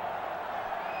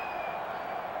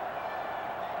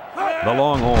 The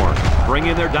Longhorns bring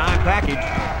in their dime package.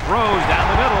 Throws down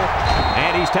the middle,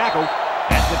 and he's tackled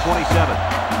at the 27.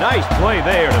 Nice play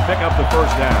there to pick up the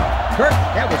first down. Kirk,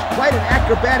 that was quite an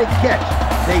acrobatic catch.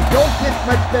 They don't get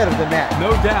much better than that.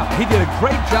 No doubt. He did a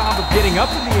great job of getting up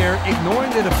in the air, ignoring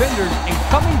the defenders, and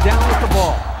coming down with the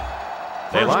ball.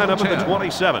 They line up at the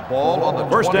 27. Ball on the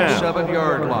First down.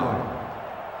 27-yard line.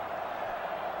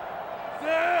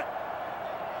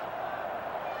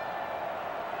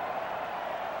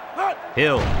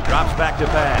 Hill drops back to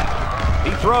pass.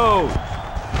 He throws.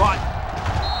 Caught.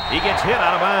 He gets hit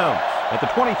out of bounds at the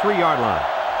 23-yard line.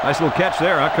 Nice little catch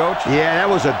there, huh, Coach? Yeah, that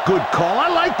was a good call. I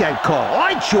like that call.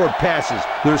 I like short passes.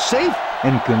 They're safe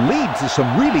and can lead to some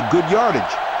really good yardage.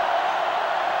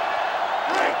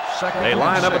 They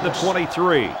line up at the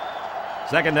 23.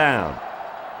 Second down.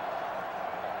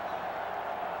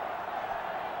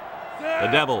 The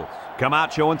Devils come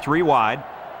out showing 3 wide.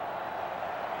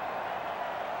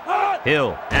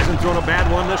 Hill hasn't thrown a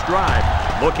bad one this drive.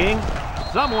 Looking.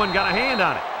 Someone got a hand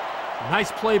on it.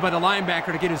 Nice play by the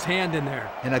linebacker to get his hand in there.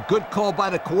 And a good call by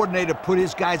the coordinator to put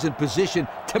his guys in position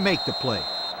to make the play.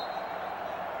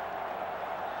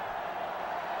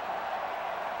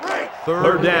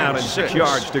 Third down and 6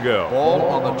 yards to go. Ball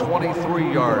on the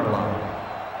 23-yard line.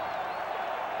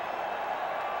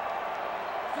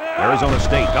 Arizona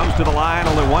State comes to the line,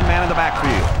 only one man in the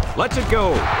backfield. Lets it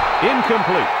go.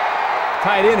 Incomplete.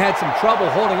 Tight end had some trouble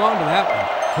holding on to that one.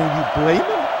 Can you blame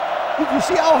him? Did you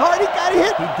see how hard he got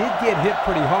hit? He did get hit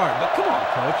pretty hard, but come on,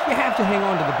 Coach. You have to hang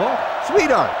on to the ball.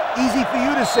 Sweetheart, easy for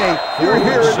you to say. You're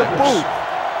here in the booth.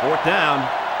 Fourth down,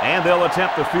 and they'll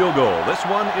attempt the field goal. This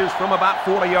one is from about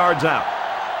 40 yards out.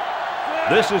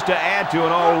 This is to add to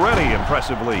an already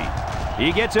impressive lead.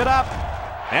 He gets it up,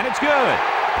 and it's good.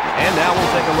 And now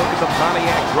we'll take a look at the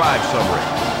Pontiac drive summary.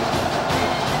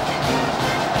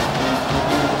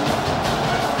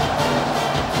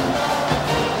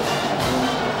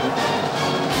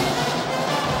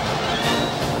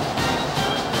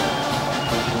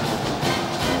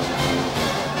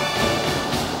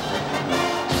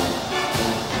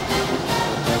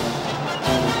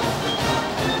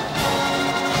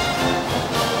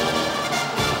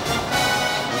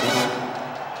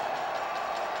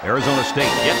 Arizona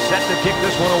State gets set to kick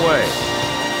this one away.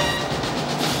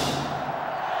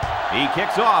 He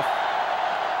kicks off.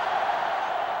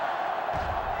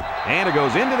 And it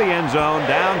goes into the end zone,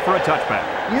 down for a touchback.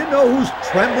 You know who's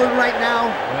trembling right now?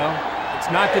 Well, it's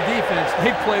not the defense.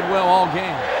 They've played well all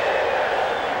game.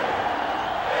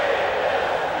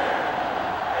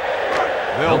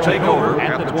 They'll take over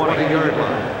at the 20-yard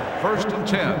line. First and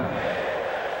 10.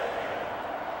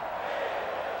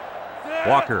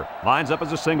 Walker lines up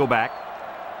as a single back.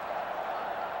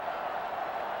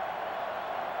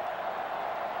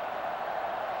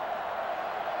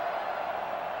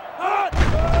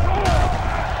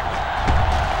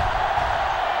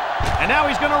 And now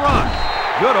he's going to run.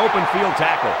 Good open field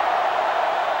tackle.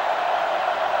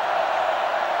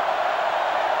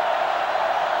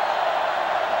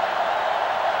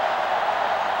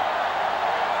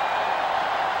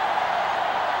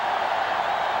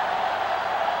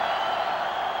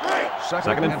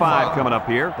 Second and 5 coming up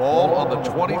here. Ball on the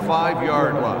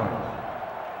 25-yard line.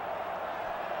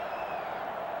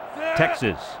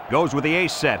 Texas goes with the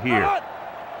ace set here.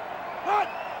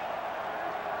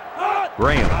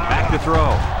 Graham back to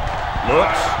throw.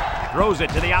 Looks, throws it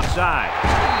to the outside.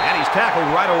 And he's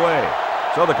tackled right away.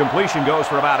 So the completion goes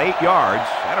for about 8 yards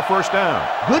and a first down.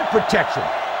 Good protection.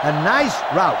 A nice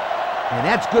route. And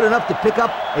that's good enough to pick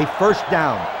up a first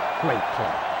down. Great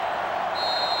play.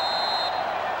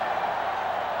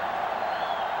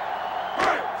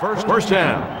 First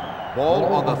down.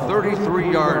 Ball on the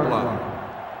 33-yard line.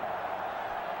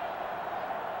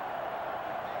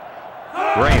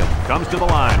 Graham comes to the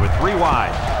line with 3 wide.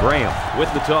 Graham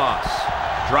with the toss.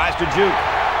 Tries to juke.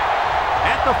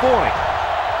 At the 40.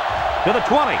 To the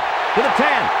 20. To the 10.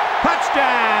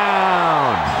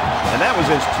 Touchdown! And that was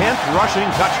his 10th rushing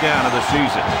touchdown of the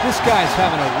season. This guy's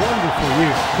having a wonderful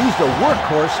year. He's the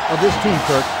workhorse of this team,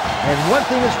 Kirk. And one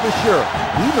thing is for sure,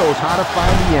 he knows how to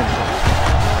find the end zone.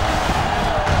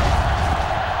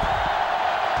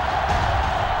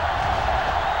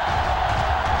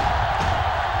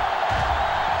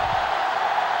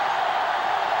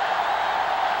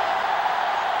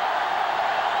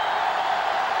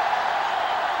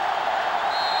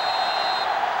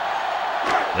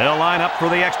 They'll line up for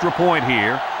the extra point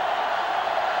here.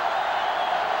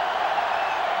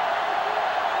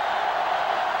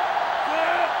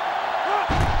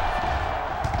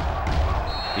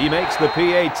 He makes the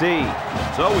PAT.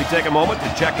 So we take a moment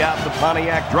to check out the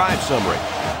Pontiac drive summary.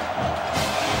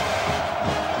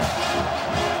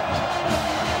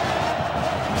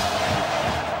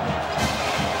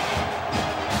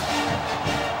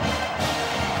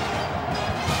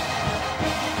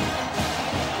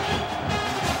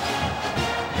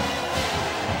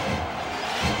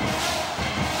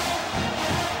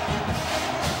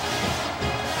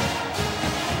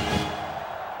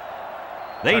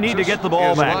 They need to get the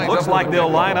ball back. Looks like they'll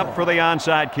line up for the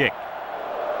onside kick.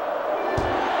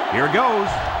 Here it goes.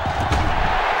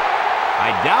 I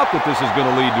doubt that this is going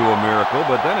to lead to a miracle,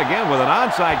 but then again, with an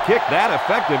onside kick that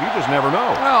effective, you just never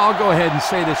know. Well, I'll go ahead and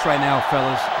say this right now,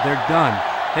 fellas. They're done.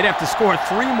 They'd have to score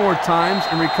 3 more times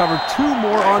and recover 2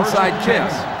 more onside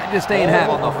kicks. That just ain't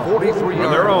happening.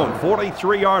 On their own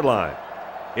 43-yard line.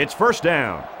 It's first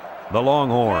down. The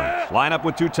Longhorns line up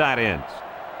with 2 tight ends.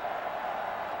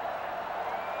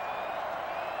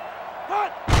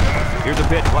 Here's a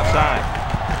pitch, left side.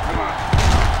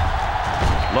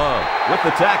 Love with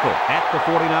the tackle at the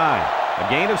 49. A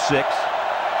gain of 6.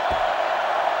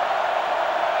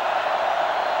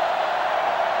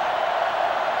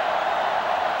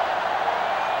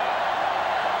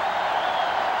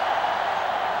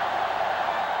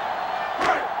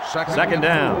 Second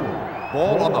down.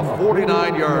 Ball on the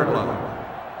 49-yard line.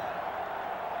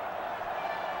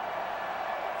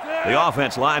 The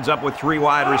offense lines up with 3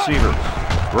 wide receivers.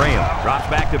 Graham drops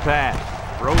back to pass.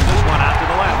 Throws this one out to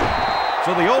the left.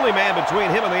 So the only man between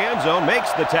him and the end zone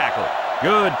makes the tackle.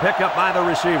 Good pickup by the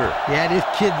receiver. Yeah, this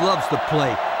kid loves to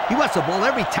play. He wants the ball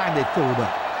every time they throw it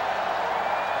up.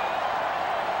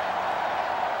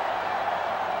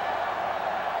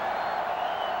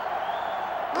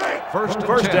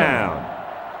 First down.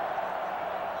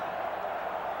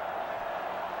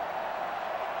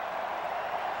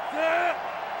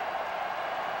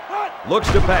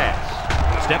 Looks to pass.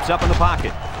 Steps up in the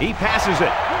pocket. He passes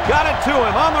it. Got it to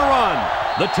him on the run.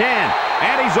 The 10.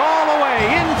 And he's all the way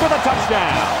in for the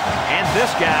touchdown. And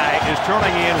this guy is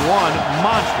turning in one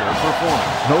monster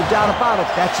performance. No doubt about it.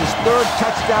 That's his 3rd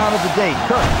touchdown of the day.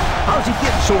 Kirk, how's he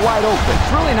getting so wide open?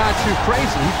 It's really not too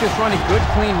crazy. He's just running good,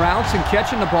 clean routes and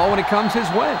catching the ball when it comes his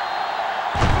way.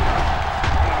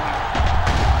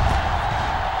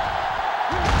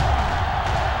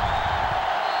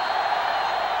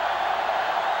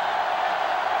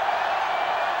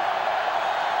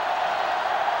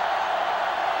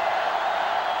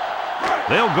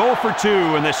 They'll go for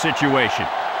 2 in this situation.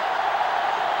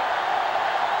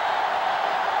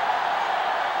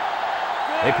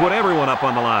 They put everyone up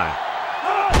on the line.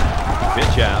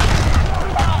 Pitch out.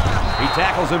 He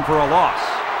tackles him for a loss.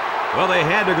 Well, they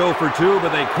had to go for 2,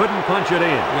 but they couldn't punch it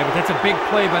in. Yeah, but that's a big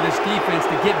play by this defense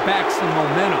to get back some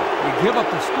momentum. You give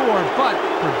up the score, but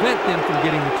prevent them from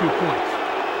getting the 2 points.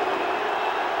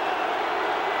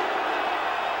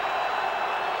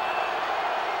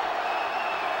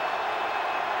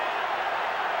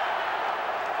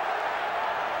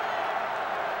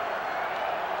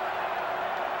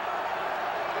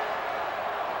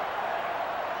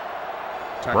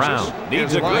 Brown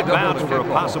needs a good bounce for a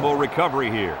possible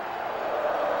recovery here.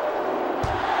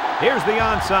 Here's the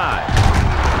onside.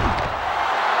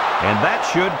 And that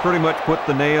should pretty much put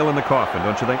the nail in the coffin,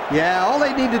 don't you think? Yeah, all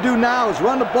they need to do now is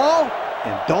run the ball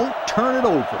and don't turn it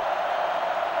over.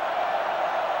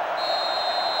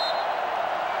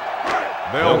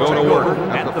 They'll go to work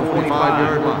at the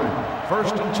 45-yard line.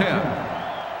 First and 10.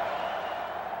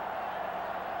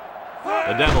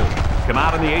 The Devils come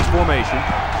out in the ace formation.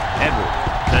 Edwards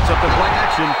sets up the play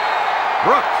action.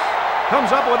 Brooks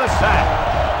comes up with a sack.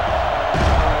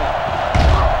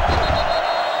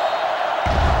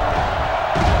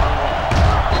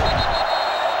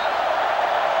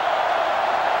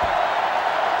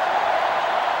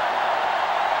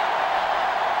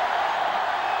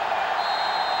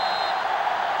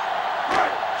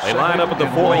 They line up at the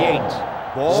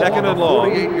 48. Second and long.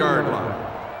 48-yard line.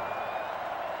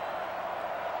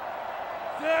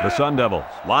 The Sun Devils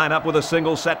line up with a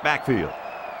single set backfield.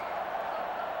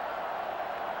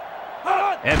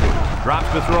 Edwards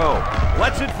drops the throw.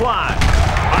 Lets it fly.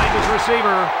 Finds his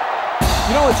receiver.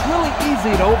 You know, it's really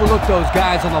easy to overlook those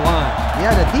guys on the line.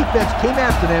 Yeah, the defense came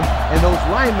after them, and those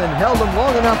linemen held them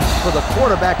long enough for the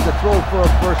quarterback to throw for a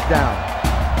first down.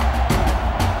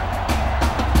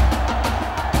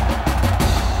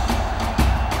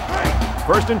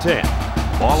 First and 10.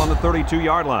 Ball on the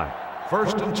 32-yard line.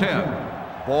 First and 10.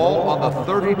 Ball on the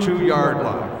 32-yard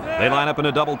line. They line up in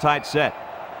a double tight set.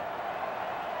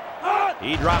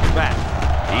 He drops back.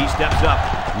 He steps up.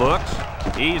 Looks.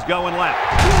 He's going left.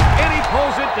 And he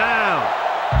pulls it down.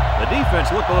 The defense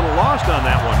looked a little lost on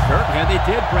that one, Kirk. Yeah, they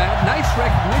did, Brad. Nice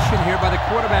recognition here by the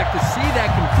quarterback to see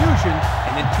that confusion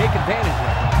and then take advantage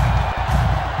of it.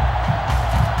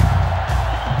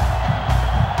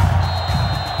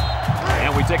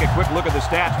 We take a quick look at the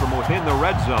stats from within the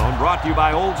red zone, brought to you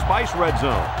by Old Spice Red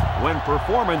Zone, when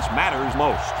performance matters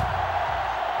most.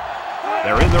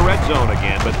 They're in the red zone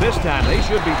again, but this time they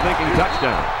should be thinking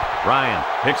touchdown. Ryan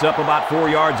picks up about 4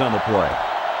 yards on the play.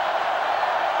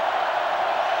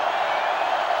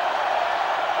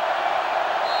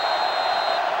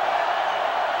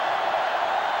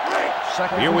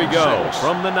 Here we go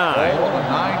from the 9. Ball on the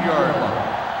 9-yard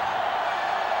line.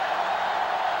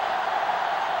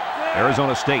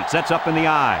 Arizona State sets up in the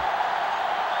I.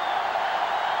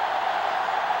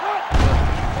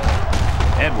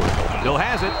 Edwards still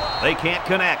has it. They can't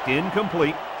connect.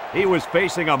 Incomplete. He was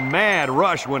facing a mad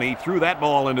rush when he threw that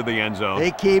ball into the end zone.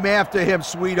 They came after him,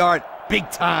 sweetheart. Big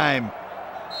time.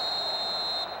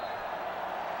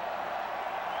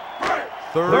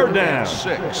 Third down.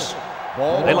 6.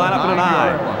 Ball They line up in an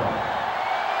I.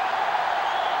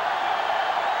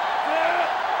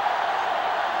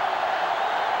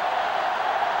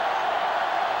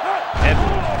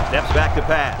 Edwards steps back to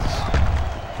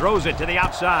pass. Throws it to the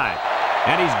outside.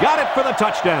 And he's got it for the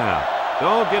touchdown.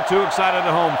 Don't get too excited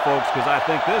at home, folks, because I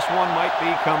think this one might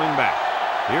be coming back.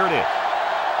 Here it is.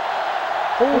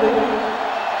 Holding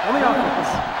on the offense.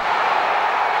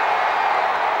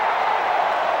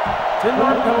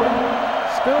 10-yard penalty.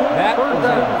 Still That third was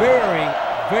a down. very,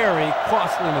 very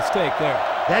costly mistake there.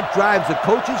 That drives the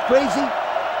coaches crazy.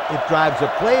 It drives the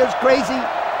players crazy.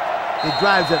 It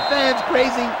drives the fans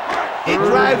crazy. It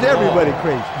drives everybody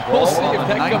crazy. We'll see if on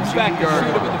that the comes back to 19-yard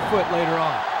shoot him in line. the foot later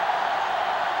on.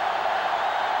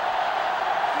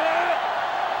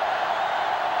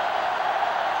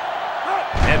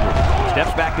 Edwards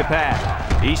steps back to pass.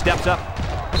 He steps up.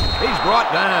 He's brought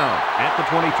down at the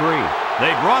 23. They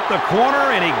brought the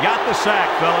corner, and he got the sack,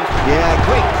 fellas. Yeah,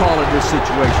 great call in this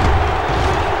situation.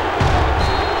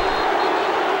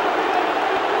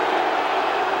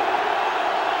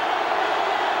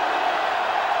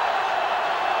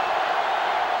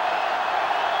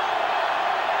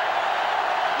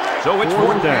 So it's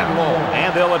fourth down,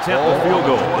 and they'll attempt the field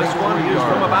goal. This one is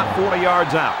from about 40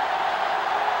 yards out.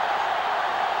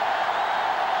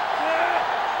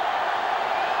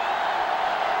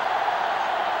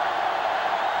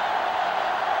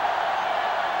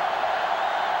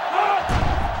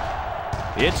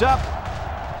 It's up,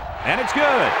 and it's good.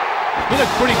 He looked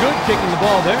pretty good kicking the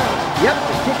ball there. Yep,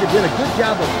 the kicker did a good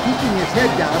job of keeping his head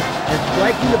down and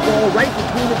striking the ball right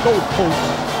between the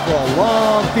goalposts for a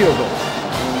long field goal.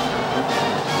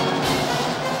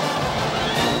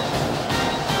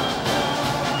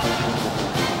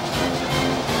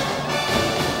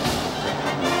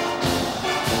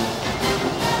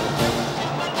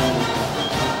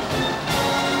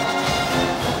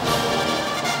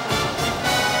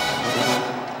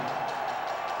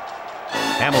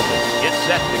 Hamilton gets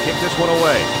set to kick this one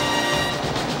away.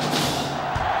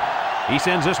 He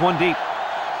sends this one deep.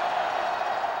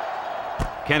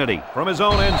 Kennedy from his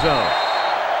own end zone.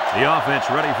 The offense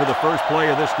ready for the first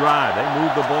play of this drive. They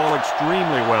moved the ball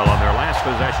extremely well on their last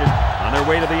possession on their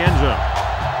way to the end zone.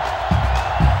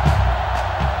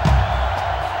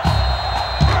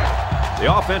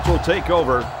 The offense will take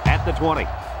over at the 20.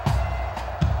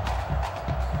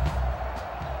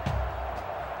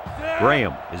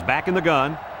 Graham is back in the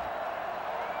gun.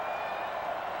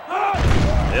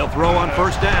 They'll throw on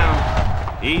first down.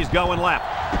 He's going left.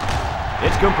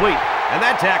 It's complete, and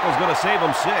that tackle's going to save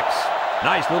him 6.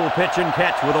 Nice little pitch and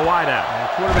catch with a wideout.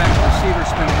 Quarterback and receivers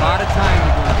spend a lot of time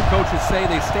together. The coaches say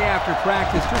they stay after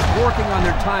practice, just working on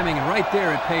their timing, and right there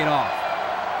it paid off.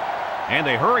 And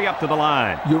they hurry up to the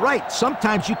line. You're right.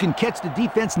 Sometimes you can catch the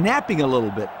defense napping a little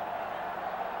bit.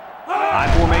 High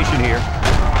formation here.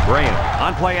 Graham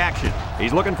on play action.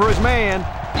 He's looking for his man.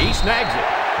 He snags it.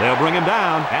 They'll bring him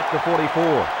down at the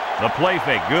 44. The play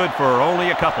fake good for only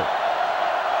a couple.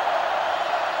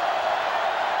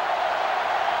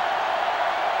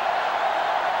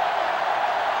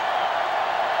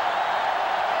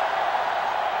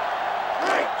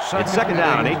 It's second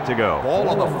down and 8 to go. Ball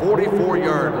on the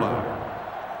 44-yard line.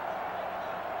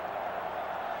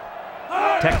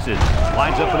 Texas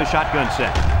lines up in a shotgun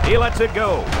set. He lets it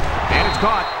go. And it's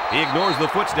caught. He ignores the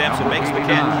footsteps and makes the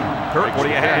catch. Kurt, what do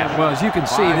you have? Well, as you can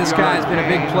see, this guy's been a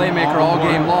big playmaker all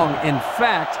game long. In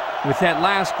fact, with that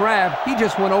last grab, he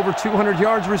just went over 200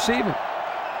 yards receiving.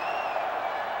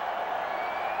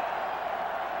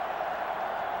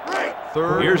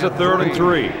 Here's a 3rd and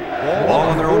 3. Ball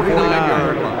on their own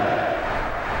 49-yard line.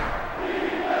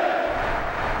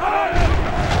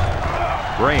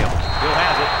 Graham still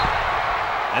has it.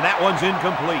 And that one's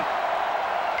incomplete.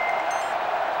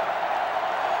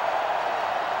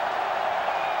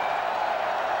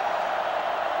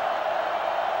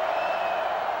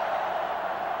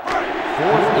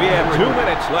 We have 2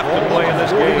 minutes left to play in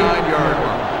this game. 49-yard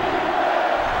line.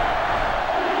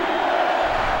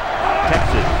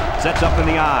 Texas sets up in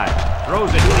the I. Throws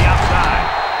it to the outside.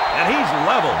 And he's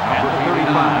level at the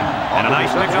 35. And a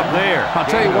nice pickup there. I'll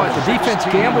tell you what, the defense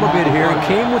gambled a bit here and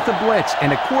came with the blitz,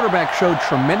 and the quarterback showed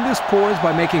tremendous poise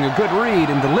by making a good read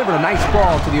and delivered a nice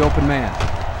ball to the open man.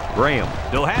 Graham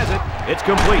still has it. It's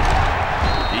complete.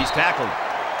 He's tackled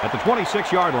at the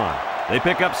 26-yard line. They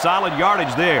pick up solid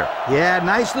yardage there. Yeah,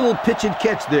 nice little pitch and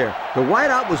catch there. The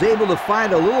wideout was able to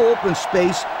find a little open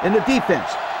space in the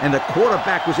defense, and the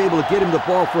quarterback was able to get him the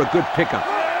ball for a good pickup.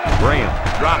 Graham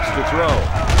drops to throw.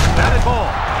 Batted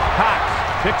ball. Cox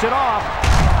picks it off.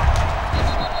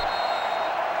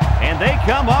 And they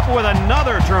come up with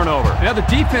another turnover. Now the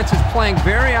defense is playing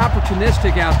very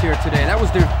opportunistic out there today. That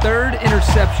was their third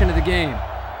interception of the game.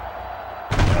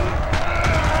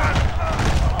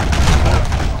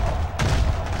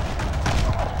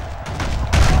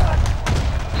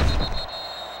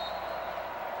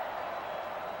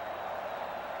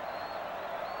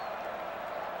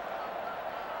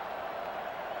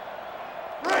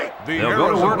 They'll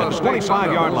go to work at the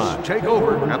 25-yard line. Take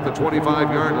over at the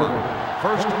 25-yard line.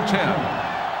 First and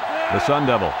 10. The Sun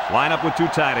Devils line up with two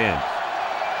tight ends.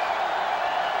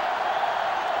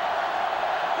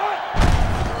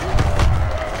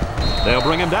 They'll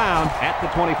bring him down at the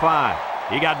 25.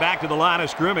 He got back to the line of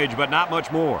scrimmage, but not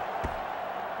much more.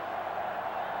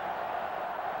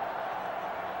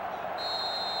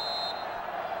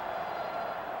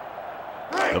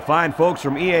 The fine folks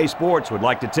from EA Sports would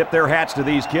like to tip their hats to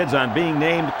these kids on being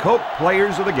named Coke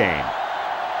Players of the Game.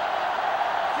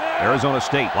 Arizona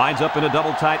State lines up in a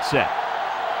double tight set.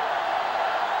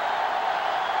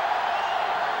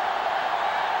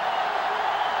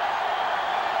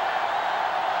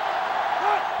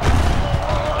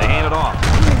 They hand it off.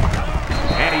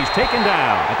 And he's taken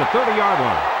down at the 30-yard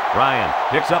line. Ryan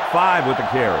picks up 5 with the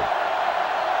carry.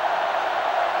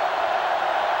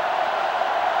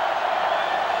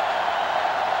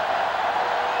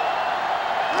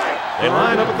 They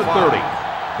line up at the 30.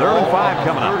 Third and 5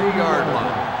 coming up. 30-yard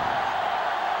line.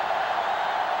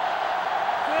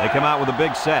 They come out with a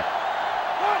big set.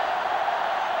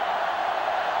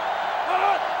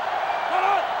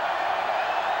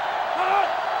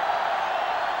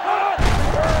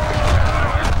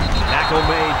 Tackle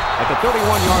made at the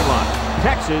 31-yard line.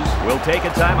 Texas will take a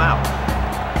timeout.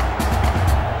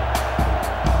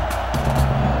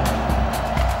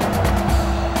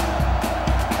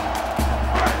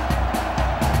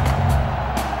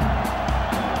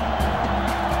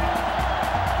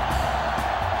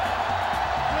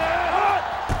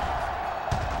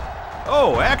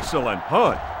 Oh, excellent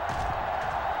punt.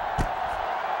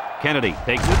 Kennedy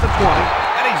takes it to 20,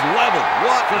 and he's leveled.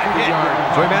 What a hit.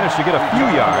 So he managed to get a few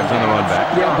yards on the run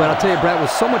back. Yeah, but I'll tell you, Brad, with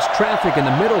so much traffic in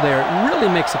the middle there, it really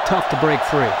makes it tough to break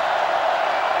free.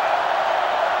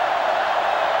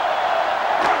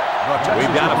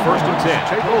 We've got a first and 10.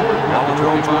 Take over Ball at the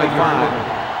throw 25.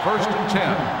 25. First and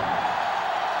 10.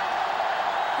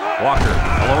 Walker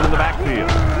alone in the backfield.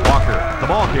 Walker, the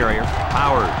ball carrier.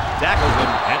 Powers tackles him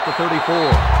at the 34.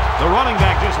 The running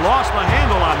back just lost the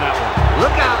handle on that one.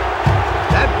 Look out.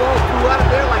 That ball flew out of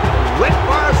there like a wet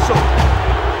bar of soap.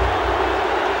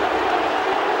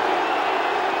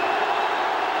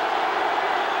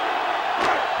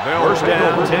 First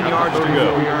down, 10 yards to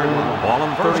go. Ball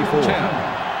on 34.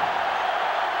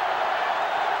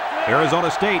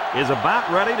 Arizona State is about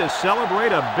ready to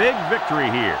celebrate a big victory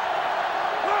here.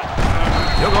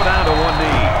 He'll go down to one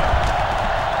knee.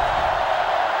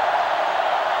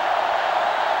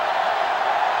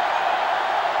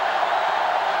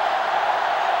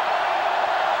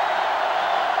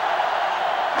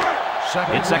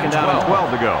 It's second down and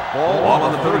 12 to go. Ball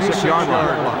on the 36-yard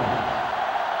line.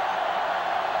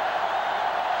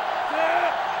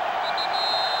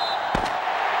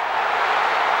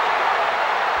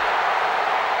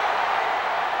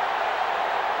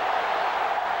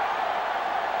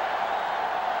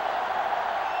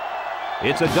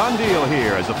 It's a done deal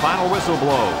here as the final whistle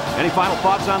blows. Any final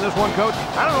thoughts on this one, Coach?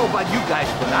 I don't know about you guys,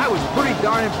 but I was pretty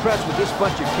darn impressed with this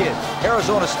bunch of kids.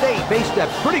 Arizona State faced a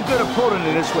pretty good opponent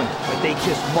in this one, but they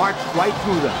just marched right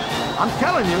through them. I'm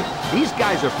telling you, these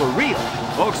guys are for real.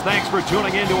 Folks, thanks for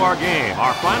tuning into our game.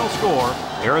 Our final score,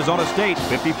 Arizona State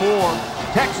 54,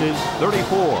 Texas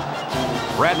 34.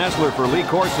 Brad Nessler for Lee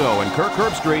Corso and Kirk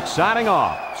Herbstreit signing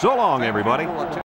off. So long, everybody.